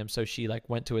story on him. So she like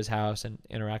went to his house and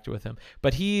interacted with him.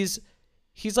 But he's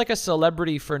like a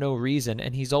celebrity for no reason.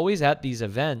 And he's always at these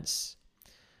events.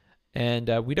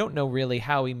 And we don't know really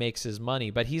how he makes his money.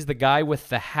 But he's the guy with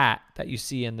the hat that you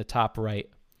see in the top right.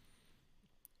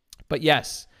 But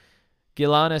yes,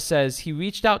 Gilana says he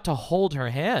reached out to hold her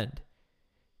hand.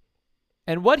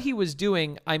 And what he was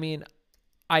doing, I mean,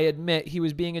 I admit he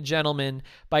was being a gentleman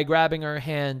by grabbing her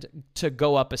hand to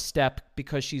go up a step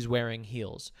because she's wearing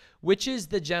heels, which is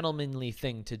the gentlemanly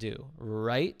thing to do,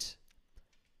 right?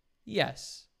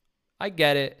 Yes, I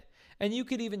get it. And you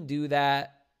could even do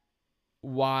that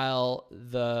while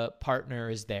the partner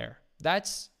is there.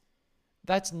 That's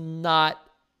not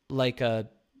like a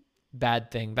bad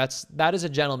thing. That is a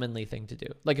gentlemanly thing to do.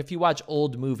 Like if you watch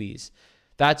old movies,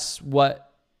 that's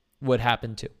what would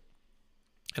happen too.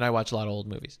 And I watch a lot of old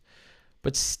movies.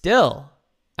 But still,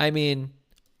 I mean,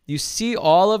 you see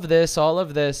all of this.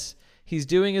 He's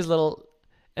doing his little,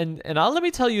 and let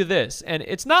me tell you this, and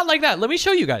it's not like that. Let me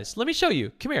show you guys. Let me show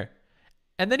you. Come here.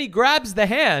 And then he grabs the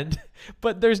hand,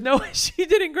 but there's no, she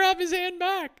didn't grab his hand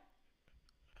back.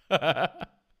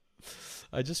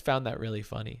 I just found that really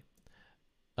funny.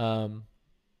 I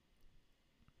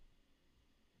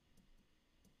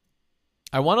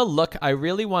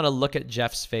really want to look at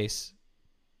Jeff's face.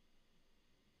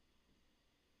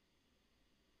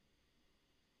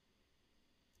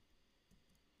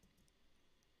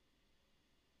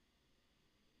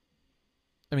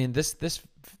 I mean, this.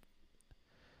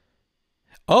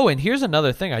 Oh, and here's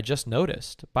another thing I just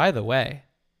noticed. By the way,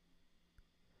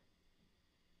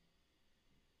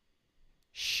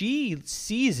 she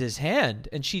sees his hand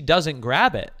and she doesn't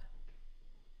grab it.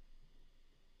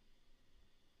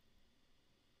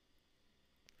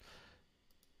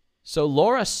 So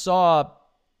Laura saw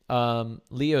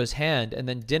Leo's hand and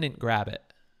then didn't grab it.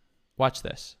 Watch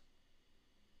this.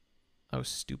 Oh,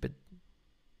 stupid.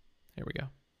 Here we go.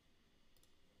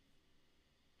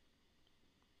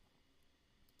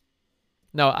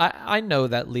 No, I know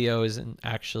that Leo isn't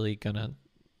actually going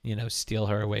to, steal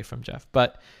her away from Jeff.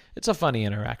 But it's a funny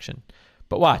interaction.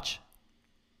 But watch.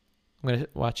 I'm going to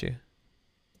watch you.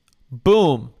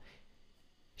 Boom.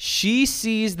 She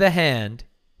sees the hand.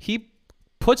 He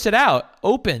puts it out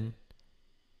open.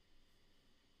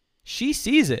 She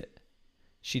sees it.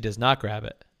 She does not grab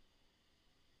it.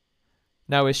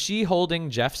 Now, is she holding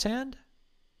Jeff's hand?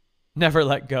 Never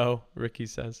let go, Ricky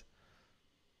says.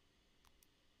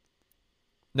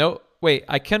 No, wait,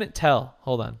 I couldn't tell.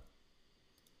 Hold on.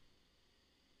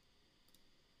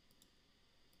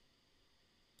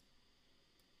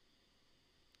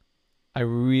 I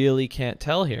really can't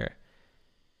tell here.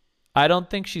 I don't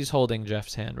think she's holding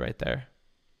Jeff's hand right there.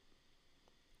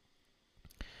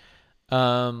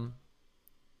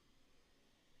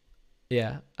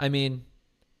 Yeah, I mean,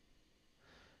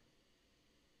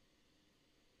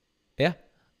 yeah.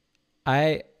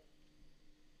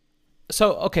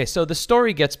 Okay, so the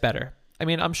story gets better. I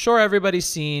mean, I'm sure everybody's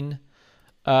seen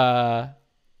Jeff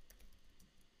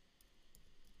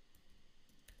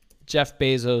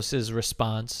Bezos's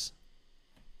response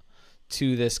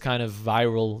to this kind of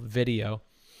viral video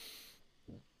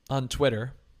on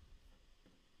Twitter.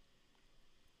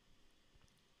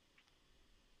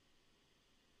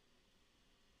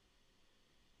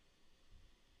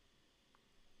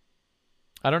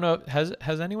 I don't know.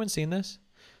 Has anyone seen this?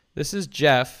 This is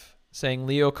Jeff saying,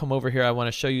 Leo, come over here. I want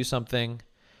to show you something.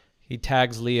 He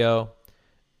tags Leo,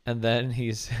 and then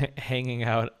he's hanging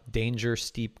out danger,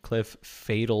 steep cliff,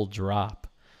 fatal drop,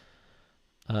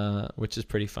 which is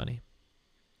pretty funny.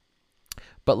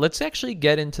 But let's actually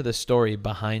get into the story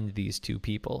behind these two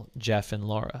people, Jeff and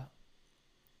Laura.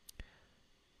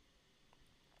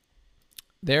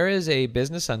 There is a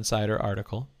Business Insider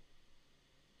article.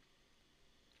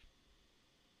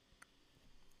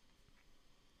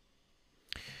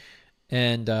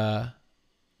 And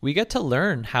we get to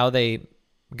learn how they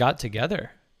got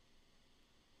together.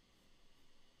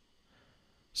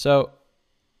 So,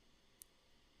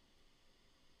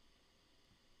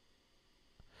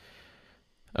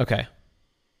 okay.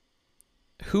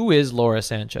 Who is Laura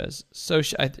Sanchez? So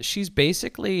she's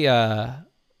basically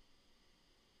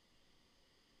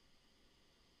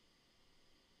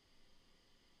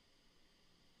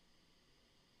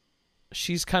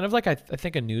she's kind of like I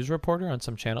think a news reporter on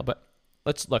some channel, but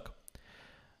let's look.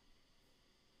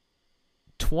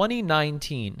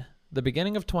 2019, the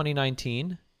beginning of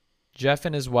 2019, Jeff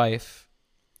and his wife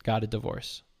got a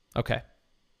divorce. Okay.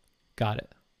 Got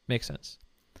it. Makes sense.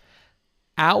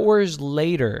 Hours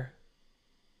later,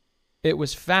 it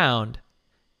was found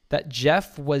that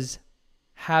Jeff was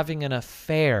having an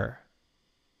affair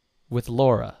with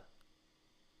Laura.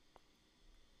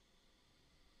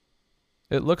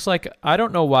 It looks like, I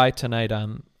don't know why tonight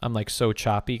I'm like so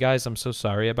choppy, guys. I'm so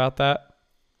sorry about that.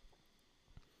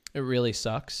 It really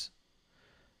sucks.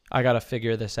 I got to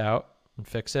figure this out and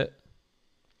fix it.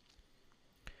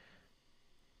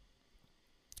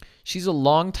 She's a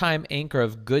longtime anchor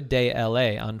of Good Day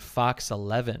LA on Fox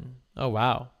 11. Oh,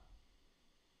 wow.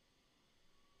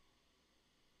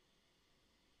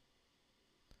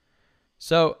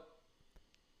 So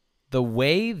the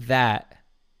way that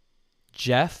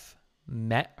Jeff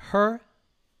met her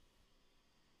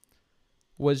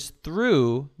was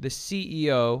through the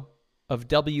CEO of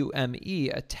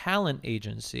WME, a talent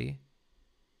agency.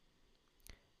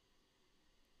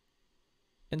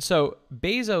 And so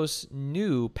Bezos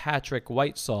knew Patrick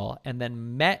Whitesall and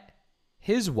then met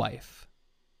his wife.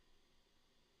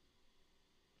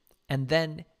 And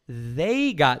then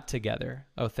they got together.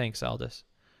 Oh, thanks, Aldous.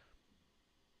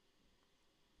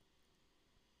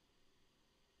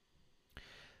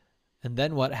 And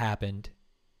then what happened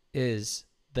is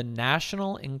the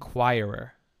National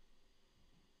Enquirer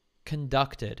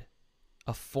conducted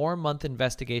a 4-month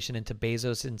investigation into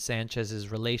Bezos and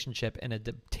Sanchez's relationship and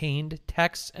obtained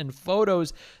texts and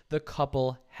photos the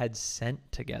couple had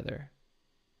sent together.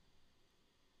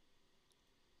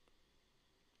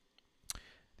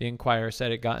 The Enquirer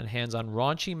said it gotten hands on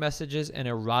raunchy messages and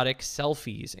erotic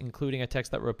selfies, including a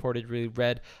text that reportedly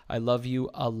read, "I love you,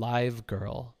 alive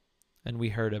girl." And we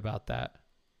heard about that.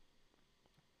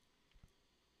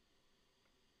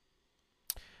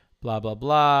 Blah, blah,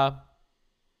 blah.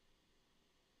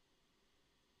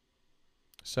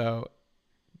 So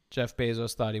Jeff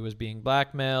Bezos thought he was being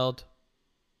blackmailed.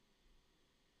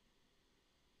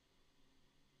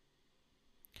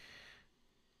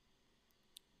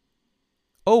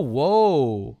 Oh,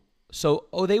 whoa. So,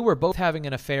 they were both having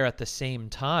an affair at the same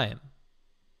time.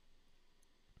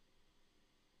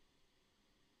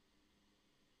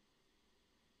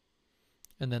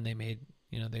 And then they made,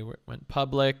 they went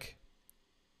public.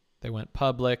 They went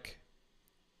public.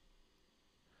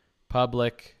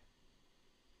 Public.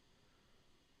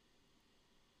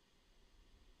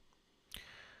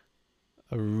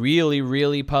 A really,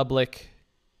 really public.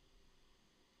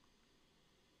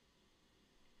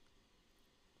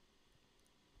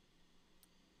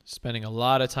 Spending a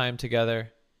lot of time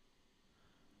together.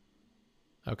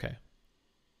 Okay.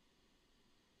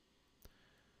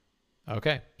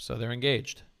 Okay, so they're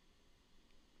engaged.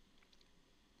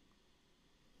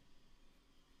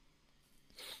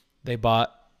 They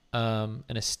bought an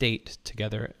estate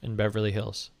together in Beverly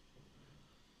Hills.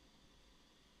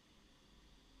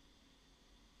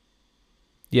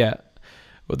 Yeah.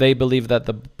 Well, they believe that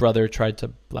the brother tried to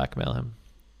blackmail him.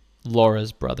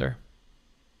 Laura's brother.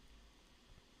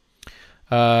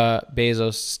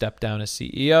 Bezos stepped down as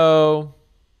CEO.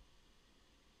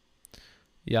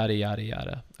 Yada, yada,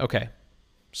 yada. Okay.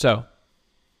 So,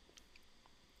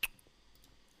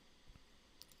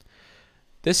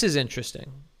 this is interesting.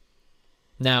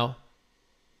 Now,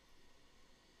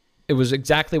 it was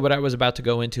exactly what I was about to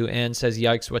go into. Anne says,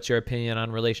 yikes, what's your opinion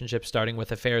on relationships starting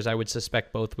with affairs? I would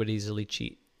suspect both would easily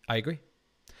cheat. I agree.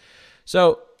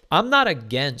 So, I'm not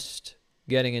against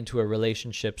getting into a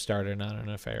relationship started on an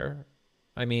affair.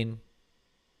 I mean,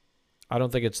 I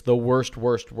don't think it's the worst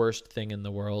thing in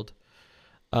the world.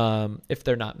 If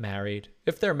they're not married.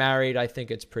 If they're married, I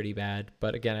think it's pretty bad.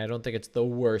 But again, I don't think it's the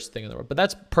worst thing in the world. But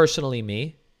that's personally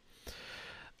me.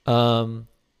 But,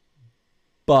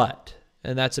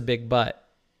 and that's a big but,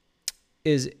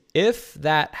 is if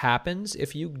that happens,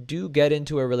 if you do get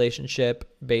into a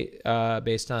relationship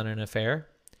based on an affair,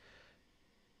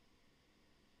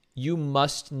 you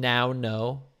must now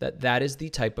know that that is the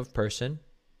type of person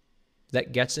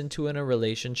that gets into in a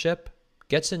relationship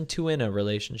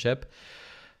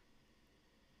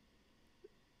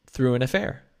through an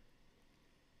affair.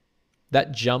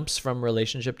 That jumps from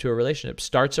relationship to a relationship,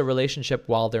 starts a relationship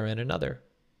while they're in another.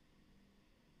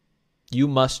 You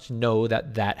must know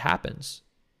that that happens.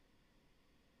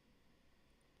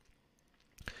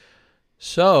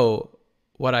 So,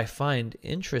 what I find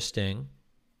interesting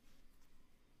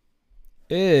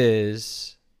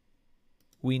is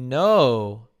we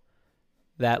know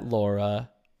that Laura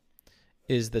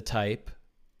is the type.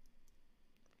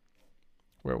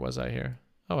 Where was I here?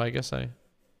 Oh, I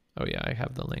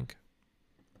have the link.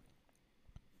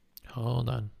 Hold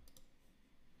on.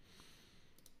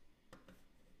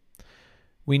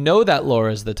 We know that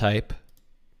Laura's the type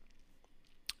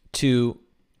to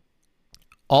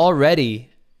already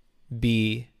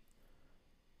be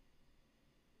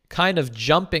kind of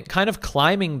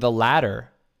climbing the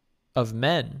ladder of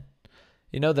men.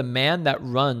 You know, the man that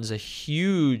runs a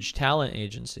huge talent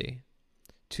agency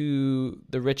to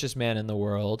the richest man in the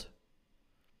world.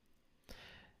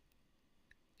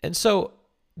 And so,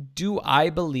 do I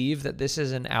believe that this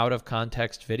is an out of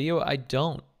context video? I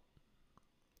don't.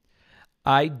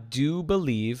 I do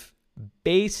believe,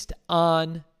 based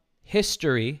on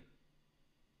history,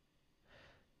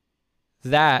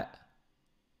 that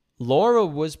Laura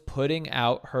was putting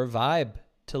out her vibe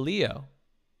to Leo.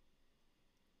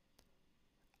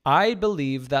 I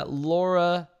believe that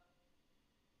Laura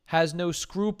has no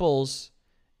scruples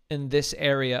in this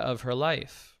area of her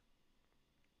life.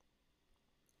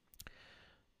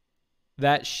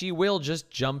 That she will just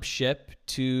jump ship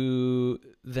to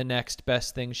the next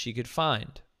best thing she could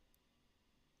find.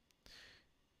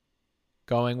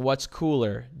 Going, what's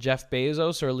cooler, Jeff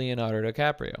Bezos or Leonardo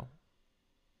DiCaprio?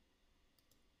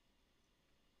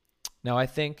 Now, I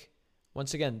think,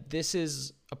 once again, this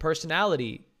is a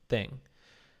personality thing.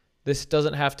 This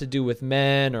doesn't have to do with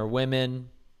men or women.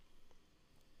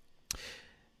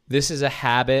 This is a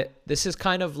habit. This is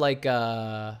kind of like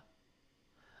a...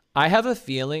 I have a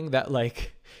feeling that,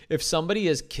 like, if somebody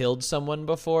has killed someone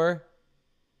before,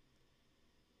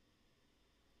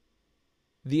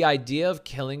 the idea of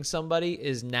killing somebody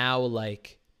is now,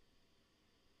 like,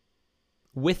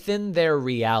 within their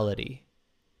reality.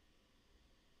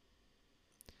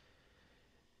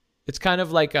 It's kind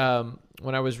of like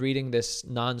when I was reading this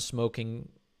non-smoking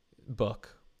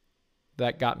book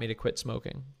that got me to quit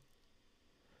smoking.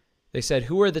 They said,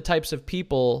 who are the types of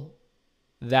people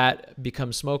that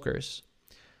become smokers?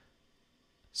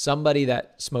 Somebody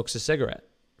that smokes a cigarette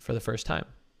for the first time.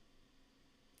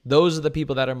 Those are the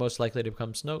people that are most likely to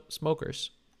become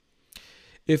smokers.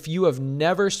 If you have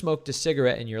never smoked a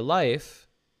cigarette in your life,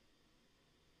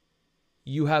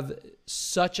 you have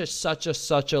such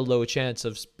a low chance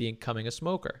of becoming a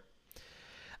smoker.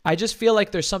 I just feel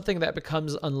like there's something that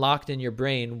becomes unlocked in your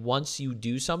brain once you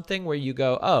do something where you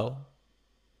go, oh,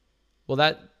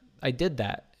 well, I did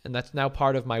that. And that's now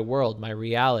part of my world, my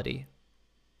reality,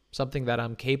 something that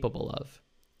I'm capable of.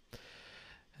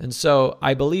 And so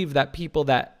I believe that people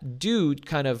that do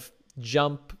kind of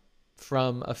jump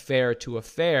from affair to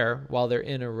affair while they're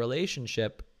in a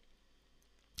relationship,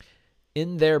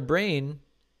 in their brain,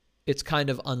 it's kind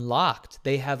of unlocked.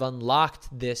 They have unlocked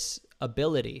this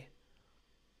ability.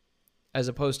 as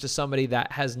opposed to somebody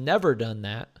that has never done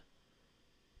that.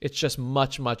 It's just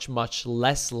much, much, much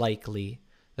less likely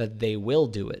that they will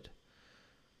do it.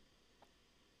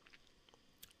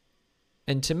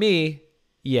 And to me,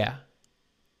 yeah,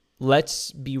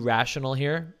 let's be rational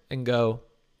here and go,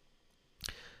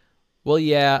 well,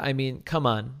 yeah, I mean, come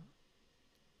on.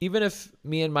 Even if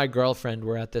me and my girlfriend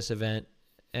were at this event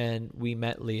and we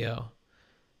met Leo,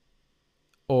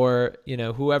 or, you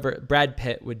know, whoever, Brad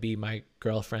Pitt would be my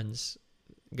girlfriend's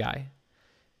guy.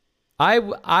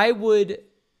 I would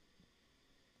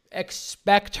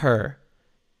expect her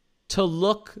to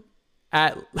look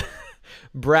at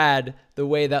Brad the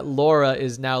way that Laura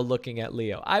is now looking at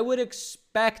Leo. I would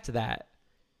expect that.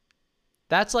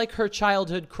 That's like her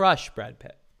childhood crush, Brad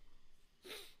Pitt.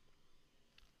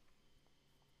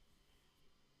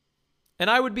 And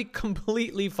I would be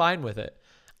completely fine with it.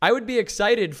 I would be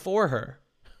excited for her.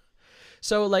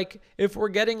 So, like, if we're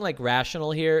getting, like,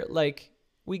 rational here, like,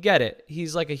 we get it.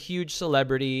 He's, like, a huge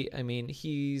celebrity. I mean,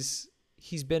 he's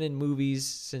been in movies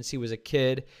since he was a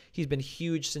kid. He's been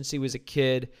huge since he was a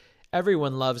kid.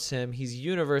 Everyone loves him. He's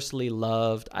universally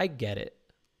loved. I get it.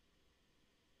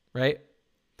 Right?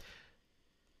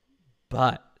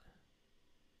 But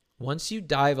once you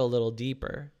dive a little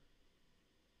deeper,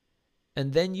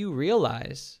 and then you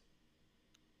realize,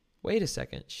 wait a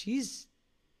second, she's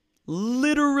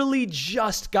literally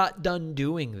just got done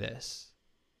doing this.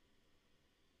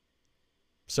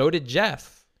 So did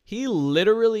Jeff. He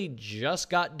literally just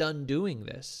got done doing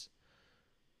this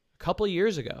a couple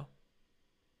years ago.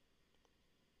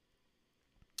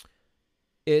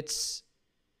 It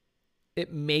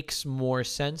makes more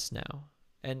sense now.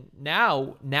 And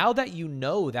now that you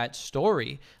know that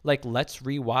story, like, let's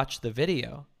rewatch the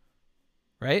video,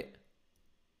 right?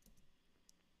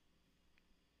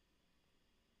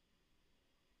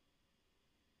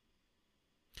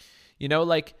 You know,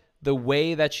 like the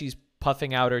way that she's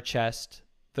puffing out her chest,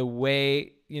 the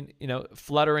way, you know,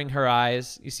 fluttering her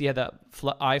eyes. You see how that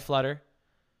eye flutter?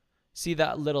 See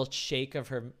that little shake of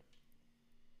her.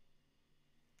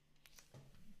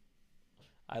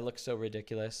 I look so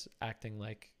ridiculous acting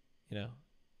like, you know,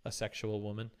 a sexual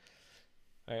woman.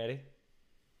 All right, ready?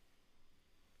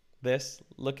 This,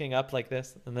 looking up like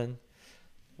this, and then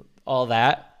all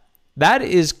that. That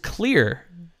is clear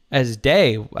as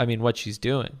day, I mean, what she's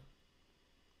doing.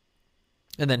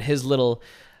 And then his little,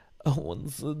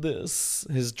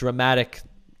 his dramatic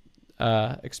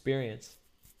experience.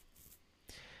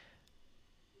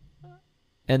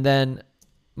 And then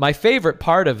my favorite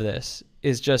part of this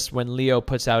is just when Leo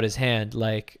puts out his hand,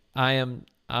 like,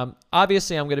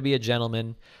 obviously I'm going to be a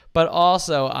gentleman, but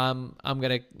also I'm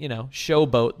going to, you know,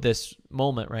 showboat this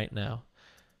moment right now.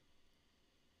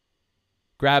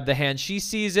 Grab the hand. She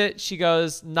sees it. She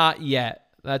goes, not yet.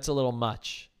 That's a little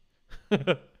much.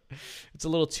 It's a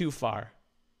little too far.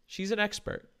 She's an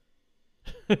expert.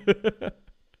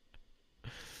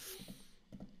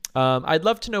 I'd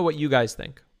love to know what you guys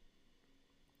think.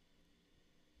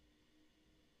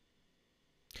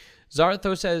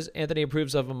 Zartho says Anthony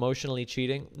approves of emotionally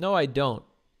cheating. No, I don't.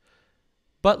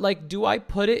 But, like, do I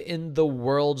put it in the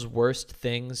world's worst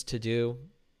things to do?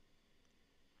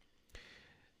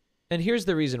 And here's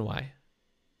the reason why.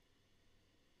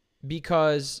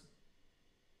 Because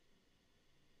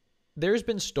there's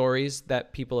been stories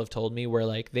that people have told me where,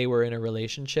 like, they were in a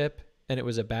relationship and it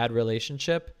was a bad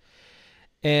relationship,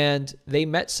 and they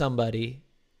met somebody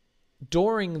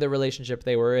during the relationship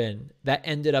they were in that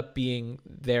ended up being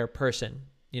their person,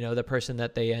 you know, the person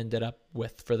that they ended up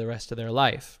with for the rest of their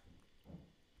life.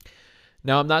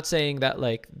 Now, I'm not saying that,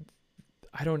 like,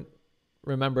 I don't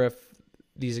remember if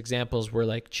these examples were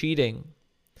like cheating,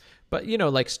 but, you know,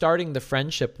 like starting the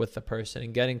friendship with the person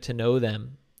and getting to know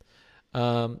them,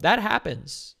 that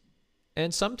happens.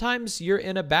 And sometimes you're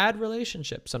in a bad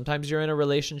relationship. Sometimes you're in a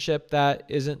relationship that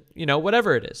isn't, you know,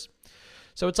 whatever it is.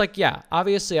 So it's like, yeah,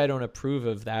 obviously I don't approve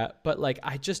of that, but, like,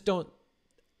 I just don't,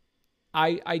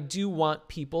 I do want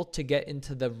people to get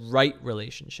into the right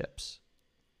relationships.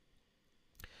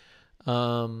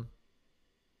 That's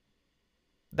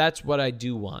what I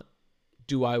do want.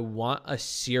 Do I want a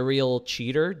serial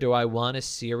cheater? Do I want a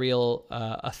serial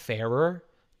affairer?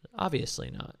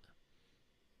 Obviously not.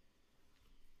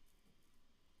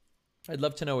 I'd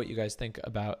love to know what you guys think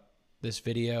about this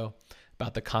video,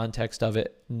 about the context of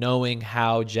it, knowing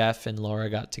how Jeff and Laura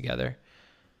got together.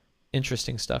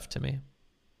 Interesting stuff to me.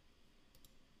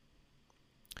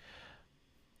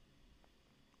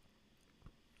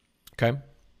 Okay.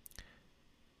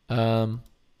 And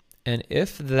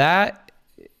if that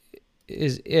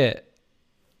is it,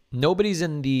 nobody's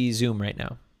in the Zoom right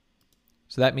now.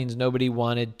 So that means nobody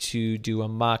wanted to do a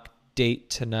mock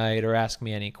date tonight or ask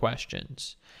me any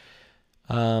questions.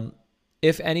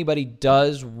 If anybody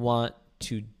does want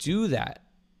to do that,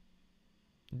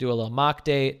 do a little mock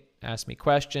date, ask me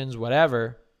questions,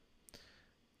 whatever,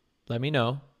 let me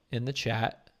know in the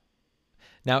chat.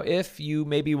 Now, if you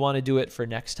maybe want to do it for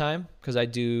next time, because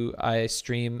I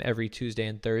stream every Tuesday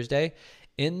and Thursday,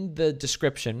 in the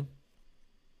description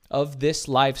of this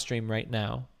live stream right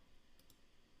now,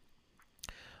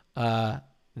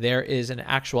 there is an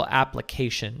actual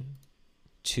application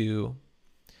to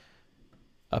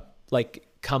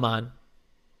come on,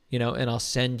 and I'll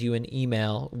send you an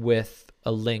email with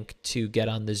a link to get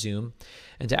on the Zoom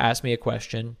and to ask me a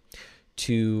question,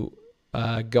 to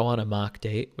go on a mock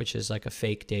date, which is like a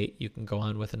fake date you can go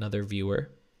on with another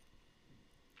viewer.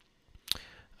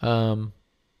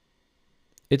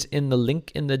 It's in the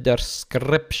link in the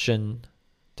description,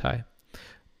 Ty.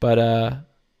 But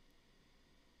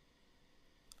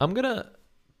I'm going to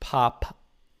pop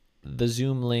the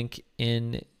Zoom link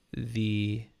in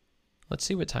the... Let's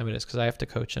see what time it is, because I have to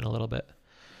coach in a little bit.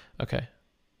 Okay.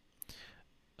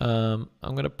 I'm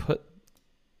going to put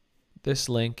this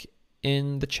link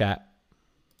in the chat.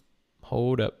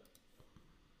 Hold up.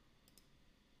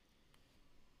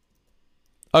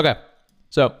 Okay.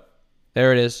 So,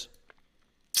 there it is.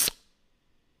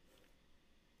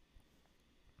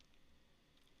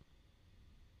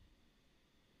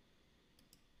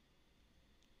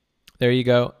 There you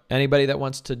go. Anybody that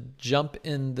wants to jump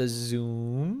in the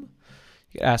Zoom,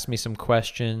 you can ask me some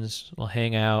questions. We'll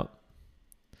hang out.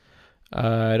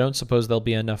 I don't suppose there'll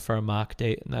be enough for a mock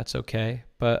date, and that's okay.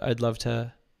 But I'd love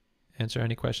to answer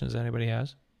any questions anybody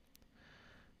has.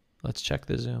 Let's check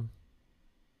the Zoom.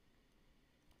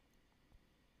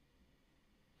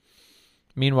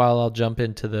 Meanwhile, I'll jump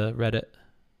into the Reddit.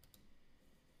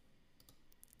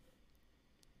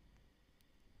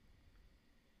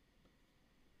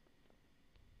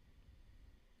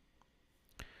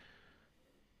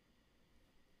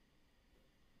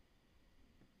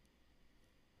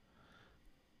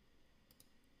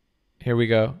 Here we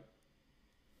go.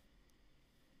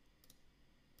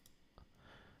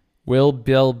 Will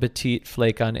Bill Petit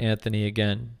flake on Anthony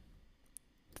again?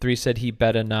 3 said he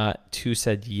better not. 2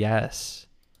 said yes.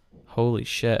 Holy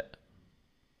shit.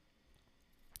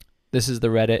 This is the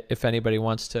Reddit. If anybody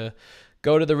wants to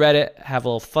go to the Reddit, have a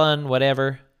little fun,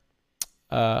 whatever.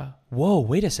 Whoa,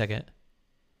 wait a second.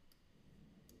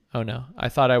 Oh no, I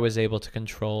thought I was able to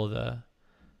control the...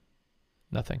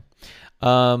 Nothing.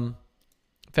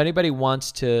 If anybody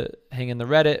wants to hang in the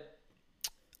Reddit,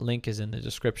 link is in the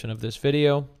description of this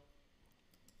video.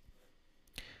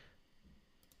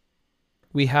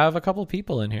 We have a couple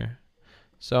people in here.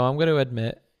 So I'm going to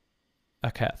admit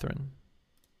a Catherine.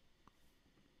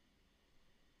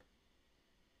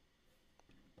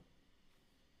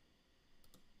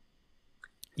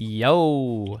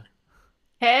 Yo.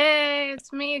 Hey,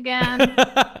 it's me again.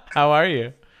 How are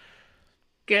you?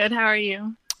 Good. How are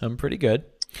you? I'm pretty good.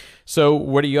 So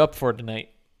what are you up for tonight?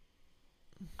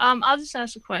 I'll just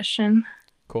ask a question.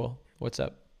 Cool. What's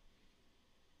up?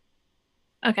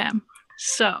 Okay.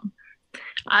 So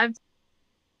I've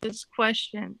this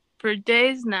question for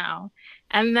days now.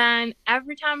 And then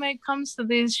every time it comes to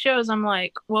these shows, I'm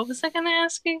like, what was I going to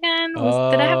ask again?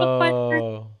 Did I have a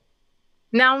question?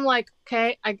 Now I'm like,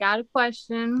 okay, I got a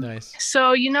question. Nice.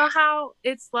 So you know how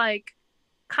it's like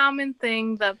common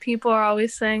thing that people are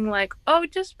always saying like, oh,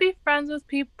 just be friends with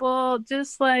people,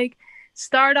 just like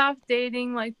start off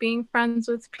dating, like being friends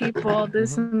with people,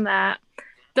 this and that.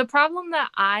 The problem that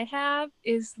I have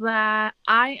is that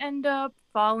I end up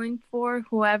falling for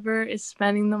whoever is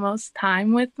spending the most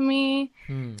time with me.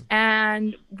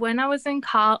 And when I was in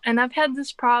college, and I've had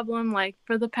this problem like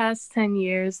for the past 10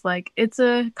 years, like it's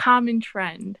a common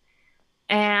trend.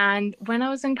 And when I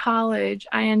was in college,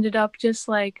 I ended up just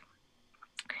like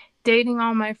dating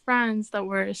all my friends that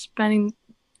were spending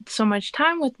so much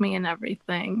time with me and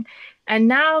everything. And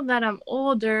now that I'm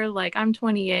older, like I'm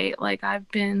 28, like I've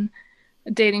been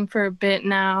dating for a bit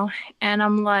now, and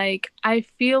I'm like, I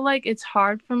feel like it's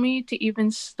hard for me to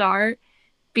even start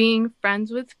being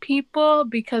friends with people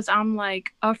because I'm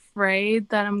like afraid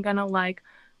that I'm gonna like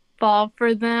fall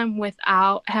for them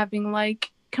without having like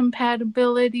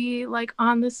compatibility like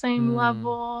on the same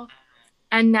level.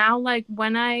 And now like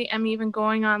when I am even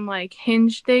going on like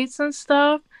Hinge dates and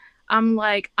stuff, I'm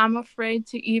like, I'm afraid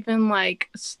to even like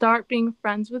start being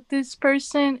friends with this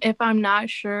person if I'm not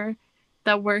sure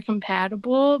that we're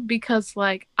compatible, because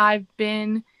like I've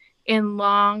been in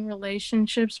long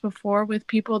relationships before with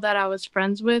people that I was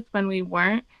friends with when we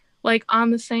weren't like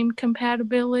on the same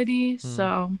compatibility.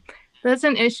 So that's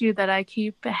an issue that I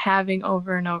keep having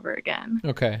over and over again.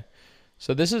 Okay.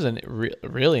 So this is a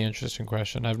really interesting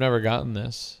question. I've never gotten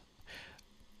this.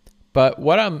 But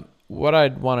what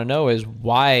I'd want to know is,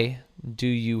 why do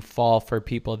you fall for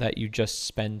people that you just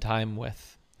spend time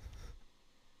with?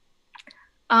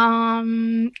 I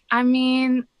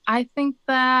mean, I think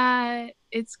that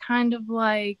it's kind of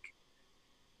like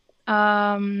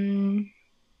in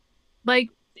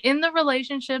the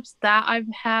relationships that I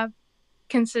have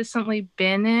consistently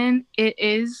been in, it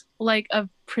is like a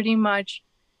pretty much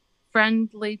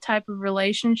friendly type of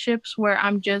relationships where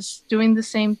I'm just doing the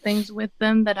same things with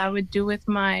them that I would do with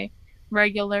my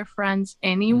regular friends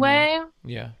anyway.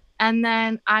 Yeah. And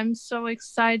then I'm so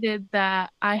excited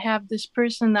that I have this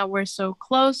person that we're so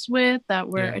close with, that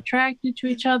we're attracted to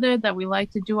each other, that we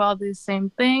like to do all these same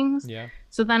things. Yeah.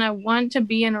 So then I want to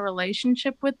be in a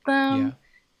relationship with them. Yeah.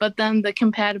 But then the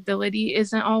compatibility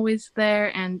isn't always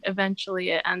there, and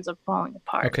eventually it ends up falling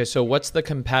apart. Okay, so what's the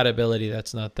compatibility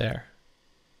that's not there?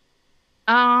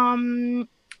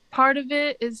 Part of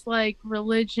it is like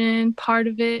religion. Part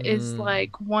of it is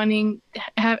like wanting,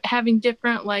 having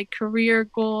different like career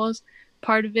goals.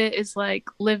 Part of it is like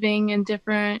living in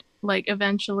different, like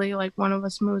eventually like one of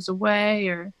us moves away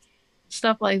or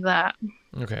stuff like that.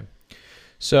 Okay.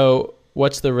 So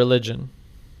what's the religion?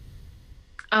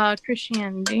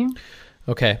 Christianity.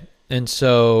 Okay. And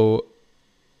so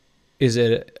is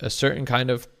it a certain kind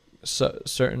of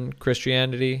certain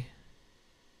Christianity?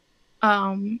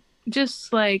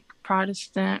 Just like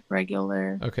Protestant,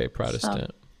 regular. Okay, Protestant.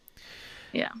 Stuff.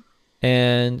 Yeah.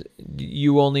 And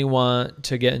you only want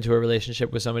to get into a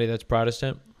relationship with somebody that's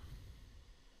Protestant?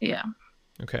 Yeah.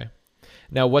 Okay.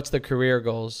 Now, what's the career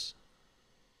goals?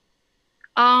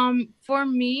 For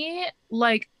me,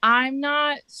 like, I'm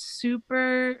not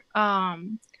super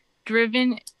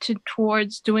driven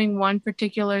towards doing one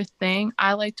particular thing.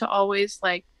 I like to always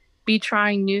like be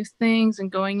trying new things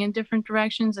and going in different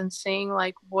directions and seeing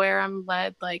like where I'm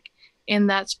led, like in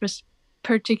that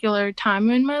particular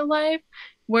time in my life.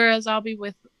 Whereas I'll be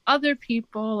with other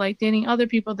people, like dating other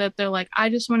people that they're like, I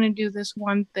just want to do this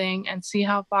one thing and see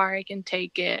how far I can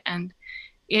take it. And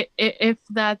if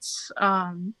that's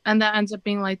and that ends up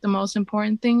being like the most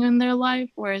important thing in their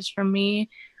life. Whereas for me,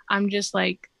 I'm just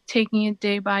like taking it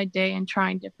day by day and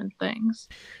trying different things.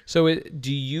 So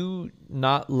do you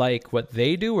not like what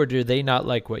they do, or do they not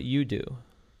like what you do?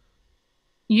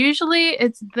 Usually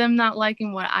it's them not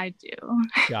liking what I do.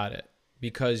 Got it.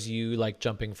 Because you like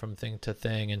jumping from thing to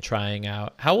thing and trying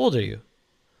out. How old are you?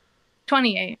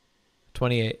 28.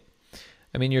 28.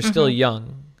 I mean, you're still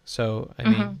young. So, I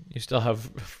mean, you still have,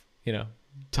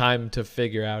 time to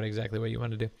figure out exactly what you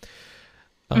want to do.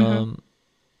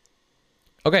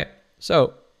 Okay.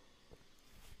 So,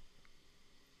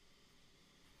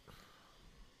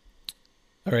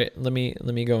 all right, let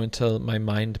me go into my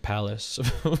mind palace.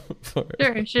 Sure.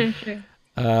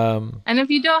 And if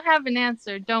you don't have an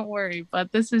answer, don't worry.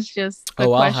 But this is just the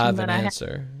I'll question have that an I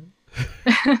answer.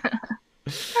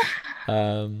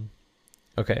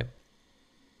 Okay.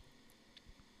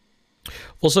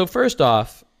 Well, so first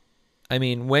off, I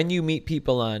mean, when you meet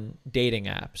people on dating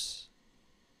apps,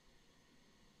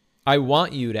 I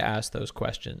want you to ask those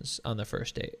questions on the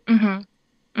first date.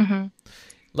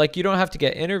 Like, you don't have to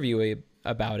get interviewee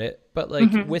about it, but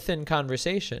like within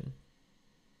conversation,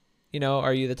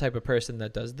 are you the type of person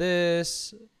that does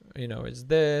this? Is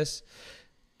this?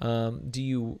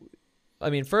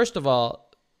 First of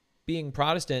all, being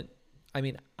Protestant,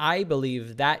 I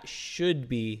believe that should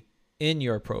be in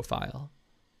your profile.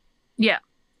 Yeah.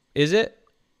 Is it?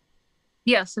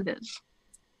 Yes, it is.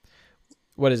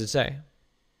 What does it say?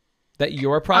 That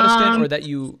you're Protestant, or that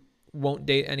you won't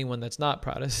date anyone that's not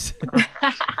Protestant?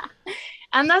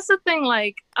 And that's the thing,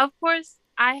 like, of course,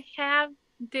 I have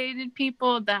dated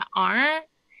people that aren't,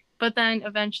 but then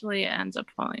eventually it ends up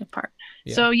falling apart.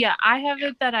 Yeah. So, yeah, I have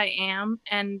it that I am,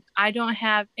 and I don't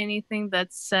have anything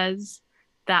that says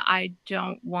that I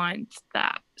don't want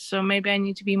that. So maybe I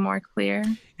need to be more clear.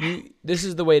 This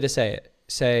is the way to say it.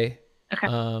 Say, okay.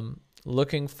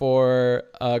 Looking for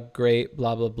a great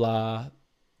blah, blah, blah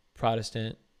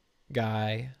Protestant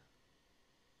guy.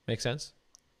 Make sense?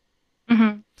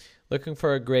 Looking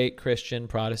for a great Christian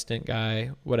Protestant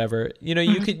guy, whatever.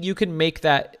 You can make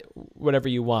that whatever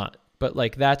you want, but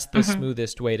like that's the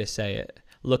smoothest way to say it.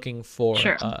 Looking for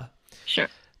Sure.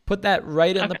 Put that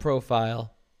right in the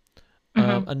profile.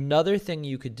 Another thing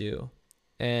you could do,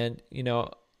 and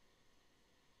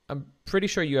I'm pretty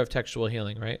sure you have textual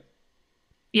healing, right?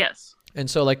 Yes. And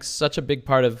so like such a big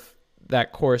part of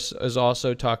that course is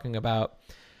also talking about,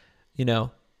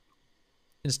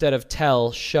 instead of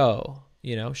tell, show.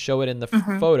 Show it in the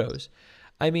photos.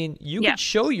 I mean, you could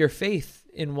show your faith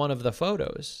in one of the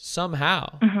photos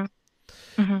somehow.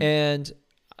 And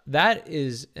that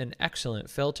is an excellent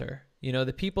filter. You know,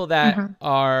 the people that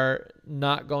are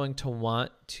not going to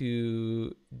want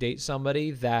to date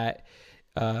somebody that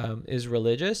is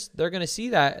religious, they're going to see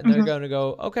that and they're going to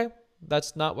go, okay,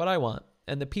 that's not what I want.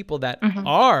 And the people that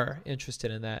are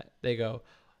interested in that, they go,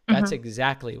 that's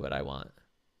exactly what I want.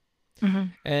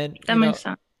 And that makes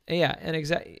sense. Yeah.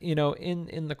 And you know,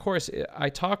 in the course, I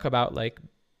talk about like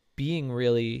being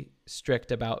really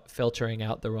strict about filtering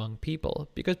out the wrong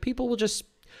people, because people will just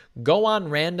go on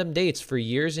random dates for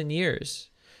years and years.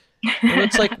 And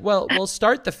it's like, well, we'll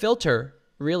start the filter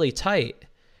really tight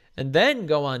and then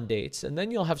go on dates, and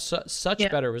then you'll have such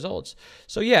better results.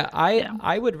 So yeah,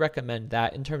 I would recommend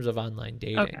that in terms of online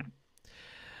dating.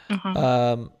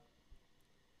 Okay.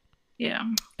 Yeah,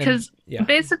 because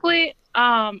basically,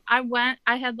 I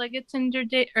had like a Tinder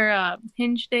date or a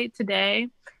Hinge date today,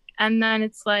 and then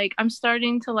it's like I'm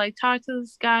starting to like talk to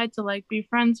this guy to like be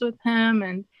friends with him,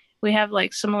 and we have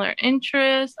like similar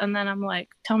interests. And then I'm like,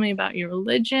 tell me about your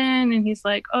religion, and he's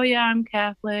like, oh yeah, I'm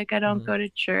Catholic. I don't go to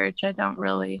church. I don't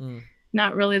really,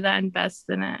 not really that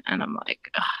invested in it. And I'm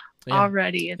like,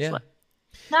 already it's like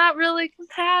not really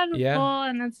compatible,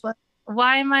 and it's like,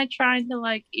 why am I trying to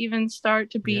like even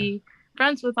start to be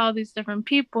friends with all these different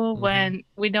people when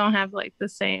we don't have like the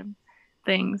same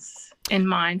things in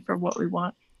mind for what we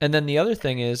want? And then the other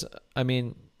thing is, I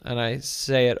mean, and I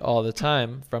say it all the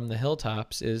time from the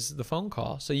hilltops, is the phone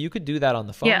call. So you could do that on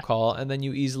the phone call, and then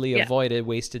you easily avoid a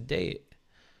wasted date.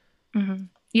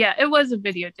 Yeah, it was a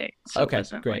video date. So okay, it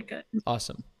wasn't great. Like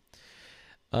awesome.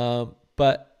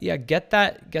 But yeah, get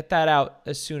that out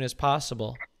as soon as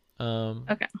possible.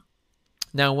 Okay.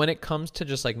 Now, when it comes to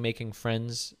just like making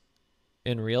friends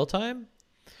in real time,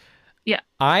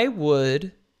 I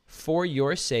would, for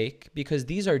your sake, because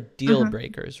these are deal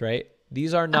breakers, right?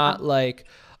 These are not like,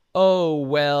 oh,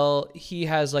 well, he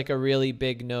has like a really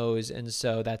big nose, and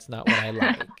so that's not what I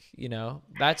like. You know,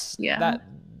 that's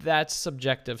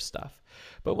subjective stuff.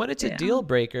 But when it's a deal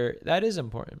breaker, that is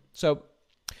important. So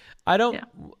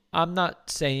I'm not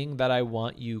saying that I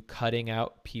want you cutting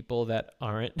out people that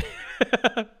aren't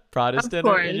Protestant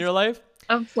in your life.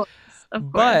 Of course.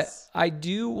 But I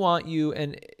do want you,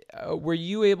 and were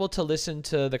you able to listen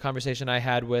to the conversation I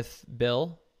had with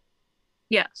Bill?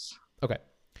 Yes. Okay.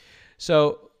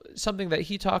 So something that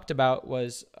he talked about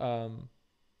was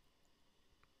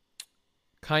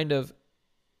kind of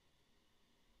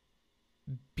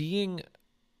being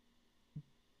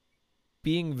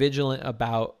vigilant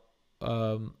about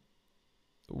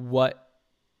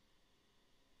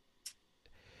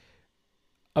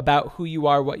about who you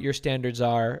are, what your standards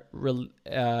are,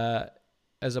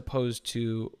 as opposed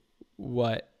to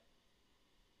what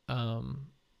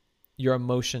your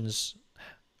emotions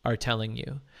are telling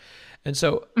you. And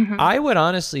so I would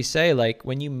honestly say, like,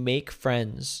 when you make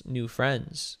friends, new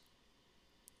friends,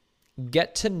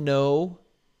 get to know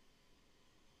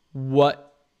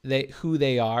who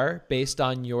they are based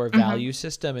on your value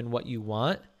system and what you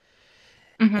want.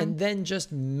 And then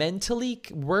just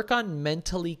work on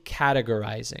mentally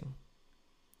categorizing.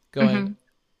 Going,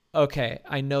 okay,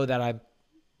 I know that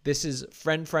this is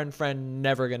friend,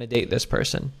 never going to date this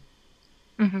person.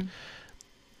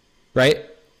 Right?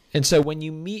 And so when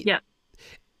you meet,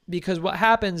 because what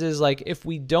happens is, like, if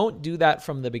we don't do that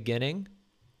from the beginning,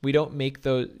 we don't make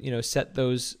those, set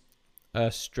those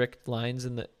strict lines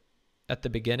at the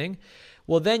beginning,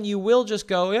 well, then you will just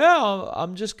go,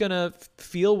 I'm just going to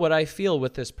feel what I feel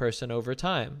with this person over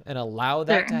time and allow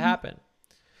that to happen.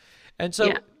 And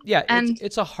so,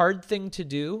 it's a hard thing to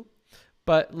do,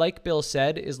 but like Bill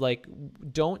said, is like,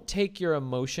 don't take your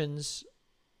emotions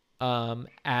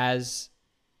as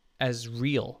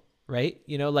real, right?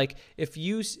 Like, if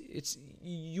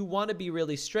you want to be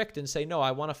really strict and say, no,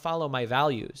 I want to follow my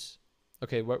values.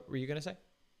 Okay, what were you going to say?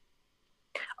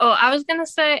 Oh, I was going to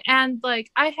say, and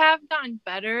like, I have gotten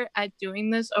better at doing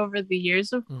this over the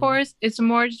years, of course. It's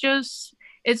more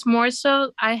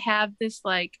so I have this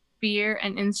like fear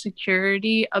and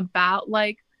insecurity about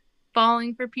like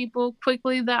falling for people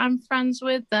quickly that I'm friends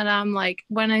with, that I'm like,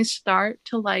 when I start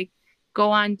to like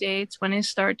go on dates, when I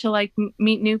start to like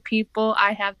meet new people,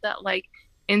 I have that like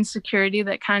insecurity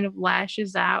that kind of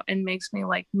lashes out and makes me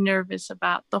like nervous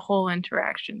about the whole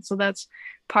interaction. So that's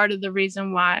part of the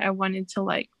reason why I wanted to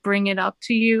like bring it up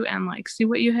to you and like see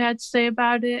what you had to say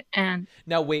about it. And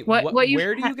now wait, where do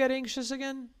you get anxious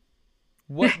again?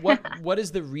 What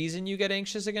is the reason you get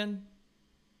anxious again?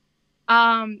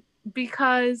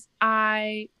 Because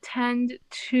I tend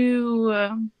to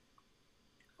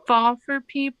fall for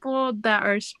people that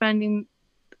are spending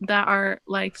that are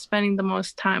like spending the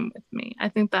most time with me. I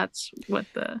think that's what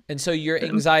And so your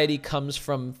anxiety comes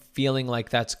from feeling like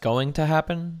that's going to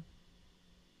happen?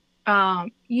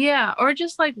 yeah, or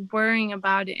just like worrying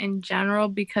about it in general,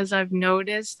 because I've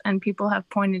noticed and people have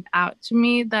pointed out to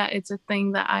me that it's a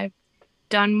thing that I've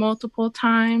done multiple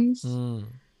times. Mm.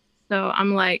 So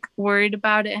I'm like worried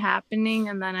about it happening,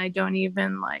 and then I don't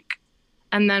even like,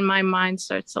 and then my mind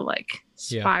starts to like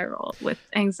spiral with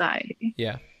anxiety.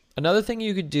 Yeah. Another thing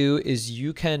you could do is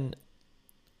you can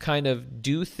kind of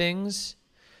do things,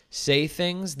 say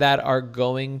things that are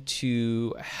going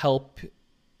to help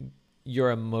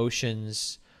your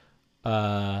emotions,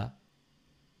 help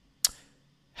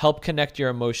connect your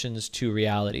emotions to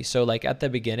reality. So like at the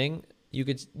beginning, you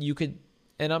could,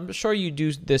 and I'm sure you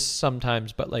do this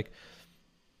sometimes, but like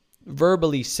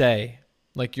verbally say,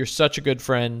 like, you're such a good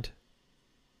friend,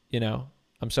 you know,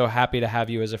 I'm so happy to have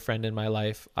you as a friend in my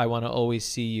life. I want to always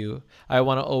see you. I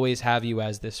want to always have you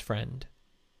as this friend.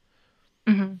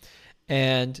 Mm-hmm.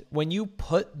 And when you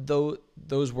put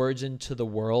those words into the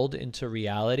world, into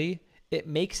reality, it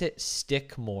makes it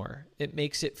stick more. It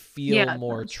makes it feel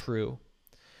more true.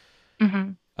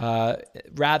 Mm-hmm.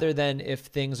 Rather than if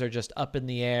things are just up in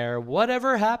the air,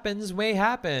 whatever happens may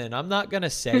happen. I'm not going to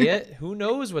say it. Who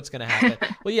knows what's going to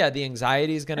happen? Well, yeah, the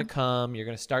anxiety is going to come. You're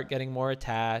going to start getting more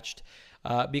attached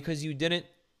because you didn't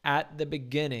at the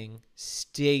beginning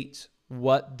state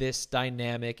what this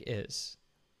dynamic is.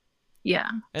 Yeah,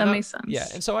 that makes sense. Yeah,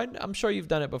 and so I'm sure you've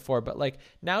done it before, but like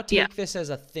now take this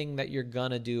as a thing that you're going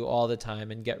to do all the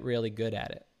time and get really good at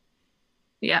it.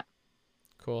 Yeah.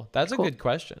 Cool. That's a good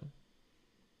question.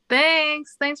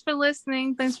 Thanks for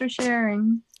listening. Thanks for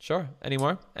sharing. Sure. Any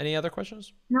more? Any other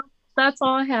questions? No, that's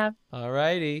all I have. All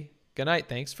righty. Good night.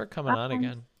 Thanks for coming on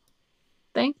again.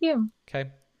 Thank you.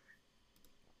 Okay.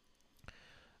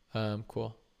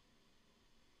 Cool.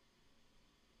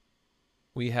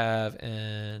 We have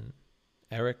an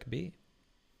Eric B.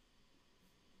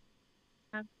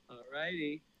 All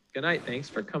righty. Good night. Thanks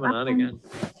for coming on again.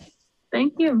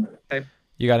 Thank you. Okay.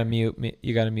 You gotta mute me.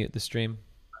 You gotta mute the stream.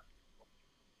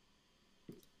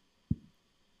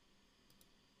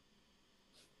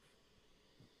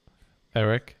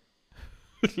 Eric.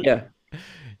 Yeah.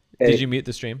 Hey. Did you mute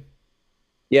the stream?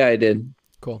 Yeah, I did.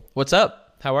 Cool. What's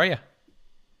up? How are you?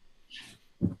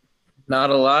 Not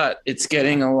a lot. It's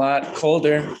getting a lot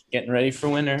colder. Getting ready for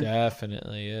winter.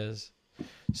 Definitely is.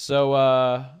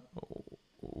 So,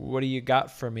 what do you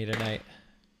got for me tonight?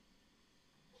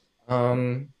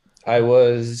 I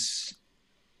was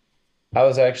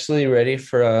actually ready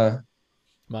for a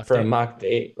mock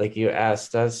date. Like, you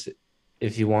asked us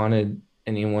if you wanted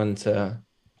anyone to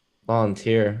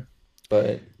volunteer,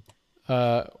 but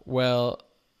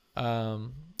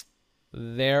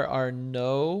there are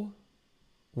no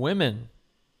women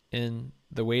in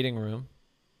the waiting room,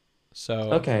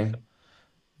 so okay,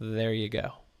 there you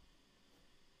go.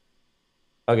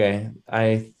 Okay,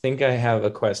 I think I have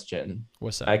a question.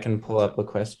 What's that? I can pull up a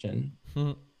question.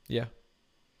 Yeah.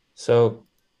 So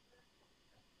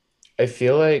I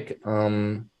feel like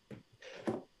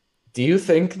do you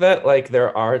think that like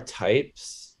there are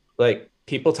types? Like,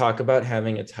 people talk about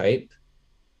having a type.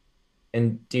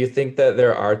 And do you think that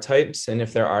there are types? And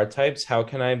if there are types, how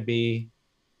can I be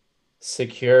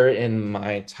secure in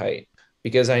my type?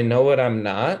 Because I know what I'm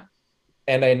not,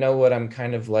 and I know what I'm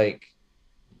kind of like,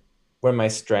 where my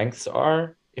strengths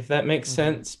are, if that makes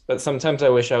sense. But sometimes I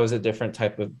wish I was a different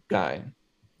type of guy.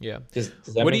 Yeah. Does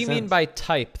that what make do you sense? mean by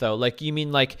type, though? Like, you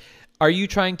mean like, are you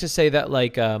trying to say that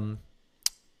like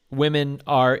women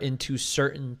are into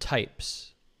certain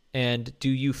types? And do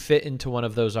you fit into one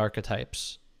of those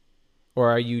archetypes? Or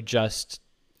are you just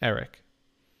Eric?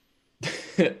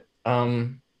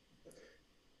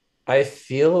 I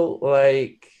feel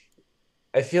like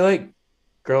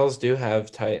girls do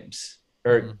have types,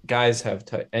 or guys have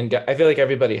types, and I feel like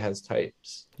everybody has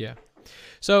types. Yeah.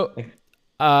 So,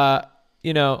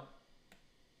 you know,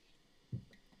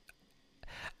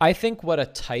 I think what a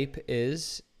type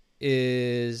is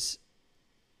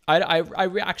I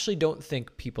actually don't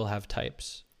think people have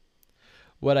types.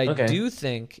 What I do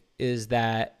think is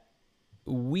that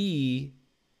we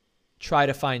try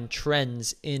to find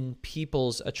trends in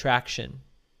people's attraction,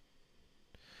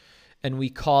 and we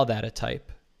call that a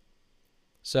type.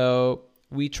 So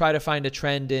we try to find a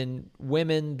trend in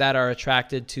women that are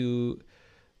attracted to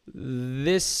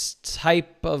this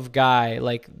type of guy,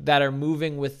 like that are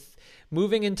moving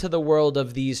into the world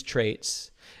of these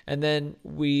traits. And then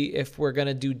if we're going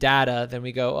to do data, then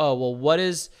we go, oh, well, what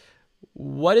is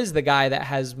the guy that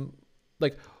has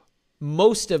like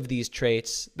most of these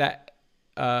traits that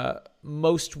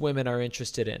most women are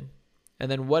interested in?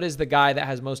 And then what is the guy that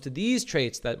has most of these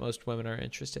traits that most women are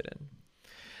interested in?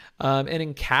 And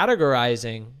in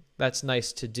categorizing, that's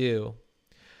nice to do.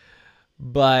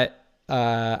 But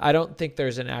I don't think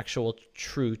there's an actual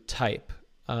true type.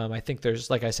 I think there's,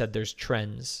 like I said, there's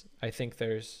trends. I think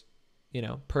there's,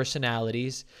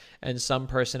 personalities, and some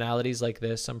personalities like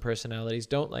this, some personalities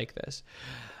don't like this.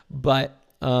 But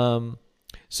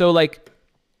so like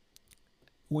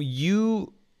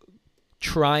you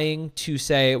trying to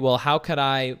say, well, how could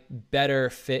I better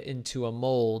fit into a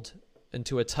mold,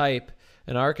 into a type,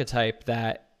 an archetype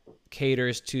that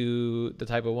caters to the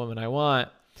type of woman I want,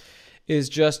 is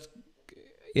just,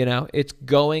 it's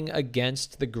going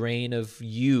against the grain of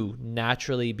you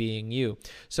naturally being you.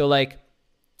 So like,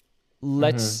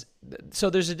 so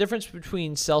there's a difference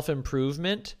between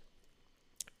self-improvement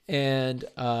and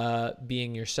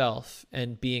being yourself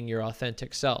and being your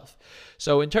authentic self.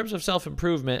 So in terms of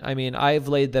self-improvement, I mean, I've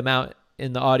laid them out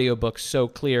in the audiobook so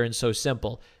clear and so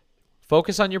simple.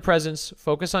 Focus on your presence,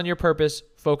 focus on your purpose,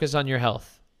 focus on your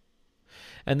health.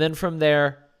 And then from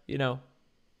there,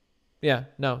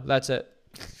 that's it.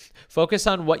 Focus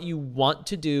on what you want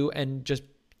to do and just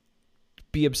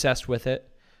be obsessed with it.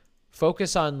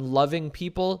 Focus on loving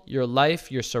people, your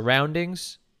life, your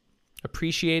surroundings,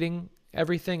 appreciating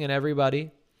everything and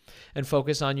everybody, and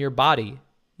focus on your body.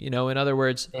 In other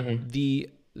words, the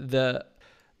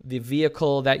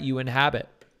vehicle that you inhabit.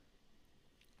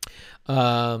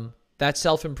 That's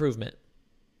self-improvement.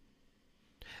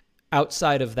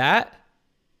 Outside of that,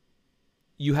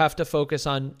 you have to focus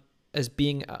on as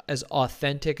being as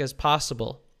authentic as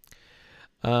possible.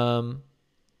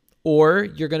 Or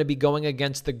you're going to be going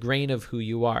against the grain of who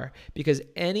you are. Because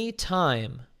any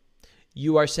time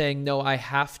you are saying, no, I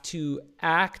have to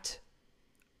act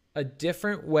a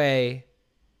different way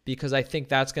because I think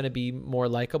that's going to be more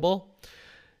likable.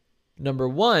 Number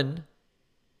one,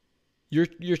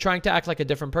 you're trying to act like a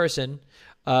different person.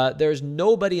 There's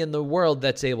nobody in the world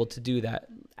that's able to do that.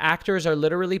 Actors are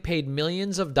literally paid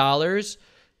millions of dollars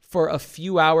for a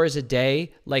few hours a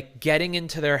day, like getting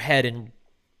into their head and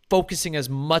focusing as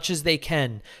much as they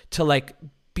can to like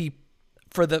be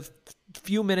for the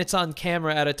few minutes on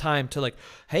camera at a time to like,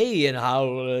 hey, and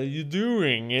how are you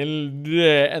doing? And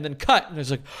then cut. And it's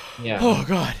like, oh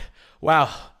God, wow.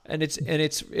 And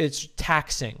it's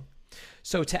taxing.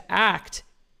 So to act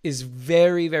is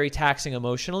very, very taxing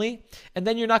emotionally. And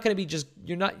then you're not going to be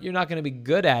you're not going to be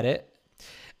good at it.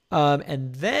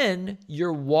 And then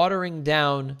you're watering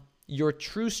down your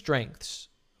true strengths,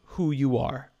 who you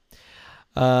are.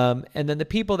 And then the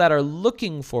people that are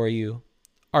looking for you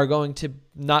are going to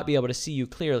not be able to see you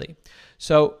clearly.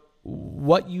 So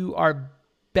you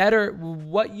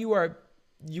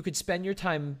could spend your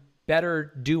time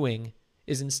better doing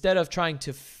is, instead of trying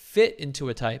to fit into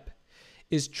a type,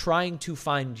 is trying to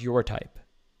find your type.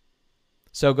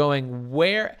 So going,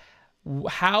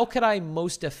 how could I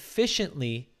most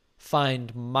efficiently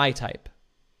find my type?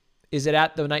 Is it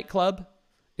at the nightclub?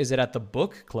 Is it at the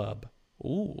book club?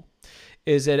 Ooh.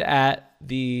 Is it at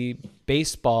the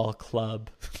baseball club?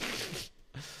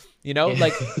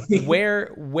 Like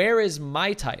where is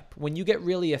my type? When you get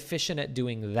really efficient at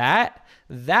doing that,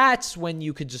 that's when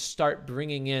you could just start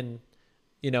bringing in,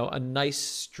 a nice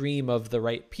stream of the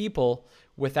right people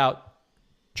without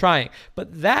trying.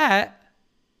 But that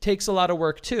takes a lot of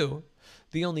work too.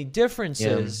 The only difference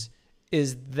is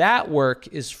that work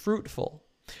is fruitful.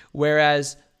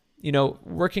 Whereas,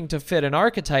 working to fit an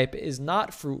archetype is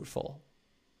not fruitful.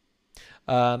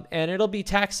 And it'll be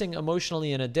taxing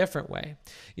emotionally in a different way.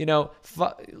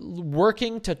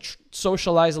 Working to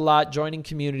socialize a lot, joining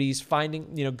communities,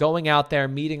 finding, going out there,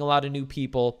 meeting a lot of new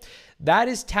people, that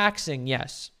is taxing,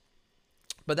 yes.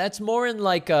 But that's more in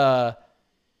like a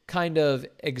kind of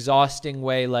exhausting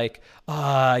way, like,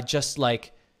 I just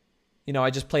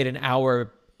played an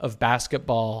hour of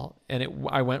basketball and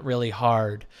I went really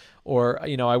hard, or,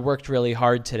 I worked really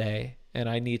hard today and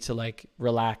I need to like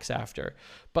relax after.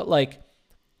 But like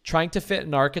trying to fit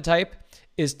an archetype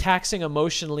is taxing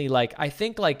emotionally, like I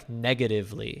think like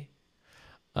negatively.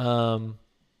 And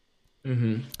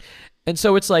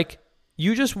so it's like,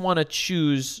 you just want to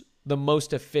choose the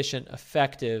most efficient,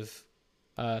 effective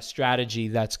strategy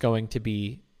that's going to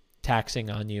be taxing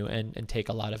on you and take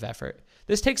a lot of effort.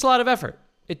 This takes a lot of effort.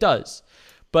 It does.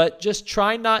 But just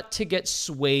try not to get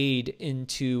swayed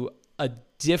into a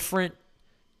different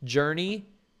journey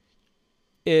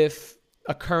if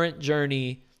a current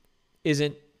journey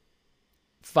isn't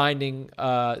finding,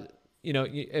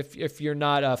 if you're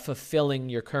not fulfilling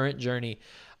your current journey,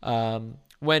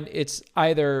 when it's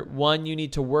either one, you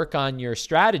need to work on your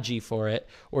strategy for it,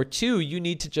 or two, you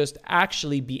need to just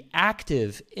actually be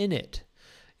active in it.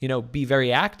 be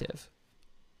very active.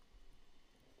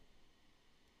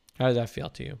 How does that feel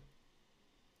to you?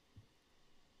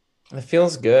 It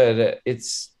feels good.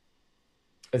 It's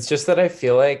just that I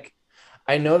feel like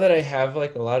I know that I have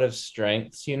like a lot of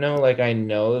strengths, like I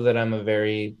know that I'm a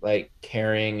very like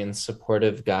caring and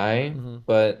supportive guy,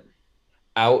 but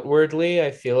outwardly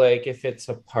I feel like if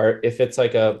it's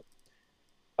like a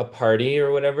party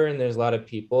or whatever and there's a lot of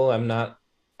people, I'm not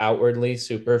outwardly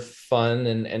super fun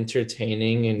and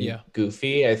entertaining and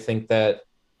goofy. I think that,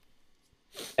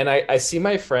 and I see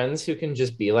my friends who can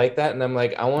just be like that, and I'm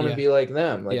like, I want to be like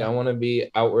them. Like I want to be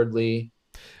outwardly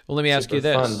well, let me ask you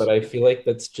this. fun, but I feel like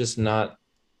that's just not.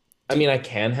 I mean, I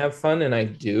can have fun, and I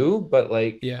do, but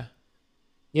like,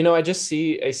 I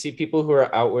see people who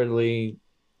are outwardly,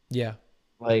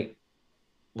 like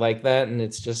that, and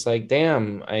it's just like,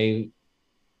 damn, I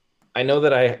know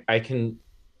that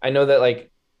I know that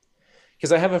like,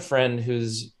 because I have a friend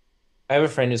who's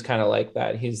kind of like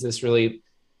that. He's this really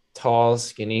tall,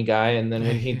 skinny guy, and then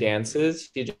when he dances,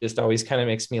 he just always kind of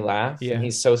makes me laugh, and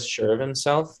he's so sure of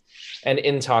himself. And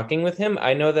in talking with him,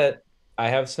 I know that I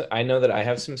have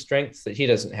some strengths that he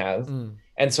doesn't have,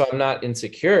 and so I'm not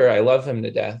insecure. I love him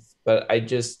to death, but I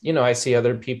just I see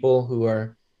other people who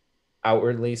are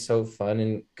outwardly so fun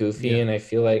and goofy, and I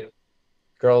feel like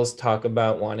girls talk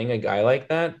about wanting a guy like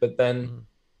that, but then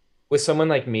with someone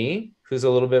like me who's a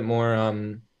little bit more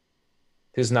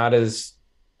who's not as,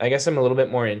 I guess I'm a little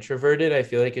bit more introverted, I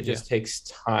feel like it just takes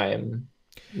time,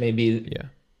 maybe.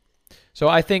 So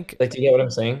I think, like, do you get what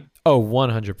I'm saying? Oh,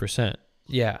 100%.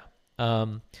 Yeah.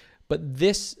 But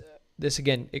this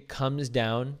again, it comes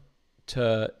down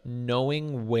to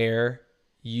knowing where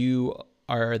you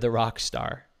are the rock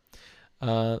star.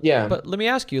 But let me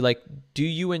ask you, like, do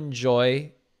you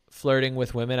enjoy flirting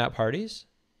with women at parties?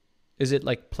 Is it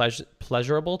like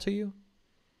pleasurable to you?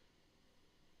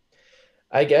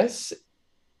 I guess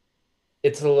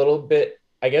it's a little bit,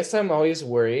 I guess I'm always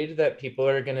worried that people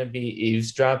are going to be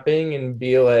eavesdropping and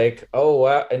be like, oh,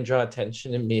 wow, and draw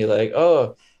attention and be like,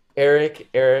 oh, Eric,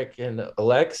 and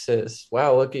Alexis,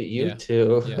 wow, look at you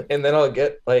two. And then I'll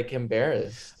get like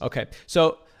embarrassed. Okay.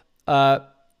 So,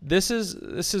 this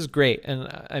is great. And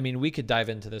I mean, we could dive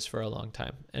into this for a long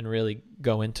time and really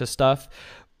go into stuff.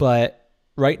 But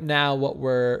right now, what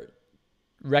we're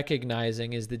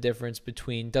recognizing is the difference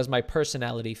between, does my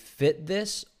personality fit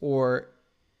this, or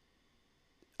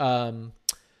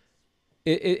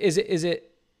is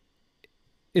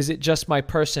it just my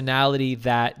personality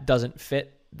that doesn't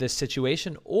fit this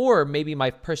situation? Or maybe my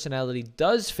personality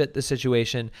does fit the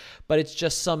situation, but it's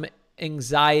just some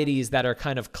anxieties that are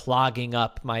kind of clogging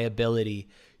up my ability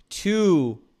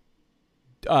to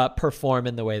perform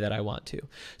in the way that I want to.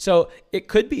 So it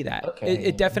could be that. Okay.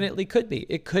 It definitely could be.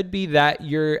 It could be that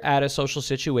you're at a social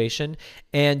situation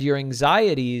and your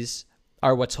anxieties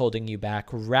are what's holding you back,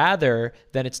 rather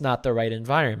than it's not the right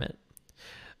environment.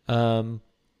 And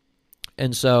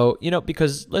so,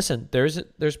 because listen,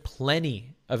 there's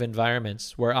plenty of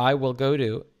environments where I will go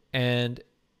to and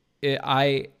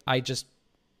it's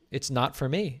not for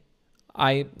me.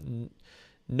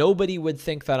 Nobody would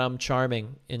think that I'm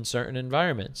charming in certain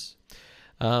environments.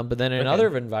 But then in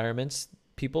other environments,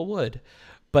 people would.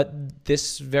 But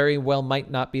this very well might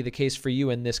not be the case for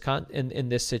you in this in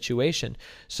this situation.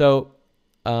 So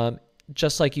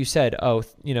just like you said,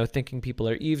 thinking people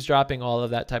are eavesdropping, all of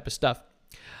that type of stuff.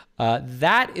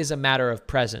 That is a matter of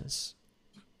presence.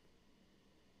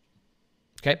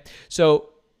 Okay.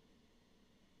 So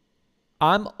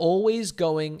I'm always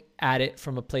going at it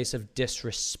from a place of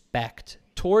disrespect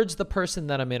towards the person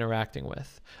that I'm interacting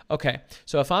with. Okay,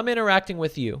 so if I'm interacting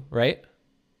with you, right?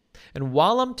 And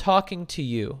while I'm talking to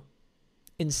you,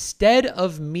 instead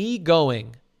of me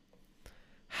going,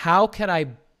 how can I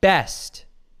best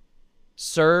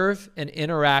serve and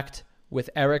interact with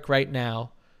Eric right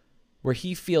now where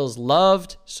he feels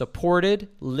loved, supported,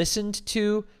 listened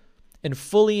to, and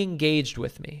fully engaged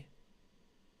with me?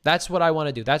 That's what I want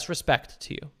to do. That's respect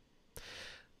to you.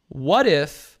 What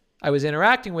if I was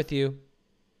interacting with you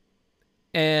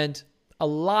and a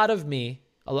lot of my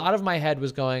head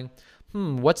was going,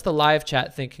 what's the live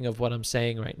chat thinking of what I'm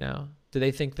saying right now? Do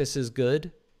they think this is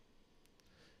good?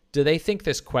 Do they think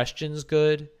this question's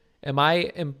good? Am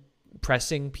I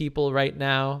impressing people right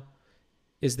now?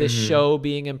 Is this show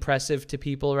being impressive to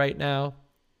people right now?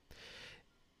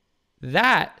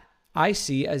 That I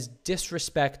see as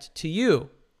disrespect to you.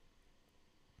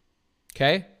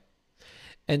 Okay?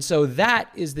 And so that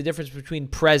is the difference between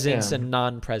presence and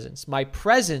non-presence. My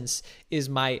presence is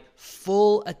my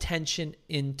full attention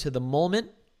into the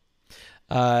moment,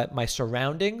 my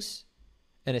surroundings,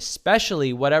 and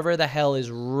especially whatever the hell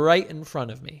is right in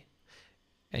front of me.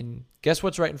 And guess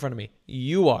what's right in front of me?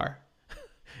 You are,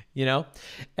 you know?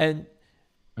 And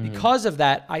because of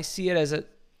that, I see it as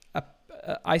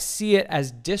I see it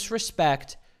as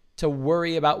disrespect to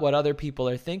worry about what other people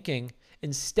are thinking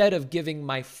instead of giving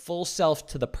my full self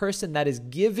to the person that is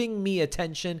giving me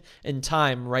attention and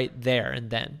time right there and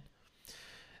then.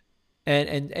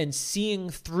 And seeing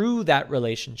through that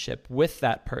relationship with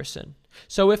that person.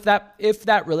 So if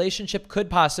that relationship could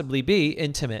possibly be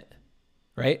intimate,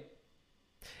 right?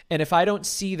 And if I don't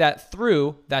see that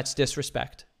through, that's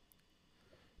disrespect.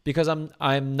 Because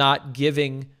I'm not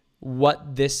giving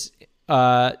what this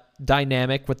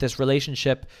dynamic, what this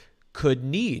relationship could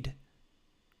need.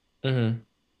 Mm-hmm.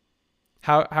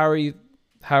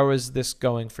 How is this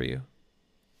going for you?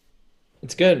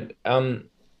 It's good.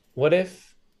 What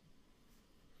if,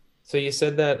 so you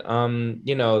said that,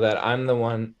 you know, that I'm the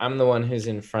one who's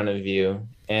in front of you,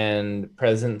 and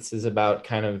presence is about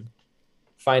kind of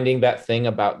finding that thing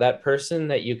about that person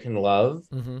that you can love,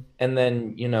 and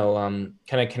then, you know,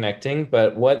 kind of connecting.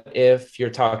 But what if you're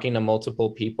talking to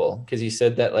multiple people? Because you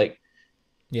said that, like,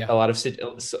 a lot of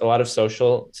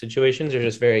social situations are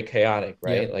just very chaotic,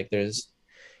 right? Yeah.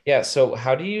 Like so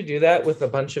how do you do that with a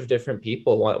bunch of different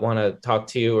people want to talk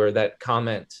to you or that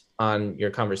comment on your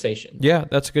conversation? Yeah,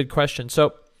 that's a good question.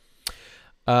 So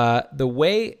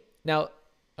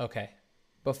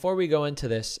before we go into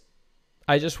this,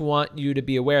 I just want you to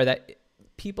be aware that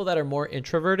people that are more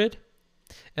introverted,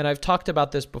 and I've talked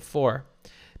about this before,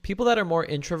 people that are more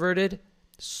introverted,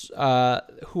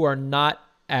 who are not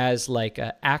as like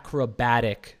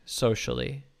acrobatic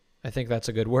socially, I think that's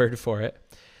a good word for it,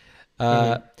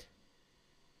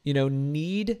 you know,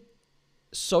 need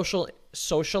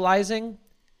socializing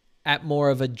at more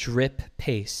of a drip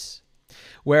pace.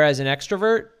 Whereas an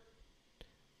extrovert,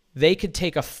 they could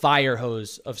take a fire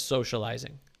hose of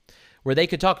socializing, where they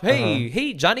could talk,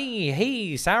 hey, Johnny,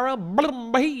 hey, Sarah,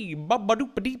 hey,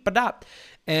 ba-ba-doop-a-deep-a-dop.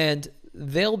 And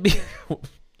they'll be,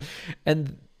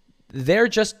 and they're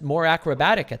just more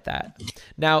acrobatic at that.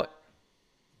 Now,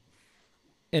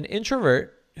 an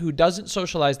introvert who doesn't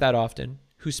socialize that often,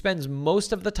 who spends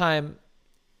most of the time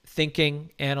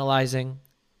thinking, analyzing,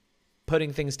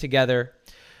 putting things together,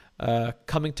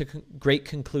 coming to great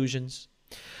conclusions,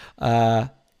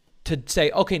 to say,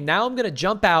 okay, now I'm going to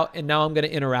jump out and now I'm going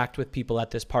to interact with people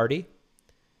at this party.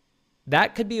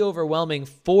 That could be overwhelming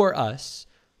for us.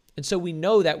 And so we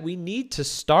know that we need to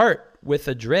start with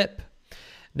a drip.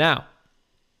 Now,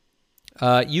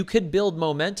 you could build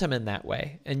momentum in that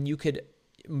way, and you could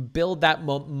build that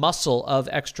muscle of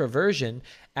extroversion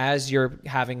as you're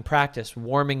having practice,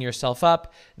 warming yourself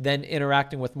up, then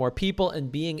interacting with more people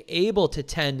and being able to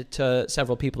tend to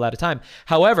several people at a time.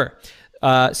 However,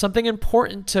 something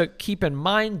important to keep in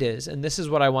mind is, and this is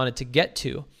what I wanted to get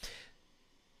to,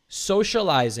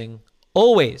 socializing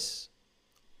always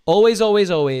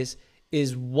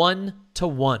is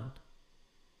 1-to-1.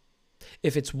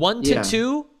 If it's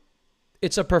 1-to-2,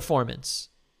 it's a performance.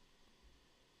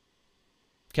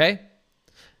 Okay?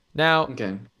 Now,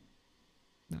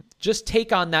 just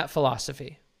take on that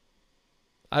philosophy.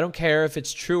 I don't care if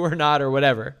it's true or not or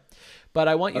whatever, but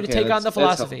I want you to take on the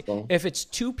philosophy. If it's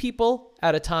 2 people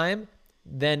at a time,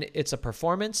 then it's a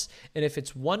performance. And if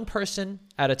it's 1 person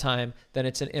at a time, then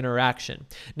it's an interaction.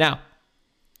 Now,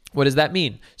 what does that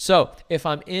mean? So if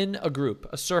I'm in a group,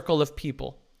 a circle of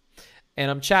people, and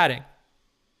I'm chatting,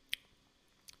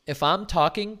 if I'm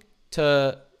talking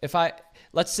to,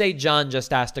 let's say John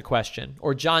just asked a question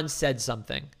or John said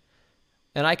something,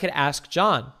 and I could ask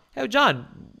John, hey, John,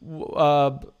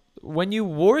 when you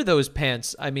wore those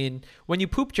pants, I mean, when you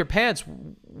pooped your pants,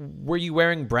 were you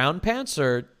wearing brown pants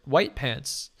or white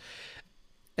pants?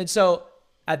 And so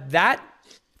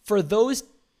for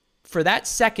that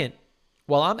second,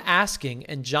 while I'm asking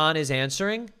and John is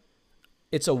answering,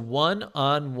 it's a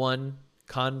one-on-one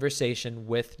conversation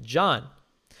with John.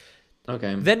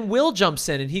 Okay. Then Will jumps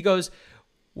in and he goes,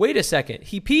 wait a second,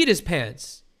 he peed his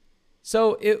pants.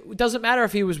 So it doesn't matter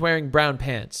if he was wearing brown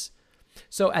pants.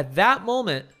 So at that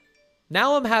moment,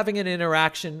 now I'm having an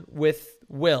interaction with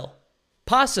Will,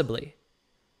 possibly.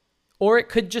 Or it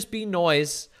could just be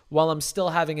noise while I'm still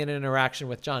having an interaction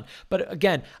with John. But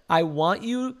again, I want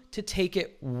you to take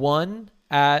it one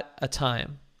at a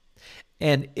time.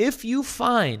 And if you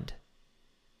find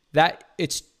that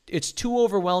it's too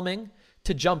overwhelming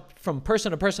to jump from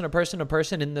person to person to person to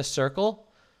person in this circle,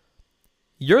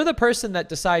 you're the person that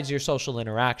decides your social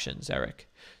interactions, Eric.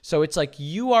 So it's like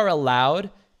you are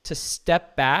allowed to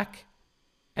step back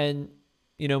and,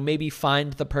 you know, maybe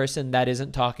find the person that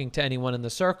isn't talking to anyone in the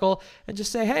circle and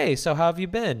just say, hey, so how have you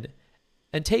been?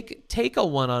 And take a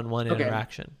one-on-one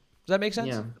interaction. Does that make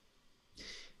sense? Yeah.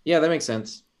 Yeah, that makes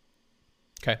sense.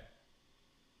 Okay.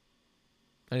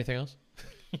 Anything else?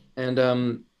 And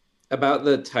about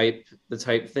the type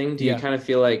thing, do you Yeah. kind of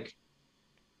feel like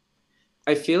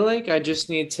I feel like I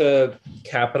just need to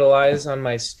capitalize on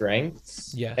my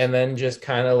strengths Yes. and then just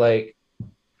kind of like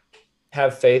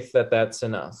have faith that that's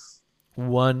enough.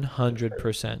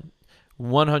 100%.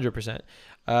 100%.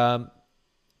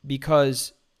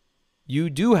 Because you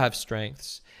do have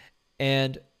strengths,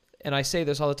 and I say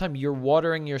this all the time, you're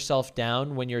watering yourself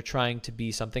down when you're trying to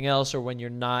be something else, or when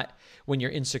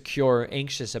you're insecure or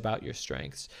anxious about your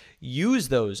strengths. Use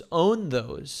those, own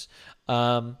those.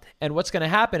 And what's going to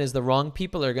happen is the wrong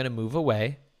people are going to move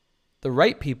away. The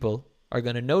right people are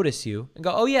going to notice you and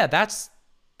go, oh yeah, that's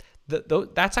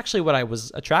actually what I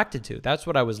was attracted to. That's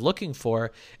what I was looking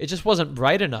for. It just wasn't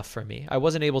bright enough for me. I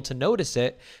wasn't able to notice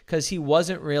it because he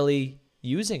wasn't really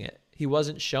using it. He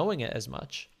wasn't showing it as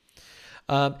much.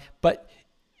 But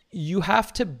you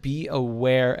have to be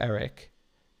aware, Eric,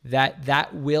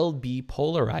 that will be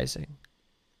polarizing,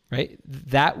 right?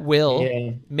 That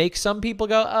will make some people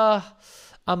go,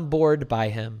 I'm bored by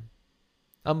him.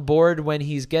 I'm bored when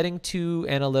he's getting too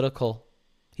analytical.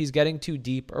 He's getting too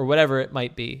deep, or whatever it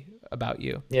might be about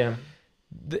you. Yeah.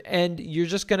 And you're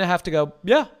just going to have to go,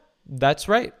 yeah, that's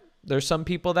right. There's some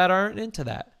people that aren't into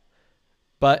that,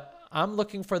 but I'm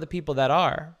looking for the people that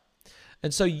are.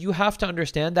 And so you have to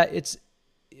understand that it's,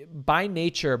 by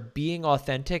nature, being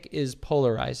authentic is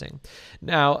polarizing.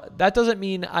 Now, that doesn't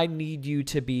mean I need you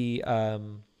to be,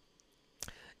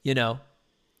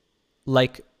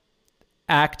 like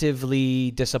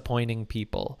actively disappointing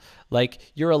people. Like,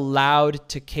 you're allowed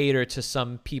to cater to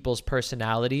some people's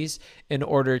personalities in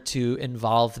order to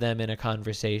involve them in a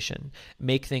conversation,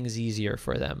 make things easier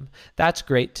for them. That's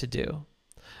great to do.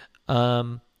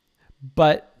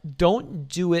 But don't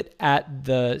do it at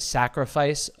the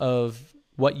sacrifice of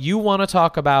what you want to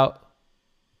talk about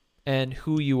and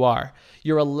who you are.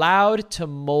 You're allowed to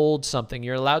mold something.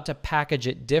 You're allowed to package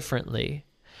it differently,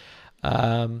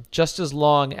 just as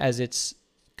long as it's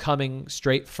coming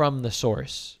straight from the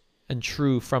source and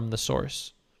true from the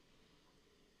source.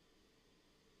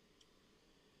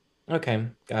 Okay,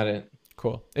 got it.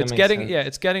 Cool. That It's makes getting sense.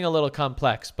 it's getting a little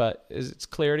complex, but it's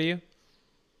clear to you?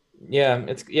 Yeah,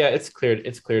 it's clear.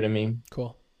 It's clear to me.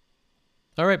 Cool.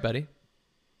 All right, buddy.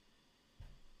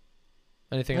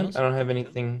 Anything else? I don't have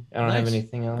anything. I don't have Nice.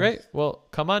 anything else. Great. Well,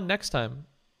 come on next time.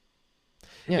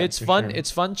 Yeah, It's for fun. sure. It's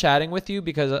fun chatting with you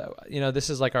because this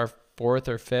is like our fourth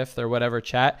or fifth or whatever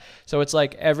chat. So it's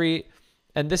like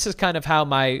and this is kind of how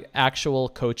my actual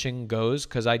coaching goes,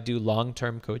 because I do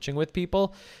long-term coaching with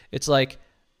people. It's like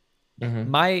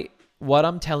what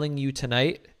I'm telling you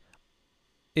tonight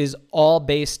is all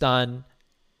based on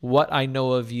what I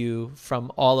know of you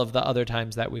from all of the other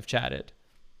times that we've chatted.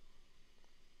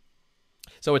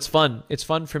 So it's fun. It's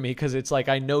fun for me because it's like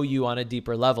I know you on a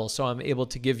deeper level, so I'm able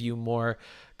to give you more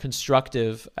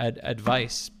constructive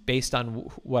advice based on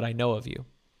what I know of you.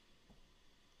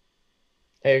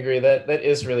 I agree. That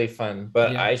is really fun.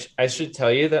 But Yeah. I should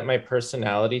tell you that my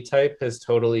personality type has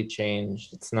totally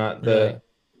changed. It's not the Really?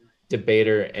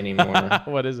 debater anymore.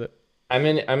 What is it? I'm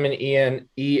an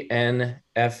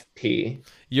ENFP.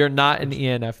 You're not an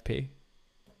ENFP.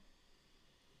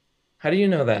 How do you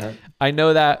know that? I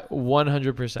know that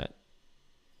 100%.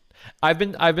 I've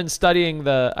been studying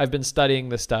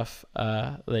the stuff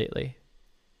lately.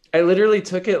 I literally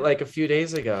took it like a few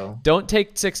days ago. Don't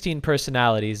take 16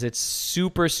 personalities. It's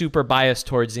super, super biased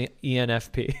towards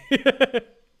ENFP.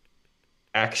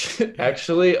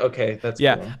 Actually, okay, that's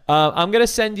Yeah. cool. I'm going to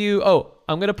send you,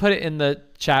 I'm going to put it in the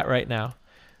chat right now.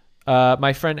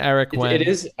 My friend Eric went. It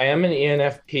is. I am an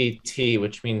ENFP-T,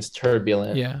 which means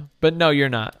turbulent. Yeah. But no, you're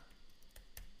not.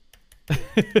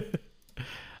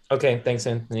 Okay, thanks,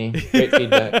 Anthony. Great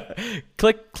feedback.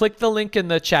 Click the link in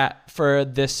the chat for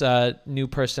this new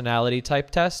personality type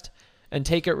test and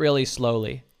take it really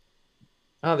slowly.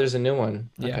 Oh, there's a new one.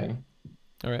 Yeah.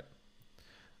 Okay.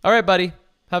 All right, buddy.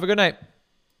 Have a good night.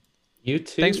 You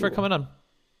too. Thanks for coming on.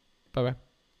 Bye-bye.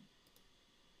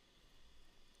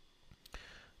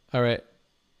 All right.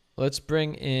 Let's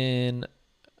bring in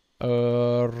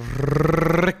Ricky.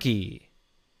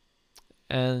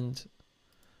 And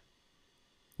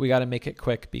we got to make it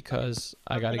quick because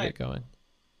I got to get going.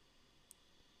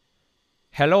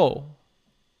 Hello.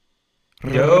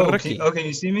 Yo, Ricky. can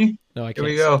you see me? No, I Here can't.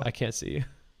 we go. I can't see you.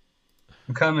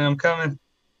 I'm coming.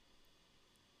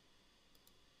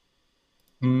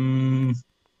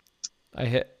 I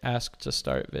hit ask to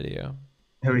start video.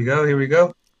 Here we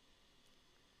go.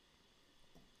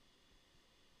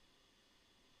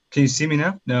 Can you see me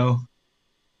now? No.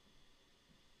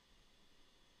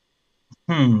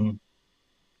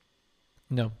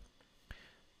 No.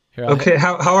 Here, I'll Okay, hit-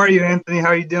 how are you, Anthony? How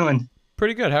are you doing?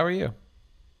 Pretty good. How are you?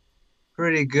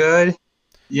 Pretty good.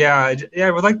 Yeah,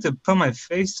 I would like to put my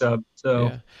face up.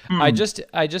 So, Yeah. I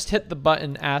just hit the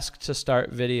button ask to start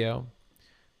video.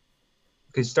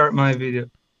 okay, start my video.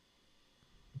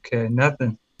 Okay,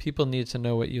 nothing. People need to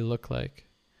know what you look like.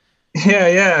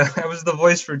 Yeah, that was the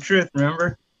voice for truth,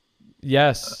 remember?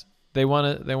 Yes. They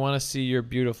want to see your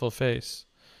beautiful face.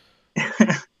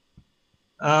 Yeah,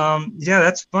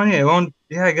 that's funny. I won't.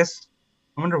 Yeah, I guess.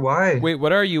 I wonder why. Wait,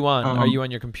 what are you on? Are Um, you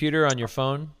on your computer, on your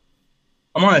phone?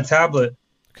 I'm on a tablet.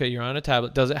 Okay, you're on a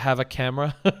tablet. Does it have a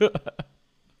camera?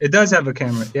 It does have a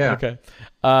camera. Yeah. Okay.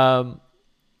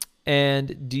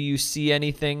 And do you see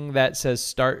anything that says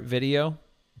start video?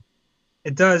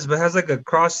 It does, but it has like a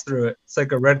cross through it. It's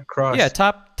like a red cross. Yeah,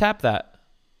 tap that.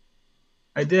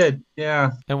 I did.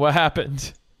 Yeah. And what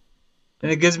happened?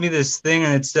 And it gives me this thing,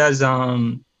 and it says,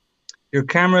 your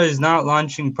camera is not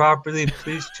launching properly.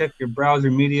 Please check your browser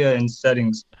media and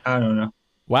settings. I don't know.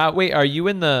 Wow, wait, are you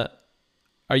on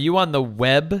the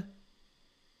web?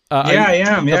 Yeah, I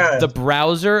am. Yeah. The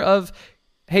browser of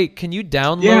Hey, can you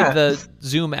download Yeah. the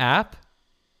Zoom app?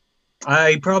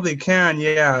 I probably can.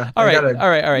 Yeah. All I right, gotta- all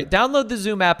right. Download the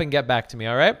Zoom app and get back to me,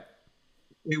 all right?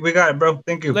 We got it, bro.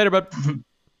 Thank you. Later, bud.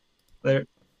 Later.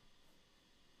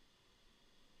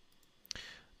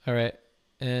 All right.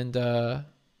 And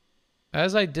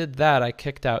as I did that, I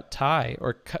kicked out Ty,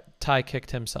 or Ty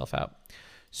kicked himself out.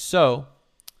 So,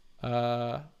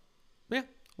 yeah,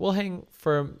 we'll hang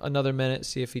for another minute,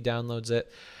 see if he downloads it.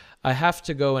 I have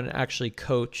to go and actually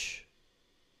coach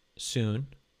soon,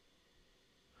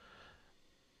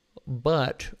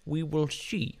 but we will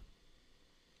see.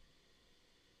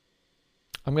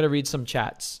 I'm going to read some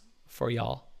chats for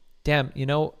y'all. Damn, you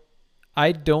know,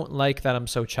 I don't like that I'm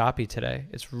so choppy today.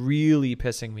 It's really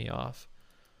pissing me off.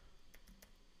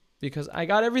 Because I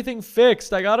got everything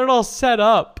fixed. I got it all set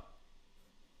up.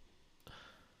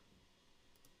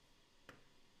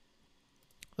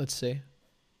 Let's see.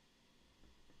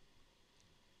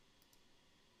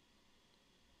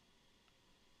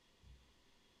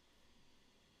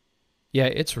 Yeah,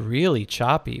 it's really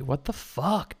choppy. What the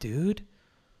fuck, dude?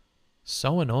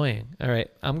 So annoying. All right,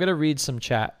 I'm going to read some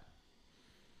chat.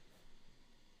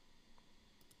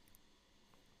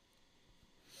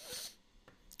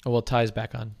 Oh, well, Ty's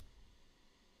back on.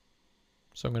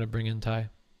 So I'm going to bring in Ty.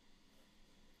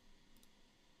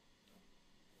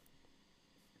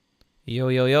 Yo,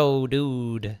 yo, yo,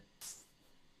 dude.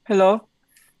 Hello.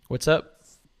 What's up?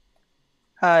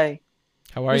 Hi.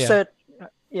 How are You you? said,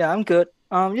 yeah, I'm good.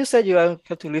 You said you have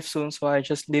to leave soon, so I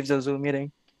just leave the Zoom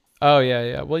meeting. Oh,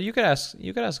 yeah. Well, you could ask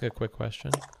a quick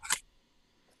question.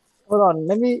 Hold on,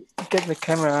 let me get the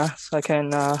camera so I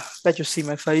can let you see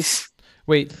my face.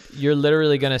 Wait, you're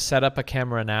literally going to set up a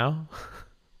camera now?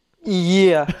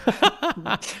 Yeah.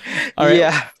 All right.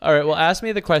 Yeah. All right, well, ask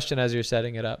me the question as you're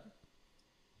setting it up.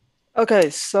 Okay,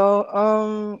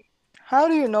 so how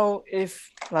do you know if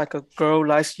like a girl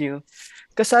likes you?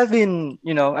 Because I've been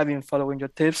following your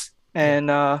tips and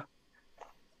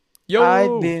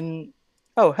Yo!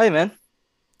 Oh, hey man.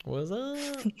 What's up?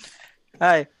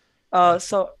 Hi.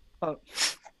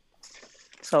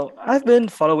 So I've been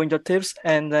following your tips,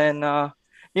 and then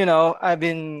I've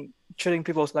been treating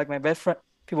people like my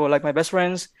best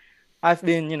friends. I've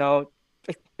been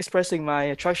expressing my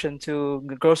attraction to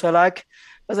the girls I like,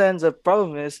 but then the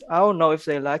problem is I don't know if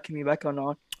they like me back or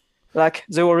not. Like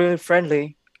they were really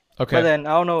friendly, Okay. but then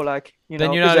I don't know, like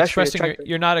Then is it actually attractive?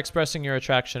 you're not expressing your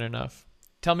attraction enough.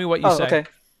 Tell me what you Oh, say. okay.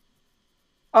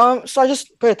 So I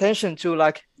just pay attention to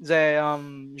like their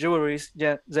jewelries,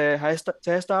 yeah, their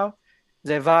hairstyle,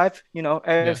 their vibe,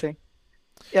 everything.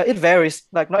 Yeah, it varies.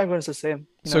 Like not everyone's the same.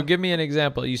 you So know? give me an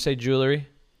example. You say jewelry?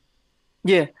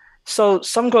 Yeah. So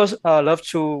some girls love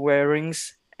to wear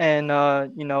rings and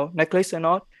necklace and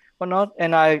whatnot.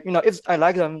 And if I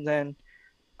like them, then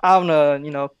I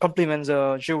wanna compliment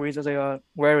the jewelry that they are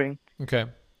wearing. Okay.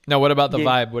 Now what about the Yeah.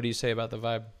 vibe? What do you say about the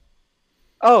vibe?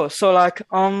 Oh, so like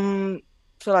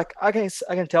I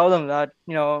can tell them that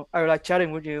I like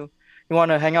chatting with you. You want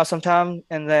to hang out sometime,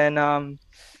 and then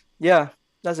yeah,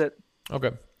 that's it.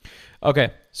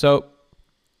 Okay. So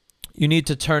you need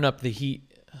to turn up the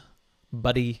heat,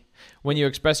 buddy. When you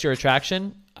express your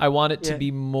attraction, I want it to Yeah.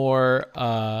 be more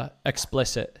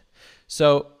explicit.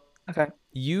 So Okay.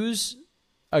 use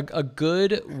a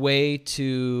good way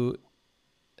to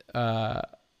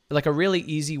like a really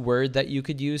easy word that you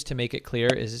could use to make it clear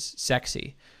is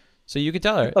sexy. So you could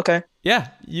tell her, Okay. yeah,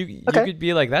 you Okay. could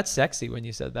be like, that's sexy when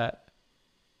you said that.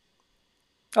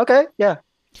 Okay. Yeah.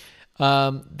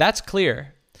 That's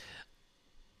clear.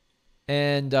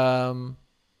 And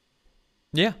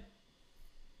Yeah.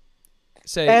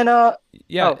 Say And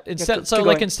yeah. oh, Instead, keep so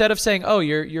like going. instead of saying, "Oh,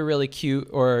 you're really cute,"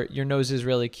 or "Your nose is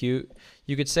really cute,"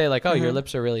 you could say like, "Oh, your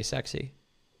lips are really sexy."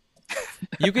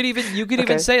 You could even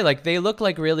Okay. say like, "They look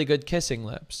like really good kissing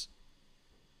lips."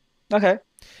 Okay.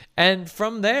 And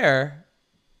from there,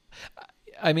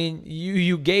 I mean,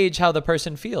 you gauge how the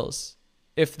person feels.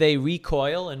 If they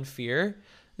recoil in fear,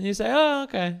 then you say, "Oh,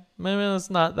 okay, maybe it's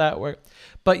not that work."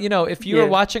 But you know, if you were Yeah.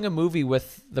 watching a movie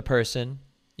with the person,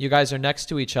 you guys are next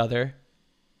to each other,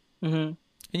 Mm-hmm.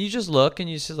 and you just look and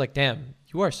you just like, "Damn,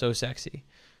 you are so sexy."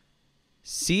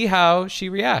 See how she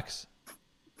reacts.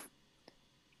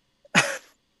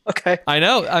 Okay. I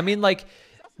know. I mean, like,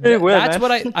 Pretty weird, that's man.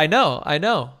 what I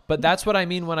know. But that's what I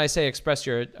mean when I say express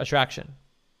your attraction.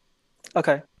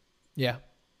 Okay. Yeah.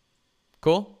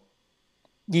 Cool.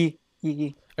 Yee. Yee.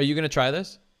 Yee. Are you gonna try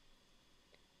this?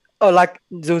 Oh, like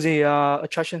do the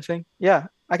attraction thing? Yeah,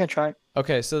 I can try.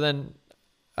 Okay, so then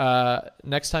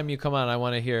next time you come on, I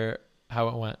want to hear how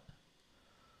it went.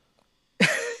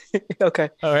 Okay.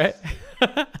 All right.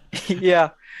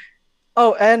 Yeah.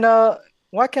 Oh, and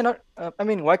why cannot?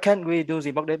 Why can't we do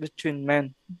the mock date between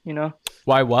men? You know,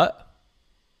 Why what?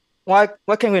 why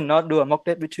can we not do a mock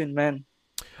date between men?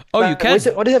 Oh, you Like, can.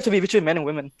 why does it have to be between men and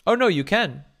women? Oh no, you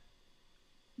can.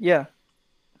 Yeah,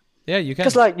 Yeah, you can.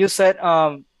 because like you said,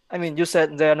 you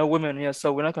said there are no women here,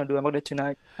 so we're not gonna do a mock date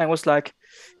tonight. I was like,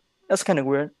 that's kind of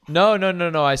weird. No.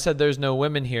 I said there's no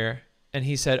women here, and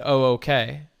he said, "Oh,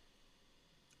 okay."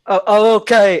 Oh,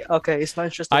 okay, okay, it's not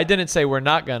interesting. I didn't say we're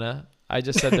not gonna. I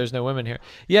just said there's no women here.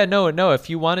 Yeah, no. If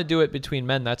you want to do it between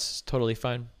men, that's totally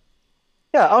fine.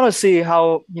 Yeah, I want to see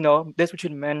how dates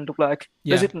between men look like.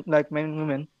 Does Yeah. it like men and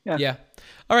women? Yeah. Yeah.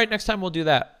 All right, next time we'll do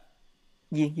that.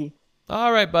 Yee, yee.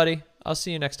 All right, buddy. I'll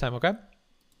see you next time, okay?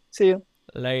 See you.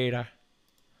 Later.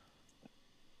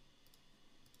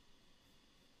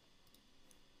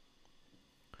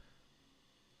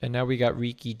 And now we got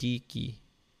Reeky Deeky.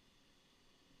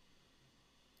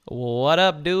 What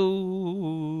up,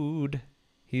 dude?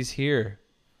 He's here.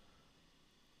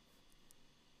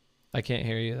 I can't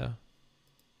hear you, though.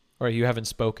 Or you haven't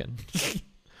spoken.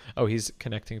 Oh, he's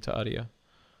connecting to audio.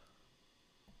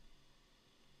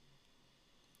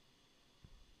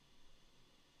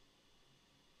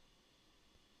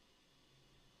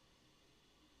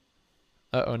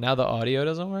 Uh-oh, now the audio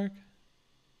doesn't work?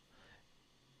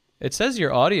 It says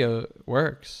your audio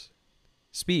works.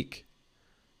 Speak.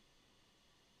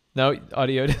 No,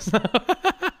 audio does not.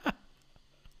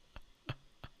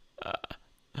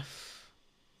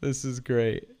 This is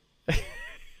great.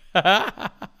 I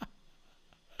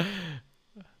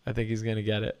think he's going to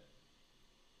get it.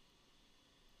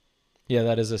 Yeah,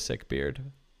 that is a sick beard.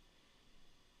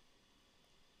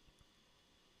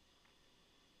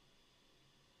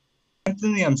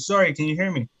 Anthony, I'm sorry. Can you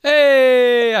hear me?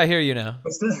 Hey, I hear you now.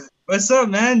 What's up,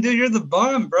 man? Dude, you're the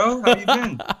bomb, bro. How you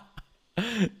been?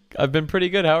 I've been pretty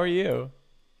good. How are you?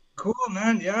 Cool,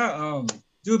 man. Yeah.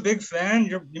 Dude, big fan.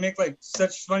 You make like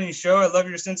such funny show. I love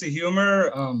your sense of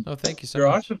humor. Oh, thank you so You're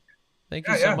much. awesome. Thank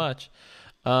Yeah, you so yeah. much.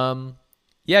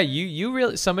 Yeah, you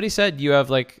really, somebody said you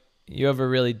have a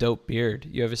really dope beard.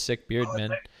 You have a sick beard,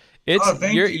 man. It's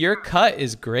thank your you. your cut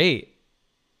is great.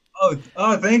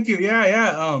 Oh, thank you.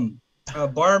 Yeah.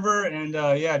 Barber and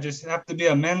yeah, just have to be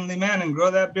a manly man and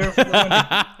grow that beard for the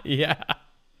winter. Yeah.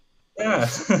 Yeah.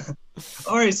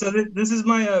 All right. So this is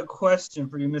my question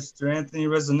for you, Mr. Anthony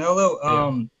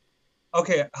Rezzanello.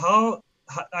 Okay.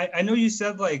 I know you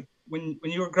said like when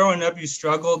you were growing up, you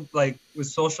struggled like with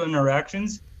social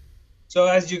interactions. So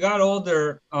as you got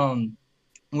older,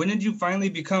 when did you finally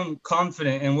become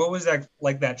confident, and what was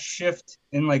that shift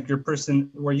in like your person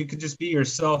where you could just be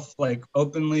yourself like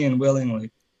openly and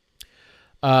willingly?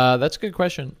 That's a good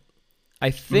question.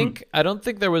 I don't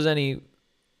think there was any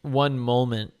one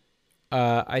moment.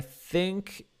 I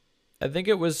think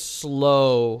it was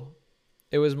slow.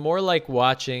 It was more like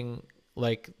watching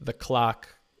like the clock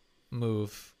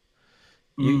move.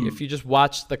 If you just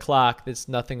watch the clock,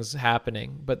 nothing's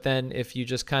happening. But then if you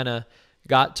just kind of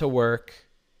got to work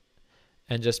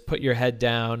and just put your head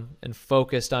down and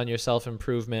focused on your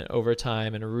self-improvement over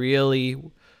time and really,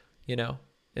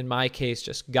 in my case,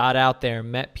 just got out there,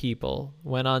 met people,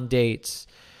 went on dates,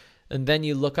 and then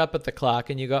you look up at the clock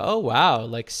and you go, oh, wow,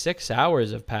 like 6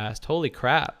 hours have passed. Holy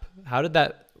crap. How did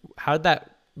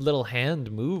that little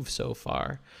hand move so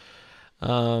far?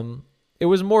 It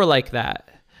was more like that.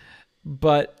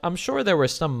 But I'm sure there were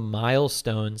some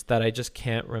milestones that I just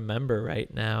can't remember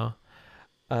right now.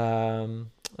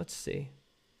 Let's see.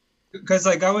 because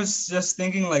like I was just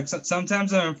thinking like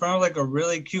sometimes I'm in front of like a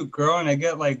really cute girl and I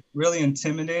get like really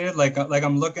intimidated, like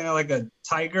I'm looking at like a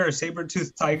tiger, a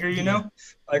saber-toothed tiger, you know,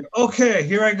 like okay,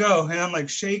 here I go, and I'm like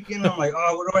shaking. I'm like,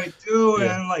 oh, what do I do?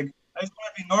 Yeah. And like I just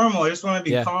want to be normal. I just want to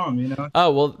be Yeah. calm, you know.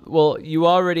 Oh, well, you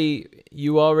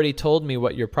already told me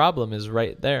what your problem is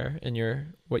right there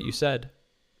in what you said.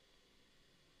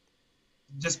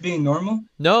 Just being normal.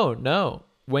 No.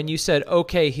 When you said,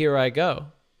 okay, here I go.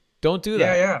 Don't do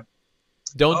that. Yeah.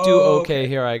 Don't do okay,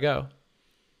 here I go.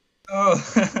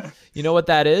 Oh. You know what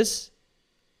that is?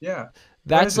 Yeah.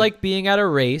 That's like being at a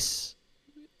race,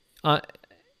 and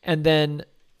then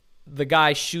the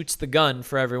guy shoots the gun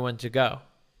for everyone to go.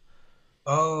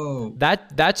 Oh.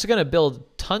 That's going to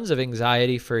build tons of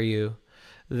anxiety for you.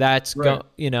 That's Right.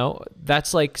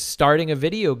 that's like starting a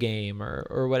video game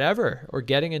or whatever, or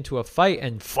getting into a fight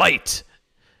and fight.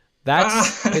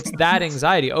 It's that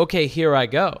anxiety. Okay, here I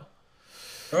go.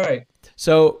 Right.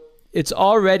 So it's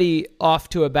already off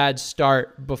to a bad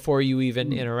start before you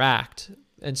even interact.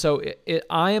 And so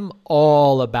I am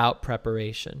all about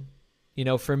preparation.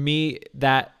 For me,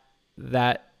 that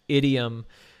idiom,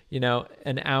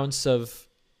 an ounce of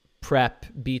prep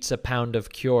beats a pound of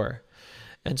cure.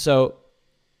 And so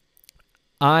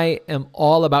I am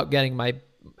all about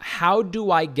how do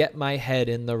I get my head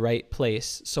in the right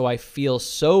place so I feel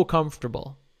so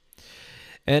comfortable?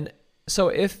 And so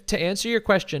to answer your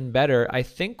question better, I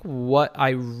think what I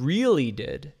really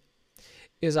did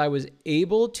is I was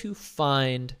able to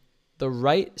find the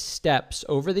right steps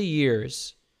over the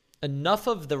years, enough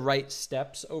of the right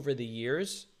steps over the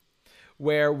years,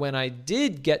 where when I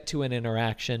did get to an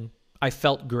interaction, I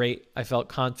felt great, I felt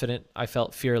confident, I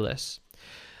felt fearless.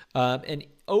 And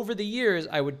over the years,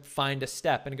 I would find a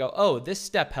step and go, oh, this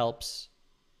step helps.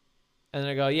 And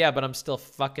then I go, yeah, but I'm still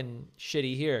fucking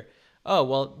shitty here. Oh,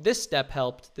 well, this step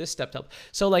helped. This step helped.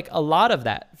 So like a lot of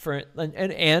that for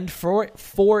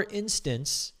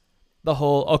instance, the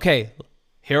whole, okay,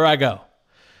 here I go.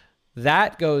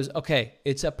 That goes, okay,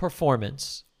 it's a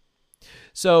performance.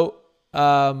 So,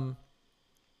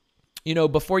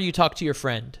 before you talk to your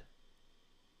friend,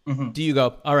 do you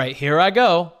go, all right, here I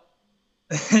go?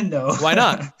 No. Why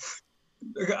not?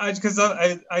 Because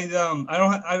I don't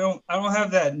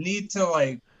have that need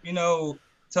to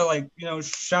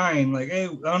shine. Like, hey, I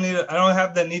don't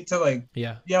have that need to like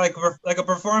like a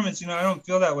performance. I don't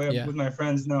feel that way with my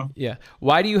friends. No. Yeah.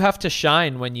 Why do you have to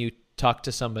shine when you talk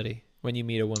to somebody, when you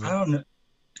meet a woman?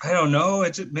 I don't know.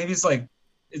 It's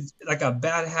like a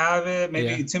bad habit.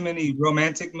 Maybe too many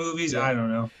romantic movies. I don't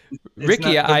know.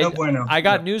 Ricky, I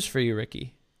got news for you,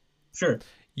 Ricky. Sure.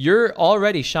 You're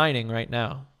already shining right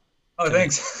now. Oh,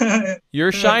 thanks.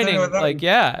 You're shining like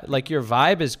your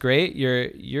vibe is great.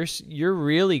 You're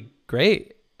really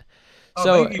great. Oh,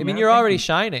 so thank you, I mean, man. you're Thank already you.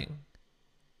 shining.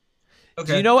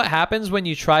 Okay. Do you know what happens when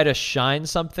you try to shine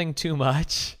something too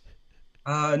much?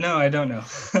 No, I don't know.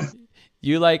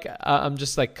 You I'm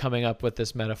just like coming up with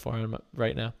this metaphor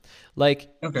right now. Like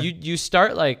Okay. you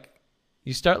start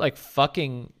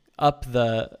fucking up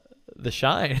the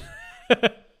shine.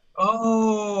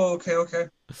 Oh, okay.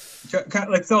 Kind of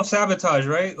like self-sabotage,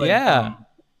 right? Like, Yeah.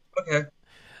 Okay.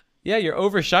 Yeah, you're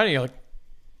overshining. You're like,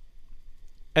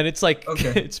 and it's like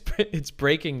Okay. it's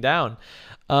breaking down.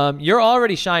 You're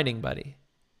already shining, buddy.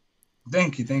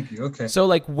 Thank you. Okay. So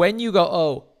like when you go,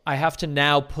 oh, I have to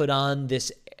now put on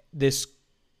this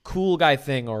cool guy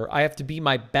thing, or I have to be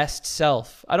my best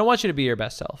self. I don't want you to be your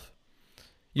best self.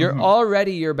 You're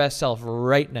already your best self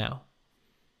right now.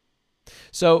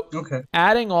 So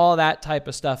adding all that type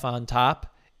of stuff on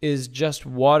top is just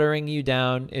watering you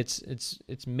down.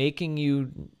 It's making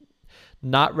you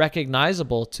not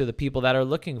recognizable to the people that are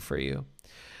looking for you.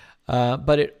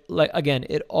 But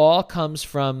it all comes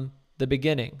from the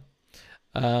beginning.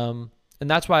 And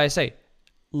that's why I say,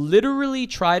 literally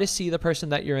try to see the person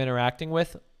that you're interacting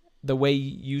with the way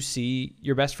you see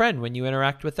your best friend when you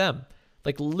interact with them.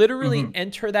 Like literally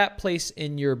enter that place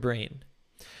in your brain.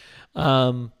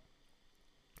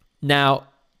 Now,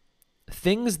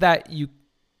 things that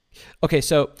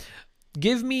so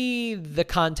give me the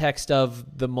context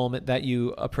of the moment that you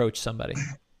approach somebody.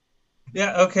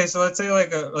 Yeah. Okay. So let's say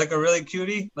like a really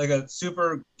cutie, like a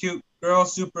super cute girl,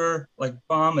 super like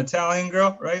bomb Italian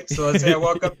girl, right? So let's say I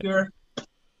walk up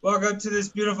to this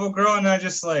beautiful girl, and I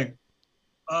just like,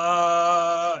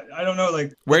 I don't know,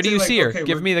 like. Where do you see her? Okay,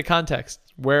 give me the context.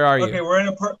 Where are you? Okay, we're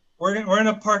in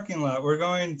a parking lot. We're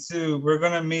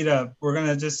gonna meet up. We're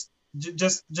gonna just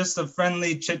a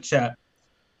friendly chit chat.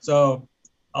 So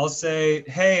I'll say,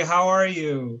 hey, how are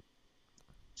you?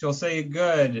 She'll say,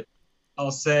 good.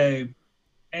 I'll say,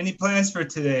 any plans for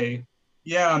today?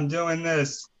 Yeah, I'm doing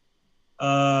this.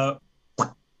 uh,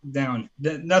 down.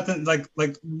 Nothing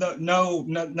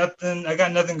nothing. I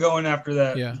got nothing going after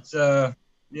that. Yeah. It's,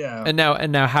 yeah. And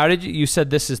now, how did you said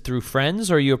this is through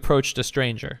friends or you approached a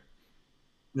stranger?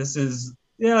 This is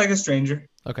like a stranger.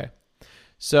 Okay.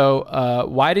 So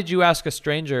why did you ask a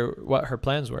stranger what her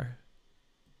plans were?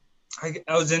 I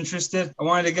was interested. I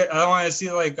wanted to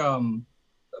see like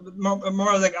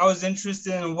more like I was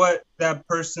interested in what that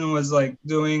person was like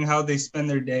doing, how they spend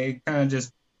their day, kind of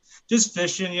just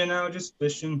fishing, just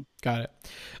fishing. Got it.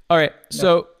 All right.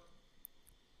 So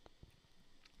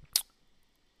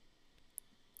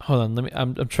hold on.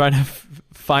 I'm trying to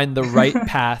find the right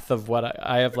path of what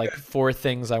I have like 4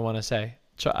 things I want to say.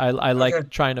 I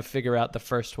like trying to figure out the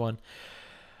first one.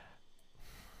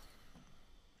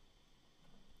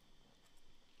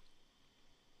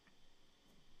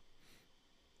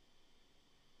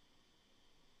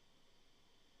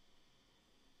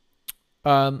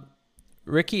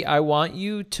 Ricky, I want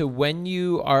you to, when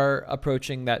you are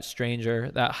approaching that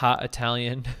stranger, that hot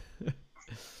Italian.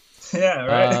 Yeah,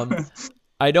 right.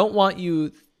 I don't want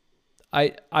you.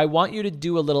 I want you to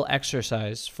do a little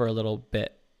exercise for a little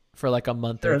bit, for like a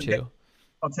month or 2.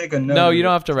 I'll take a note. No, you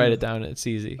don't have to write it down. It's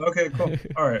easy. Okay, cool.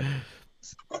 All right.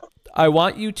 I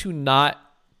want you to not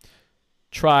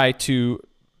try to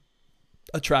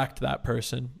attract that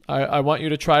person. I want you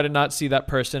to try to not see that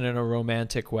person in a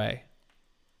romantic way.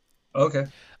 Okay.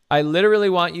 I literally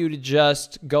want you to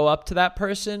just go up to that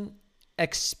person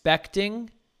expecting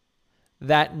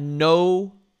that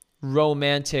no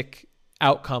romantic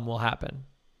outcome will happen.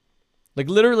 Like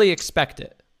literally expect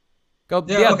it. Go,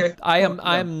 okay. I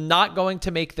am not going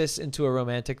to make this into a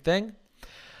romantic thing.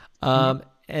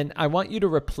 And I want you to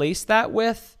replace that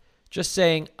with just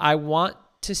saying, I want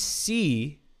to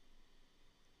see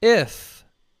if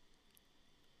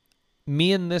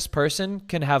me and this person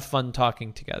can have fun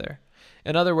talking together.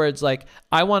 In other words, like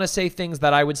I want to say things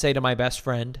that I would say to my best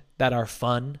friend that are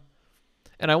fun.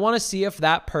 And I want to see if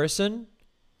that person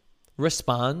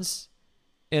responds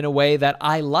in a way that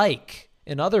I like.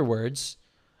 In other words,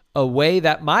 a way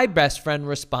that my best friend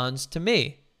responds to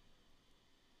me.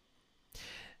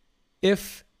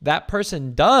 If that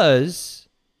person does,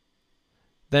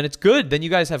 then it's good. Then you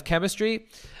guys have chemistry.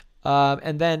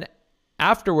 And then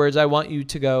afterwards, I want you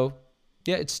to go,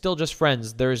 yeah, it's still just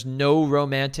friends. There's no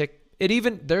romantic,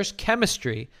 there's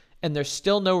chemistry and there's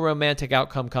still no romantic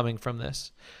outcome coming from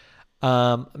this.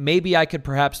 Maybe I could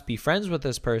perhaps be friends with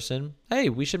this person. Hey,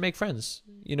 we should make friends.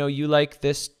 You like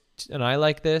this and I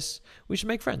like this. We should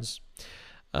make friends.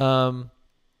 So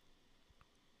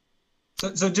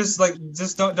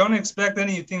just don't expect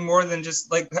anything more than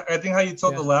just like, I think how you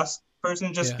told the last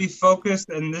person, just be focused,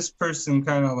 and this person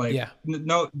kind of like,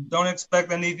 no, don't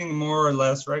expect anything more or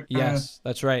less, right? Yes,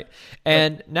 that's right.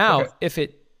 And now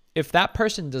if that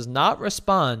person does not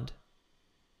respond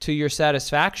to your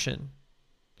satisfaction,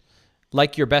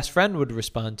 like your best friend would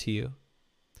respond to you,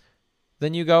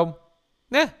 then you go,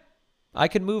 I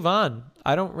can move on.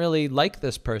 I don't really like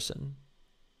this person.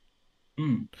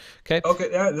 Okay. Okay.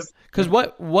 Yeah. Because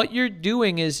what you're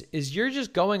doing is you're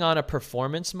just going on a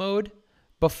performance mode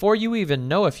before you even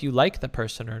know if you like the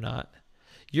person or not.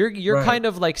 You're kind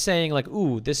of like saying like,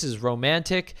 ooh, this is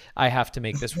romantic. I have to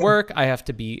make this work. I have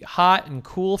to be hot and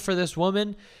cool for this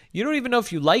woman. You don't even know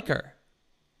if you like her.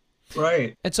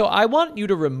 Right. And so I want you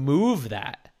to remove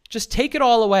that. Just take it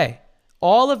all away.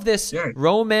 All of this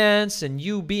romance and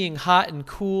you being hot and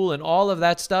cool and all of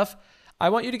that stuff. I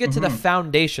want you to get to the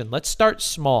foundation. Let's start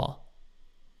small.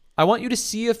 I want you to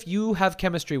see if you have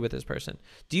chemistry with this person.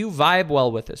 Do you vibe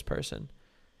well with this person?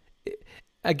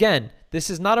 Again, this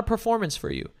is not a performance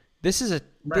for you. This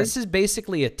is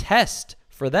basically a test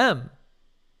for them.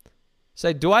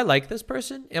 Say, do I like this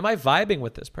person? Am I vibing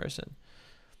with this person?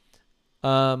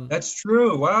 That's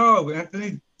true. Wow,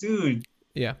 Anthony, dude.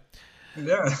 Yeah.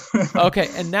 Yeah. Okay,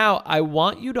 and now I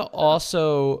want you to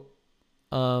also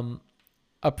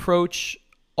approach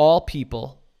all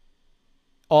people,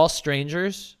 all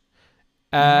strangers,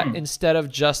 instead of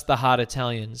just the hot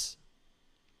Italians.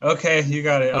 Okay, you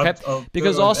got it. Okay,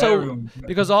 because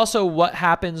also what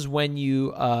happens when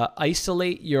you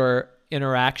isolate your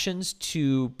interactions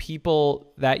to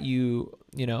people that you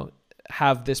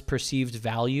have this perceived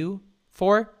value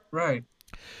for? Right.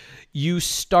 You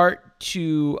start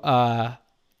to you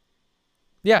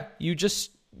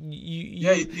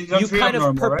kind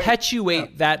of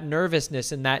perpetuate that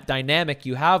nervousness and that dynamic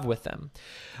you have with them.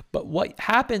 But what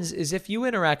happens is if you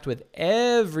interact with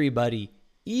everybody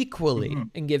equally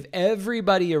and give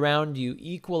everybody around you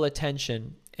equal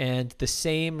attention and the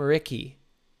same Ricky,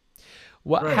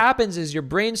 What happens is your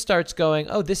brain starts going,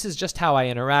 oh, this is just how I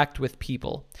interact with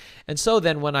people. And so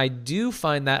then when I do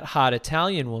find that hot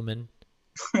Italian woman,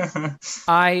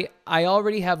 I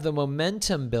already have the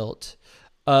momentum built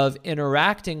of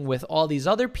interacting with all these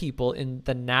other people in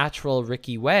the natural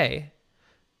Ricky way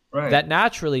that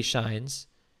naturally shines.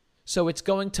 So it's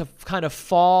going to kind of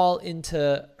fall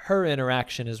into her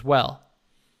interaction as well.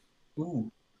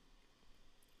 Ooh.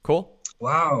 Cool.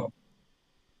 Wow.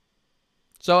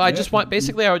 So I just want,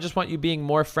 basically, I would just want you being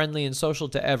more friendly and social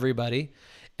to everybody,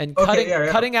 and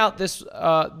cutting out this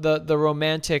the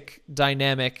romantic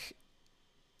dynamic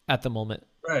at the moment.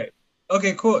 Right.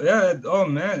 Okay. Cool. Yeah. Oh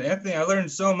man, Anthony, I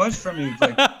learned so much from you.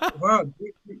 Like, wow.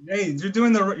 Hey, you're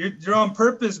doing you're on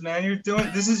purpose, man. You're doing,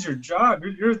 this is your job.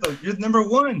 You're number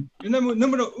one. You're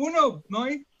number uno,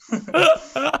 Mike.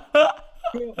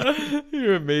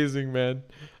 You're amazing, man.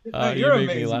 You're you make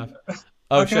amazing. me laugh.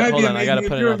 Oh shit! Hold on, I gotta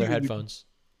put in other headphones.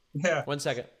 Yeah. 1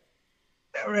 second.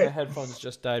 Yeah, right. My headphones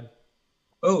just died.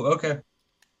 Oh, okay.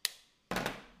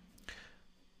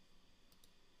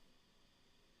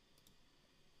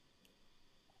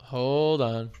 Hold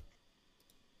on.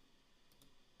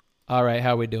 All right,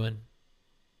 how we doing?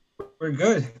 We're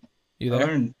good. You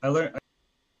there? I learned.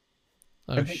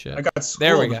 Oh shit! I got schooled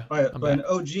there we go. by an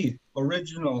OG,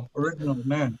 original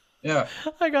man. Yeah.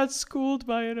 I got schooled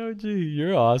by an OG.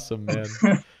 You're awesome, man.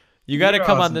 You got to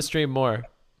come on the stream more.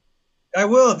 I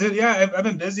will, dude. Yeah, I've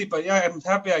been busy, but yeah, I'm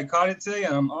happy I caught it today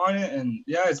and I'm on it, and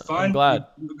yeah, it's fun. I'm glad.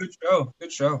 Good show.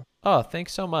 Good show. Oh,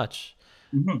 thanks so much.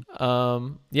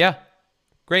 Mm-hmm. Yeah,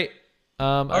 great.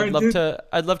 right,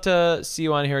 I'd love to see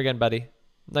you on here again, buddy.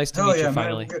 Nice to meet you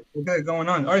finally. Man, we got it going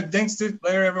on. All right, thanks, dude.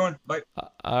 Later, everyone. Bye.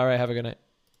 All right, have a good night.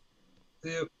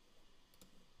 See you.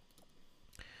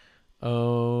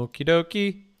 Okie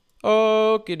dokie.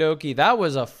 Okie dokie. That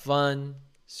was a fun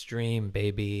stream,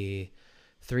 baby.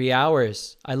 3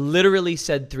 hours. I literally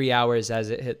said 3 hours as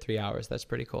it hit 3 hours. That's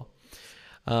pretty cool.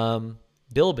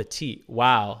 Bill Petit.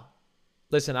 Wow.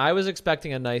 Listen, I was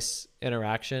expecting a nice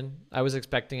interaction. I was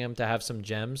expecting him to have some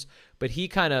gems, but he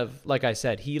kind of, like I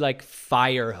said, he like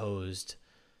fire hosed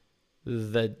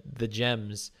the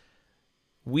gems.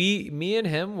 Me and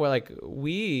him were like,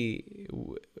 we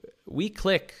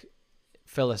click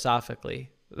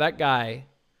philosophically. That guy,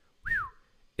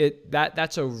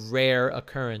 that's a rare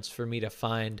occurrence for me to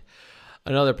find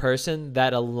another person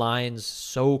that aligns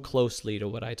so closely to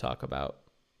what I talk about,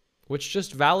 which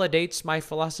just validates my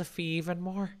philosophy even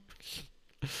more.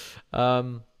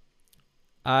 I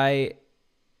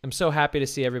am so happy to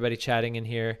see everybody chatting in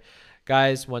here.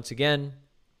 Guys, once again,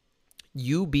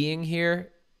 you being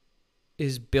here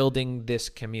is building this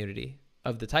community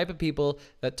of the type of people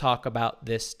that talk about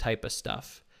this type of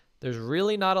stuff. There's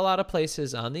really not a lot of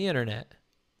places on the internet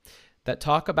that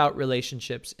talk about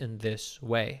relationships in this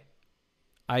way.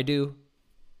 I do,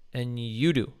 and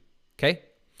you do, okay?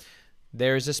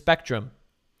 There's a spectrum.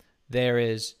 There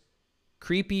is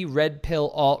creepy, red pill,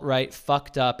 alt-right,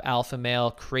 fucked up, alpha male,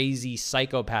 crazy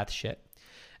psychopath shit.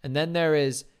 And then there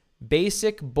is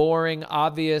basic, boring,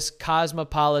 obvious,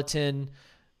 cosmopolitan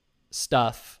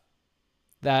stuff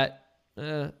that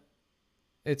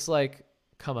it's like,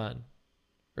 come on,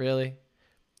 really?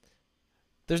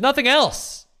 There's nothing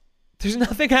else. There's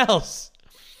nothing else.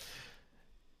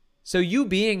 So you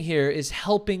being here is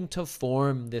helping to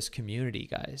form this community,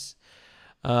 guys.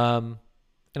 And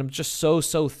I'm just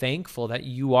so thankful that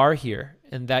you are here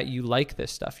and that you like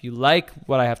this stuff. You like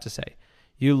what I have to say.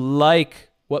 You like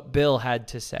what Bill had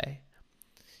to say.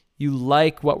 You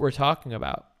like what we're talking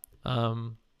about.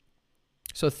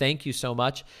 So thank you so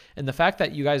much. And the fact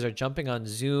that you guys are jumping on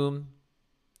Zoom,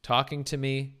 talking to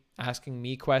me, asking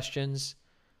me questions,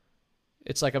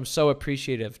 it's like I'm so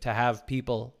appreciative to have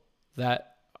people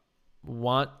that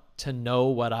want to know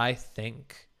what I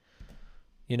think.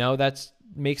 You know, that's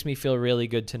makes me feel really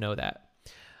good to know that.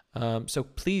 So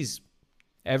please,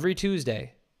 every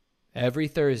Tuesday, every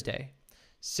Thursday,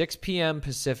 6 p.m.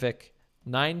 Pacific,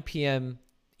 9 p.m.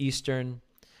 Eastern,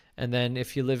 and then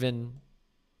if you live in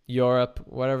Europe,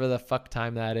 whatever the fuck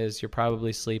time that is, you're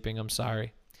probably sleeping. I'm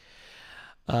sorry.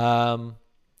 And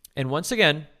once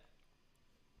again,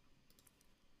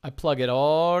 I plug it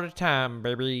all the time,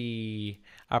 baby.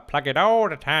 I plug it all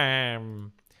the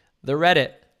time. The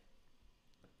Reddit.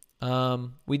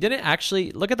 We didn't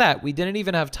actually, look at that. We didn't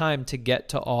even have time to get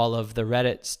to all of the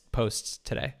Reddit posts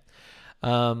today.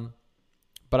 But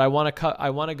I want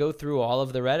to go through all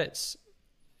of the Reddits.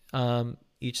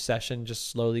 Each session, just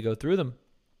slowly go through them.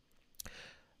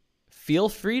 Feel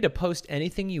free to post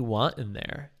anything you want in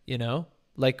there, you know,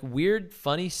 like weird,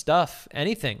 funny stuff,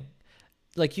 anything.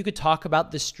 Like you could talk about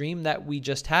the stream that we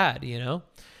just had, you know.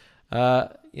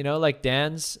 you know, like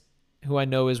Dan's, who I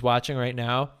know is watching right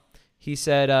now, he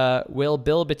said, will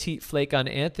Bill Batiste flake on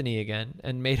Anthony again?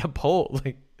 And made a poll.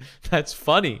 Like, that's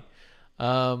funny.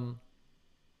 You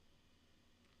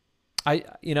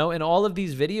know, in all of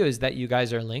these videos that you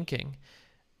guys are linking,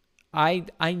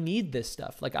 I need this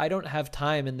stuff. Like, I don't have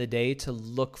time in the day to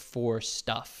look for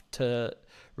stuff to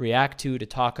react to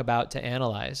talk about, to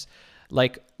analyze.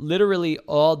 Like, literally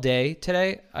all day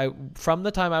today, from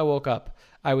the time I woke up,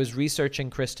 I was researching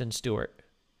Kristen Stewart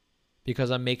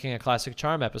because I'm making a Classic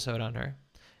Charm episode on her.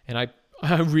 And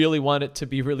I really want it to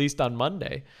be released on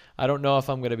Monday. I don't know if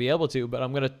I'm going to be able to, but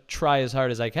I'm going to try as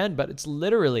hard as I can. But it's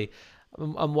literally,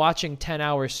 I'm watching 10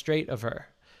 hours straight of her,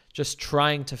 just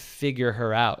trying to figure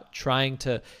her out, trying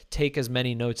to take as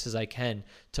many notes as I can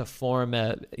to form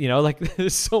a, you know, like,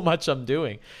 there's so much I'm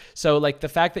doing. So, like, the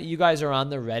fact that you guys are on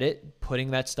the Reddit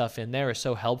putting that stuff in there is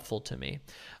so helpful to me.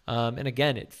 And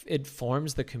again, it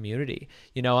forms the community.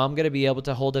 You know, I'm going to be able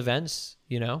to hold events,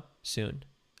 you know, soon.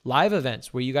 Live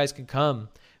events where you guys can come.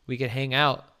 We can hang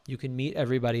out. You can meet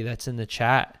everybody that's in the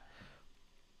chat.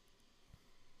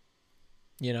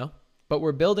 You know? But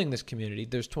we're building this community.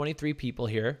 There's 23 people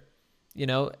here. You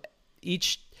know,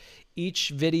 each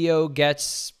video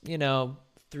gets, you know,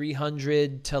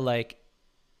 300 to like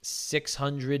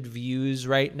 600 views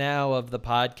right now of the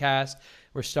podcast.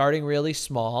 We're starting really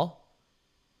small.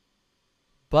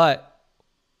 But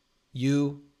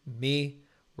you, me,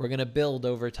 we're going to build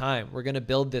over time. We're going to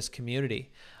build this community.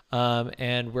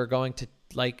 And we're going to,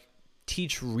 like,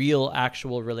 teach real,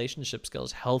 actual relationship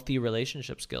skills, healthy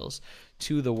relationship skills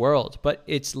to the world. But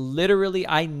it's literally,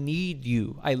 I need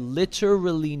you. I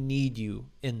literally need you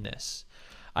in this.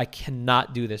 I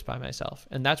cannot do this by myself.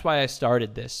 And that's why I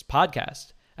started this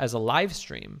podcast as a live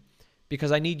stream,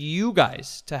 because I need you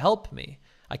guys to help me.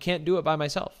 I can't do it by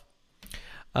myself.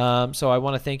 So I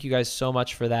want to thank you guys so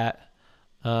much for that.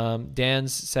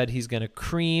 Dan's said he's going to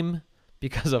cream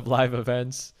because of live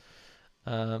events.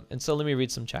 And so let me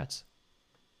read some chats.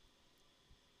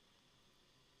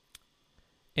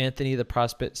 Anthony the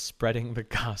Prospect spreading the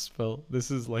gospel.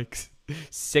 This is like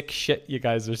sick shit you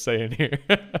guys are saying here.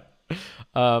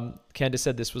 Candace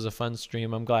said this was a fun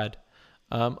stream. I'm glad.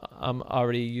 I'm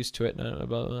already used to it. I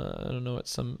don't know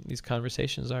what these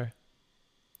conversations are.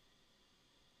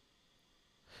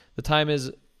 The time is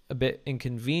a bit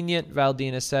inconvenient.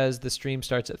 Valdina says the stream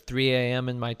starts at 3 a.m.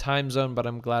 in my time zone, but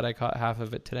I'm glad I caught half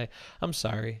of it today. I'm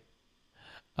sorry.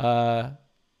 Let's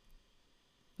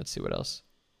see what else.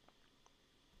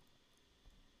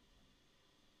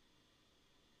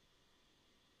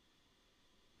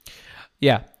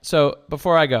 Yeah, so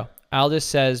before I go, Aldous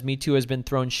says, Me Too has been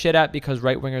thrown shit at because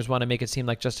right-wingers want to make it seem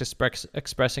like just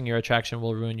expressing your attraction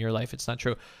will ruin your life. It's not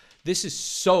true. This is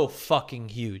so fucking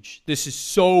huge. This is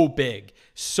so big,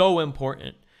 so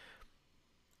important.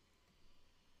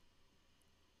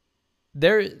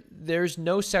 There's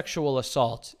no sexual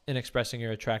assault in expressing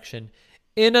your attraction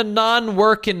in a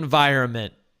non-work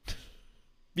environment.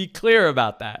 Be clear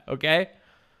about that, okay?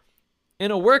 In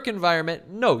a work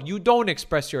environment, no, you don't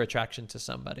express your attraction to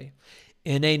somebody.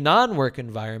 In a non-work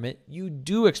environment, you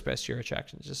do express your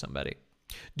attraction to somebody.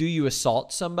 Do you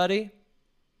assault somebody?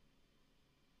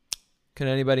 Can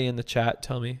anybody in the chat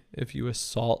tell me if you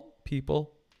assault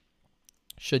people?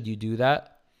 Should you do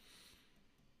that?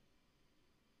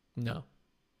 No.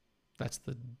 That's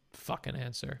the fucking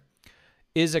answer.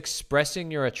 Is expressing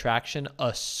your attraction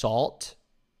assault?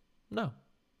 No,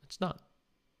 it's not.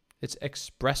 It's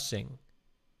expressing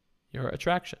your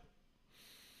attraction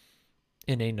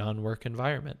in a non-work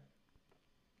environment.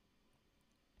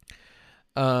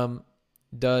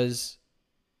 Does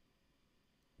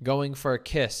going for a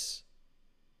kiss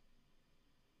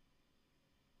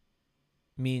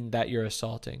mean that you're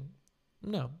assaulting?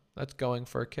 No, that's going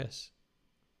for a kiss.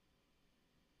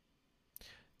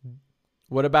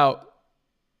 What about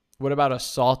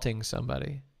assaulting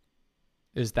somebody?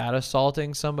 Is that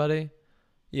assaulting somebody?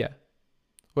 Yeah.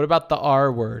 What about the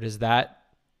R word? Is that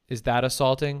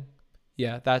assaulting?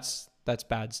 Yeah, that's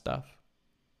bad stuff.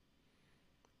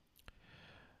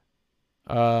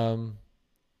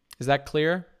 Is that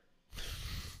clear?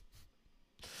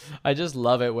 I just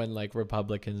love it when, like,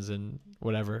 Republicans and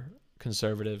whatever,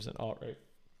 conservatives and alt-right,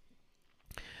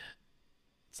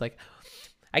 it's like,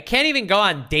 I can't even go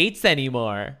on dates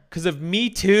anymore because of Me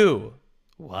Too.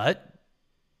 What?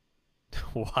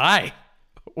 Why?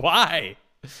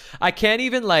 I can't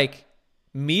even, like,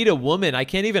 meet a woman. I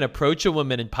can't even approach a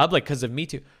woman in public because of Me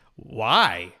Too.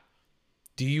 Why?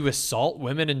 Do you assault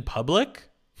women in public?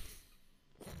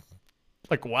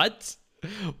 Like, what?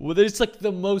 Well, it's like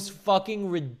the most fucking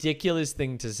ridiculous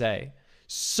thing to say.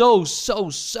 So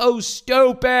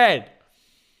stupid.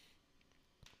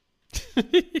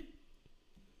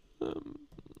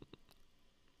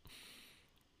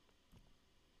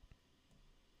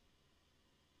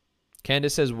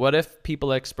 Candace says, what if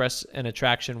people express an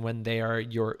attraction when they are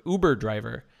your Uber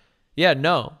driver? Yeah,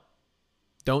 no.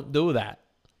 Don't do that.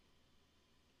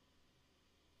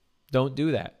 Don't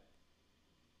do that.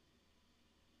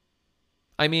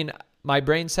 I mean, my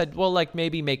brain said, well, like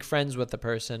maybe make friends with the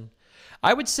person.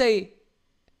 I would say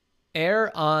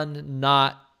err on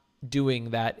not doing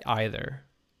that either.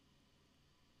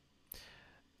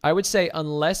 I would say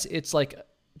unless it's like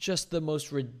just the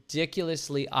most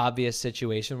ridiculously obvious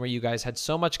situation where you guys had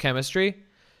so much chemistry,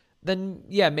 then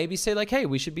yeah, maybe say like, hey,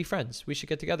 we should be friends. We should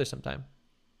get together sometime.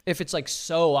 If it's like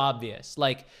so obvious,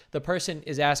 like the person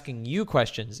is asking you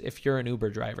questions if you're an Uber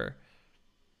driver.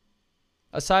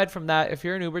 Aside from that, if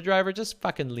you're an Uber driver, just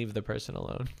fucking leave the person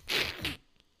alone.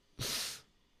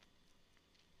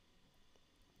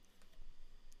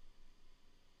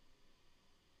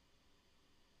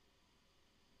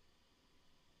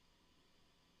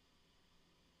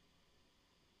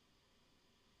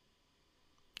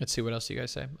 Let's see what else you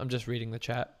guys say. I'm just reading the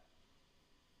chat.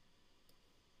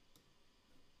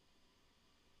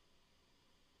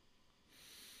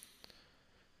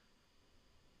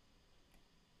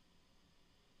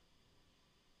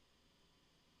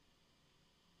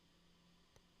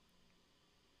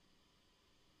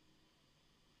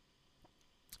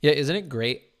 Yeah, isn't it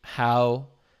great how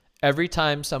every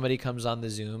time somebody comes on the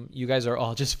Zoom, you guys are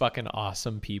all just fucking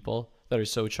awesome people that are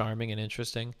so charming and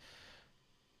interesting.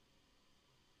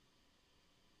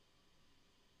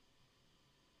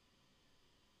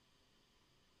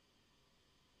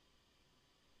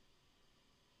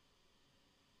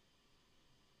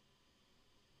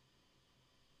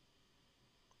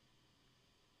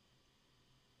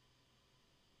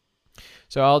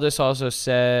 So Aldous also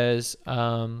says,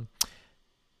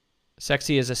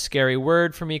 sexy is a scary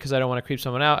word for me because I don't want to creep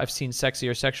someone out. I've seen sexy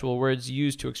or sexual words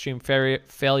used to extreme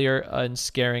failure and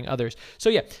scaring others. So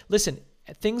yeah, listen,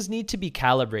 things need to be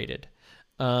calibrated.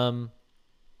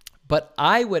 But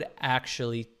I would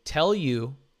actually tell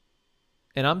you,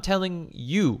 and I'm telling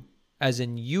you, as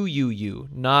in you,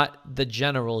 not the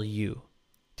general you,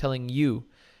 telling you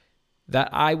that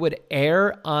I would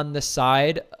err on the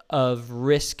side of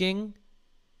risking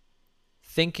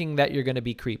thinking that you're going to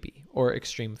be creepy or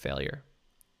extreme failure.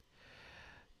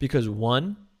 Because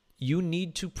one, you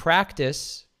need to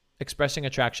practice expressing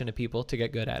attraction to people to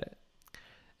get good at it.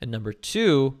 And number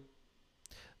two,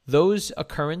 those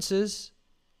occurrences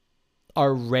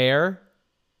are rare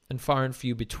and far and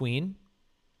few between.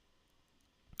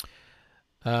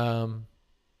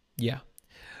 Yeah.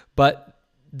 But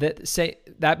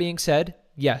that being said,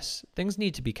 yes, things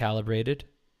need to be calibrated.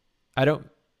 I don't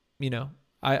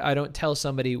tell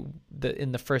somebody that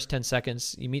in the first 10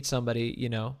 seconds you meet somebody,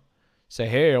 say,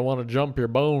 hey, I want to jump your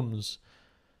bones.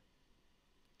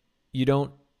 You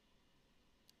don't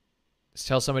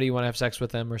tell somebody you want to have sex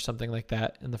with them or something like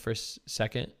that in the first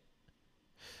second.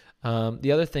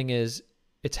 The other thing is,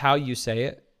 it's how you say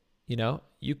it.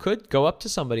 You could go up to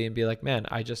somebody and be like, man,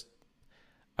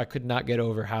 I could not get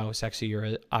over how sexy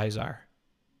your eyes are.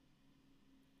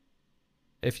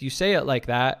 If you say it like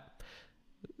that,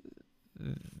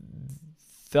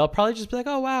 they'll probably just be like,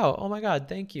 oh, wow. Oh, my God.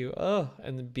 Thank you. Oh,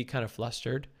 and then be kind of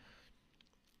flustered.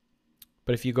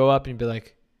 But if you go up and be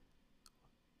like,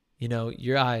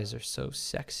 your eyes are so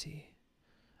sexy.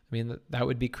 I mean, that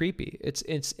would be creepy. It's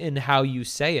in how you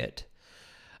say it.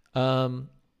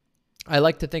 I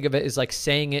like to think of it as like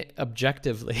saying it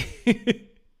objectively.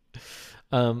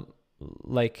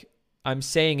 Like I'm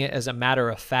saying it as a matter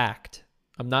of fact.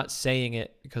 I'm not saying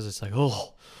it because it's like,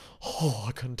 oh,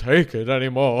 I can't take it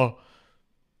anymore.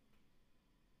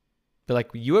 But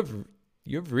like you have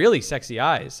really sexy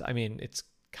eyes. I mean, it's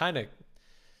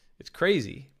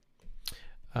crazy.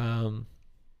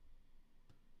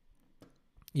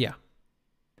 Yeah.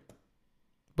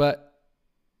 But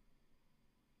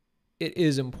it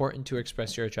is important to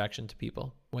express your attraction to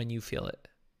people when you feel it,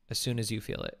 as soon as you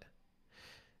feel it.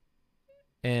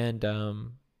 And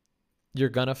you're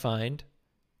going to find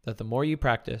that the more you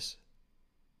practice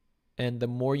and the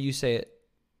more you say it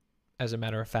as a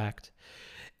matter of fact,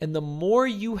 and the more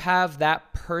you have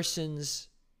that person's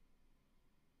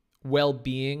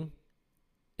well-being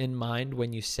in mind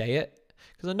when you say it.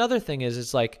 Because another thing is,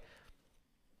 it's like,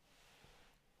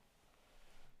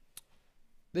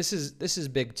 this is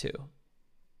big too.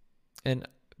 And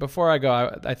before I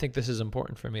go, I think this is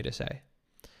important for me to say.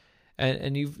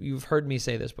 And you've heard me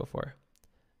say this before.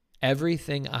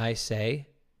 Everything I say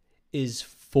is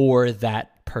for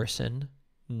that person,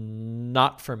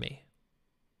 not for me.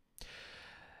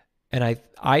 And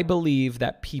I believe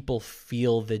that people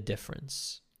feel the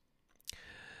difference.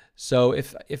 So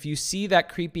if you see that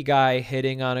creepy guy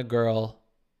hitting on a girl,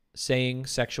 saying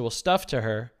sexual stuff to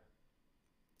her,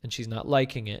 and she's not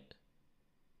liking it,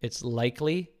 it's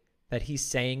likely that he's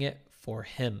saying it for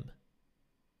him.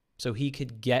 So he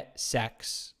could get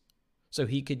sex. So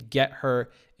he could get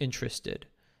her interested.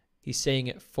 He's saying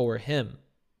it for him.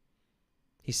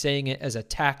 He's saying it as a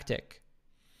tactic.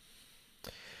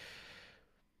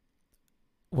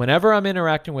 Whenever I'm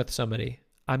interacting with somebody,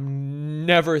 I'm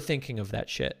never thinking of that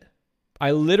shit.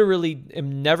 I literally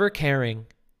am never caring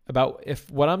about if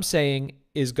what I'm saying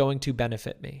is going to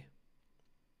benefit me.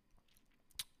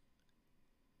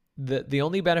 The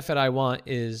only benefit I want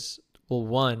is, well,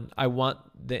 one, I want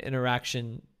the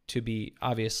interaction to be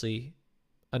obviously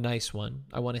a nice one.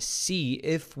 I want to see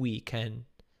if we can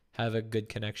have a good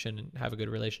connection and have a good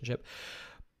relationship.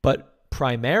 But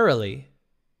primarily,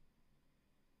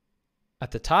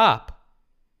 at the top,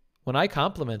 when I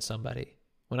compliment somebody,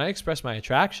 when I express my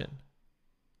attraction,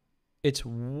 it's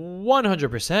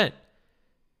 100%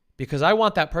 because I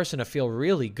want that person to feel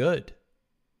really good.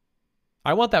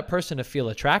 I want that person to feel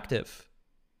attractive.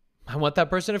 I want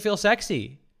that person to feel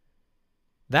sexy.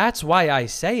 That's why I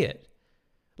say it.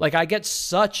 Like, I get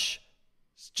such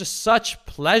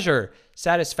pleasure,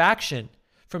 satisfaction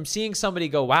from seeing somebody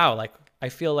go, wow, like I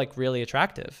feel like really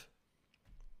attractive.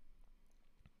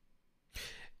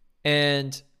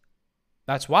 And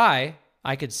that's why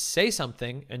I could say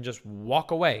something and just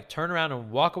walk away, turn around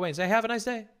and walk away and say, have a nice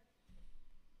day.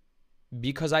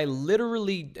 Because I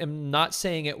literally am not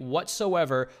saying it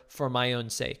whatsoever for my own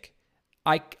sake.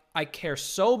 I care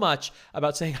so much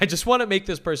about saying, I just want to make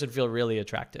this person feel really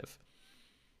attractive.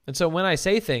 And so when I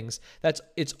say things,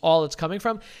 it's all it's coming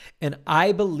from. And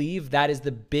I believe that is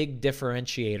the big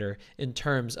differentiator in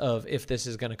terms of if this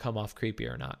is going to come off creepy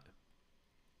or not.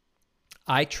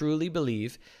 I truly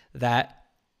believe that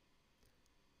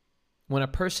when a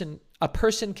person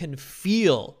can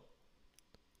feel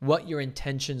what your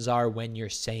intentions are when you're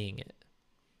saying it.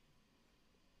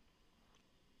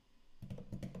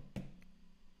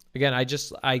 Again, I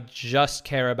just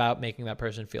care about making that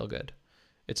person feel good.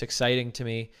 It's exciting to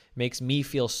me. It makes me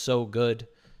feel so good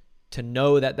to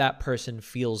know that that person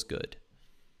feels good.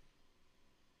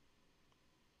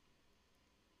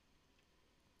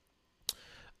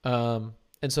 And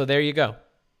so there you go.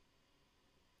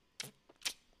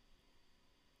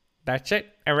 That's it,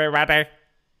 everybody.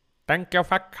 Thank you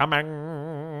for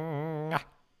coming.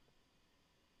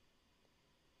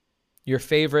 Your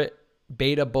favorite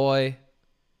beta boy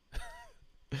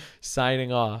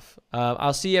signing off.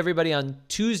 I'll see everybody on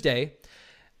Tuesday,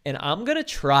 and I'm going to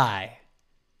try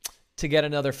to get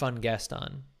another fun guest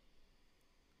on.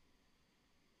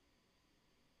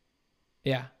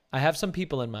 Yeah, I have some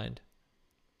people in mind.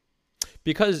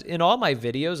 Because in all my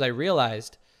videos, I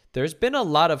realized there's been a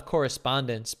lot of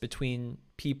correspondence between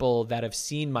people that have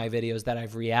seen my videos that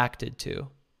I've reacted to,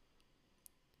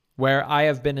 where I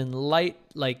have been in light,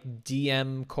 like,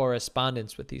 DM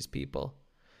correspondence with these people.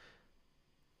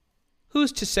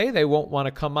 Who's to say they won't want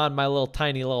to come on my little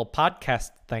tiny little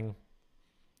podcast thing,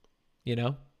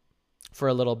 for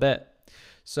a little bit?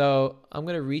 So I'm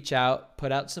going to reach out,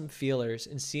 put out some feelers,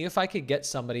 and see if I could get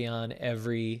somebody on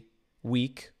every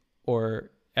week or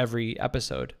every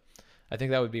episode. I think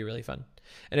that would be really fun.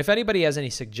 And if anybody has any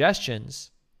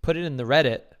suggestions, put it in the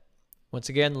Reddit. Once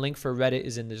again, link for Reddit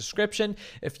is in the description.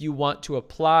 If you want to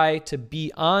apply to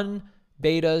be on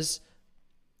betas,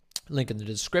 link in the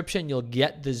description. You'll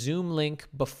get the Zoom link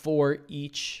before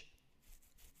each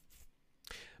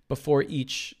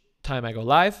time I go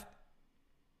live.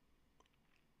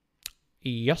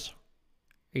 Yes.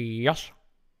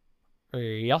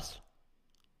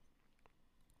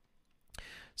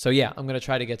 So yeah, I'm going to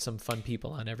try to get some fun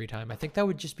people on every time. I think that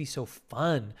would just be so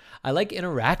fun. I like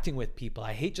interacting with people.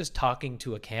 I hate just talking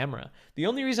to a camera. The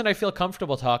only reason I feel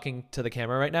comfortable talking to the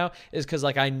camera right now is because,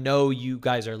 like, I know you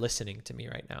guys are listening to me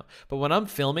right now. But when I'm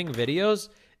filming videos,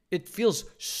 it feels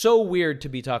so weird to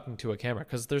be talking to a camera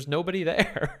because there's nobody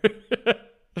there.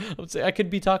 I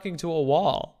could be talking to a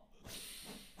wall.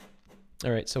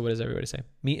 All right, so what does everybody say?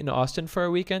 Meet in Austin for a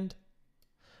weekend?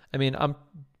 I mean, I'm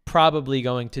probably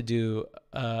going to do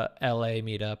a LA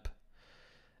meetup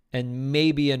and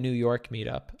maybe a New York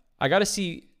meetup. I got to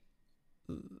see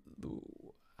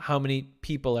how many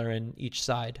people are in each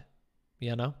side,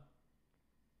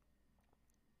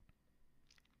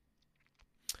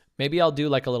 Maybe I'll do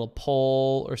like a little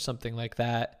poll or something like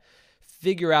that.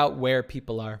 Figure out where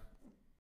people are.